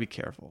 Yeah, I got to be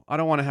careful. I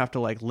don't want to have to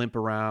limp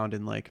around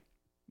and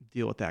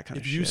deal with that kind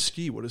of If shit. you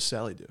ski, what does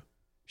Sally do?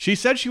 She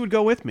said she would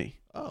go with me,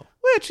 Oh,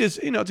 which is,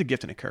 it's a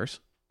gift and a curse.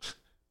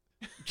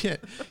 you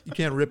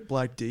can't rip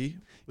Black D.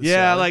 with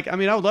Yeah, Sally? I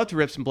would love to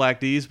rip some Black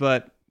D's,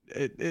 but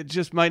it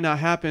just might not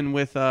happen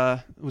with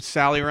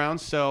Sally around.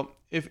 So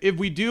if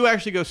we do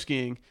actually go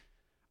skiing,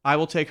 I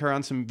will take her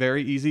on some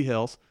very easy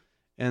hills,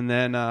 and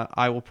then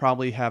I will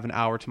probably have an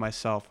hour to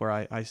myself where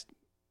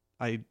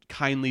I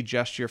kindly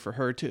gesture for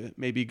her to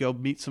maybe go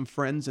meet some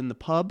friends in the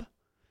pub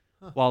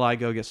while I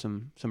go get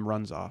some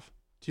runs off.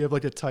 Do you have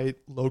a tight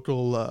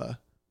local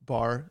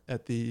bar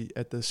at the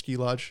ski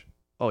lodge?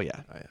 Oh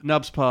yeah. Oh, yeah.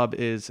 Nubs Pub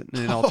is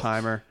an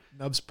all-timer.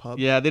 Nubs Pub.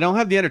 Yeah, they don't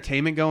have the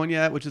entertainment going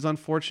yet, which is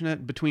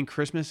unfortunate. Between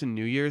Christmas and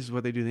New Year's is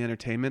where they do the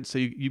entertainment. So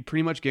you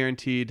pretty much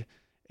guaranteed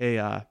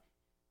an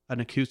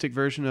acoustic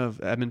version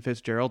of Edmund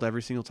Fitzgerald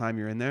every single time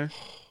you're in there,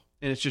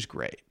 and it's just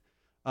great.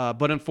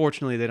 But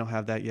unfortunately, they don't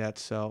have that yet.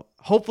 So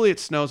hopefully it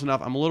snows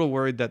enough. I'm a little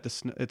worried that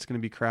it's going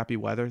to be crappy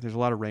weather. There's a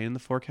lot of rain in the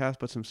forecast,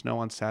 but some snow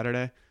on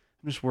Saturday.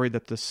 I'm just worried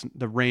that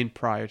the rain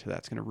prior to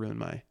that's going to ruin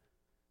my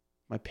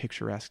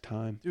picturesque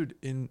time. Dude,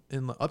 in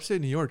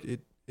upstate New York,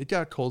 it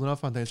got cold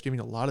enough on Thanksgiving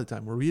a lot of the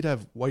time where we'd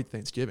have white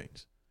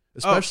Thanksgivings,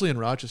 especially in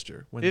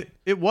Rochester. When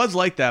It was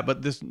like that,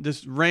 but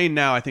this rain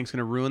now I think is going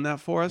to ruin that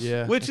for us.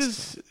 Yeah, which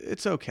that's is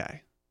it's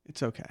okay.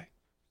 It's okay.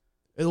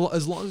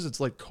 as long as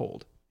it's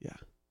cold. Yeah,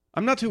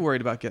 I'm not too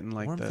worried about getting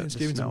Warm the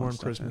Thanksgivings snow and warm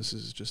stuff in.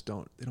 Christmases just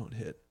don't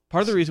hit.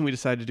 Part of the reason we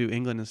decided to do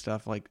England and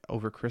stuff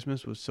over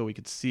Christmas was so we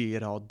could see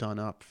it all done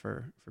up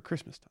for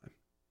Christmas time.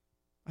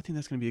 I think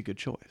that's going to be a good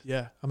choice.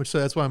 Yeah, I'm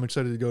excited. That's why I'm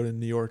excited to go to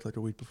New York a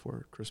week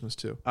before Christmas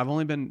too. I've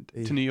only been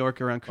to New York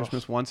around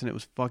Christmas once, and it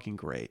was fucking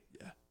great.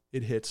 Yeah,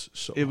 it hits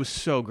so. It was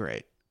so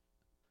great.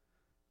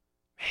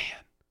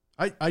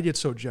 Man, I get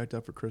so jacked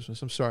up for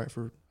Christmas. I'm sorry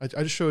I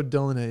just showed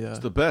Dylan It's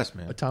the best,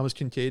 man. a Thomas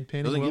Kincaid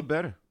painting. Doesn't Will. get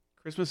better.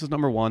 Christmas is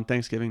number 1,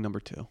 Thanksgiving number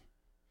 2.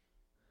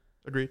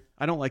 Agreed.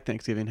 I don't like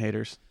Thanksgiving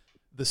haters.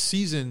 The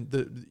season,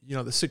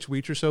 the 6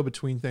 weeks or so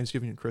between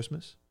Thanksgiving and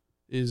Christmas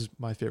is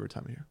my favorite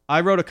time of year.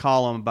 I wrote a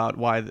column about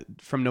why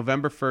from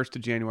November 1st to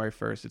January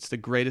 1st, it's the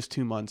greatest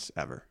 2 months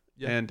ever.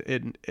 Yeah.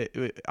 And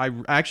I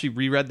actually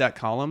reread that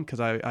column because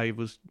I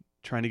was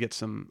trying to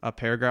get a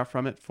paragraph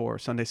from it for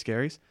Sunday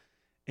Scaries.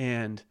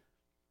 And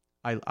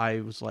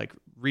I was like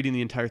reading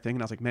the entire thing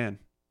and I was like, man,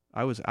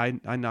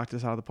 I knocked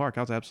this out of the park.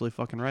 I was absolutely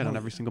fucking right on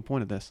every single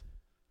point of this.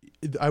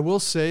 I will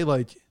say,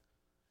 like,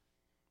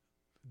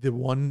 the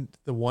one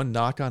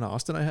knock on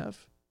Austin I have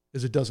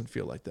is it doesn't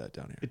feel like that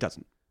down here. It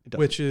doesn't.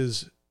 Which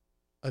is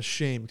a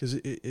shame because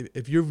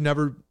if you've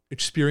never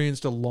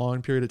experienced a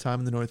long period of time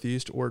in the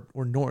Northeast or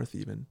North,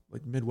 even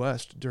like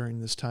Midwest during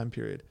this time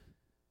period,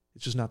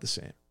 it's just not the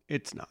same.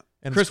 It's not.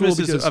 And Christmas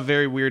it's cool is a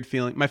very weird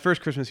feeling. My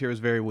first Christmas here was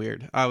very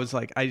weird. I was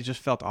like, I just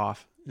felt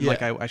off. Yeah.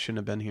 Like I shouldn't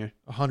have been here.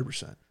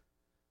 100%.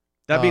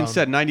 That being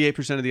said,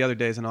 98% of the other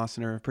days in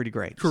Austin are pretty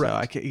great.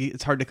 Correct. So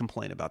it's hard to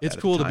complain about that. It's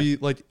cool to be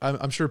like,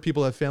 I'm sure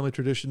people have family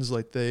traditions,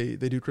 like they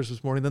do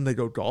Christmas morning, then they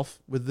go golf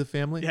with the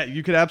family. Yeah,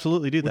 you could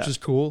absolutely do that. Which is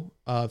cool.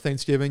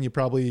 Thanksgiving, you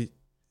probably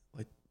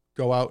like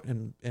go out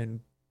and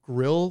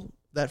grill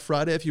that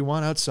Friday if you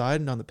want outside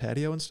and on the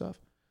patio and stuff.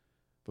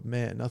 But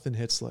man, nothing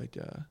hits like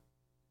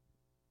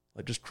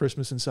just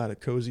Christmas inside a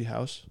cozy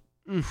house.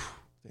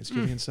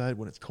 Thanksgiving inside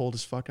when it's cold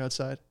as fuck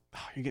outside. Oh,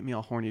 you're getting me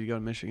all horny to go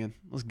to Michigan.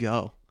 Let's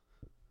go.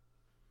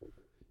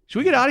 Should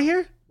we get out of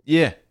here?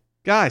 Yeah.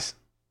 Guys,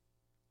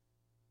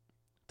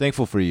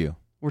 Thankful for you.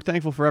 we're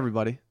thankful for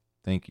everybody.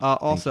 Thank you.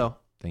 Also,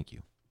 Thank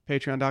you.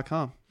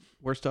 patreon.com.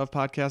 Worst of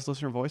podcast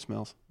listener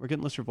voicemails. We're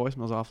getting listener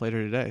voicemails off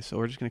later today, so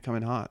we're just going to come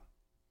in hot.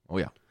 Oh,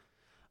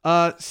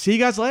 yeah. See you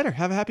guys later.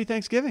 Have a happy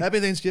Thanksgiving.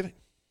 Happy Thanksgiving.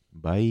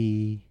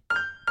 Bye.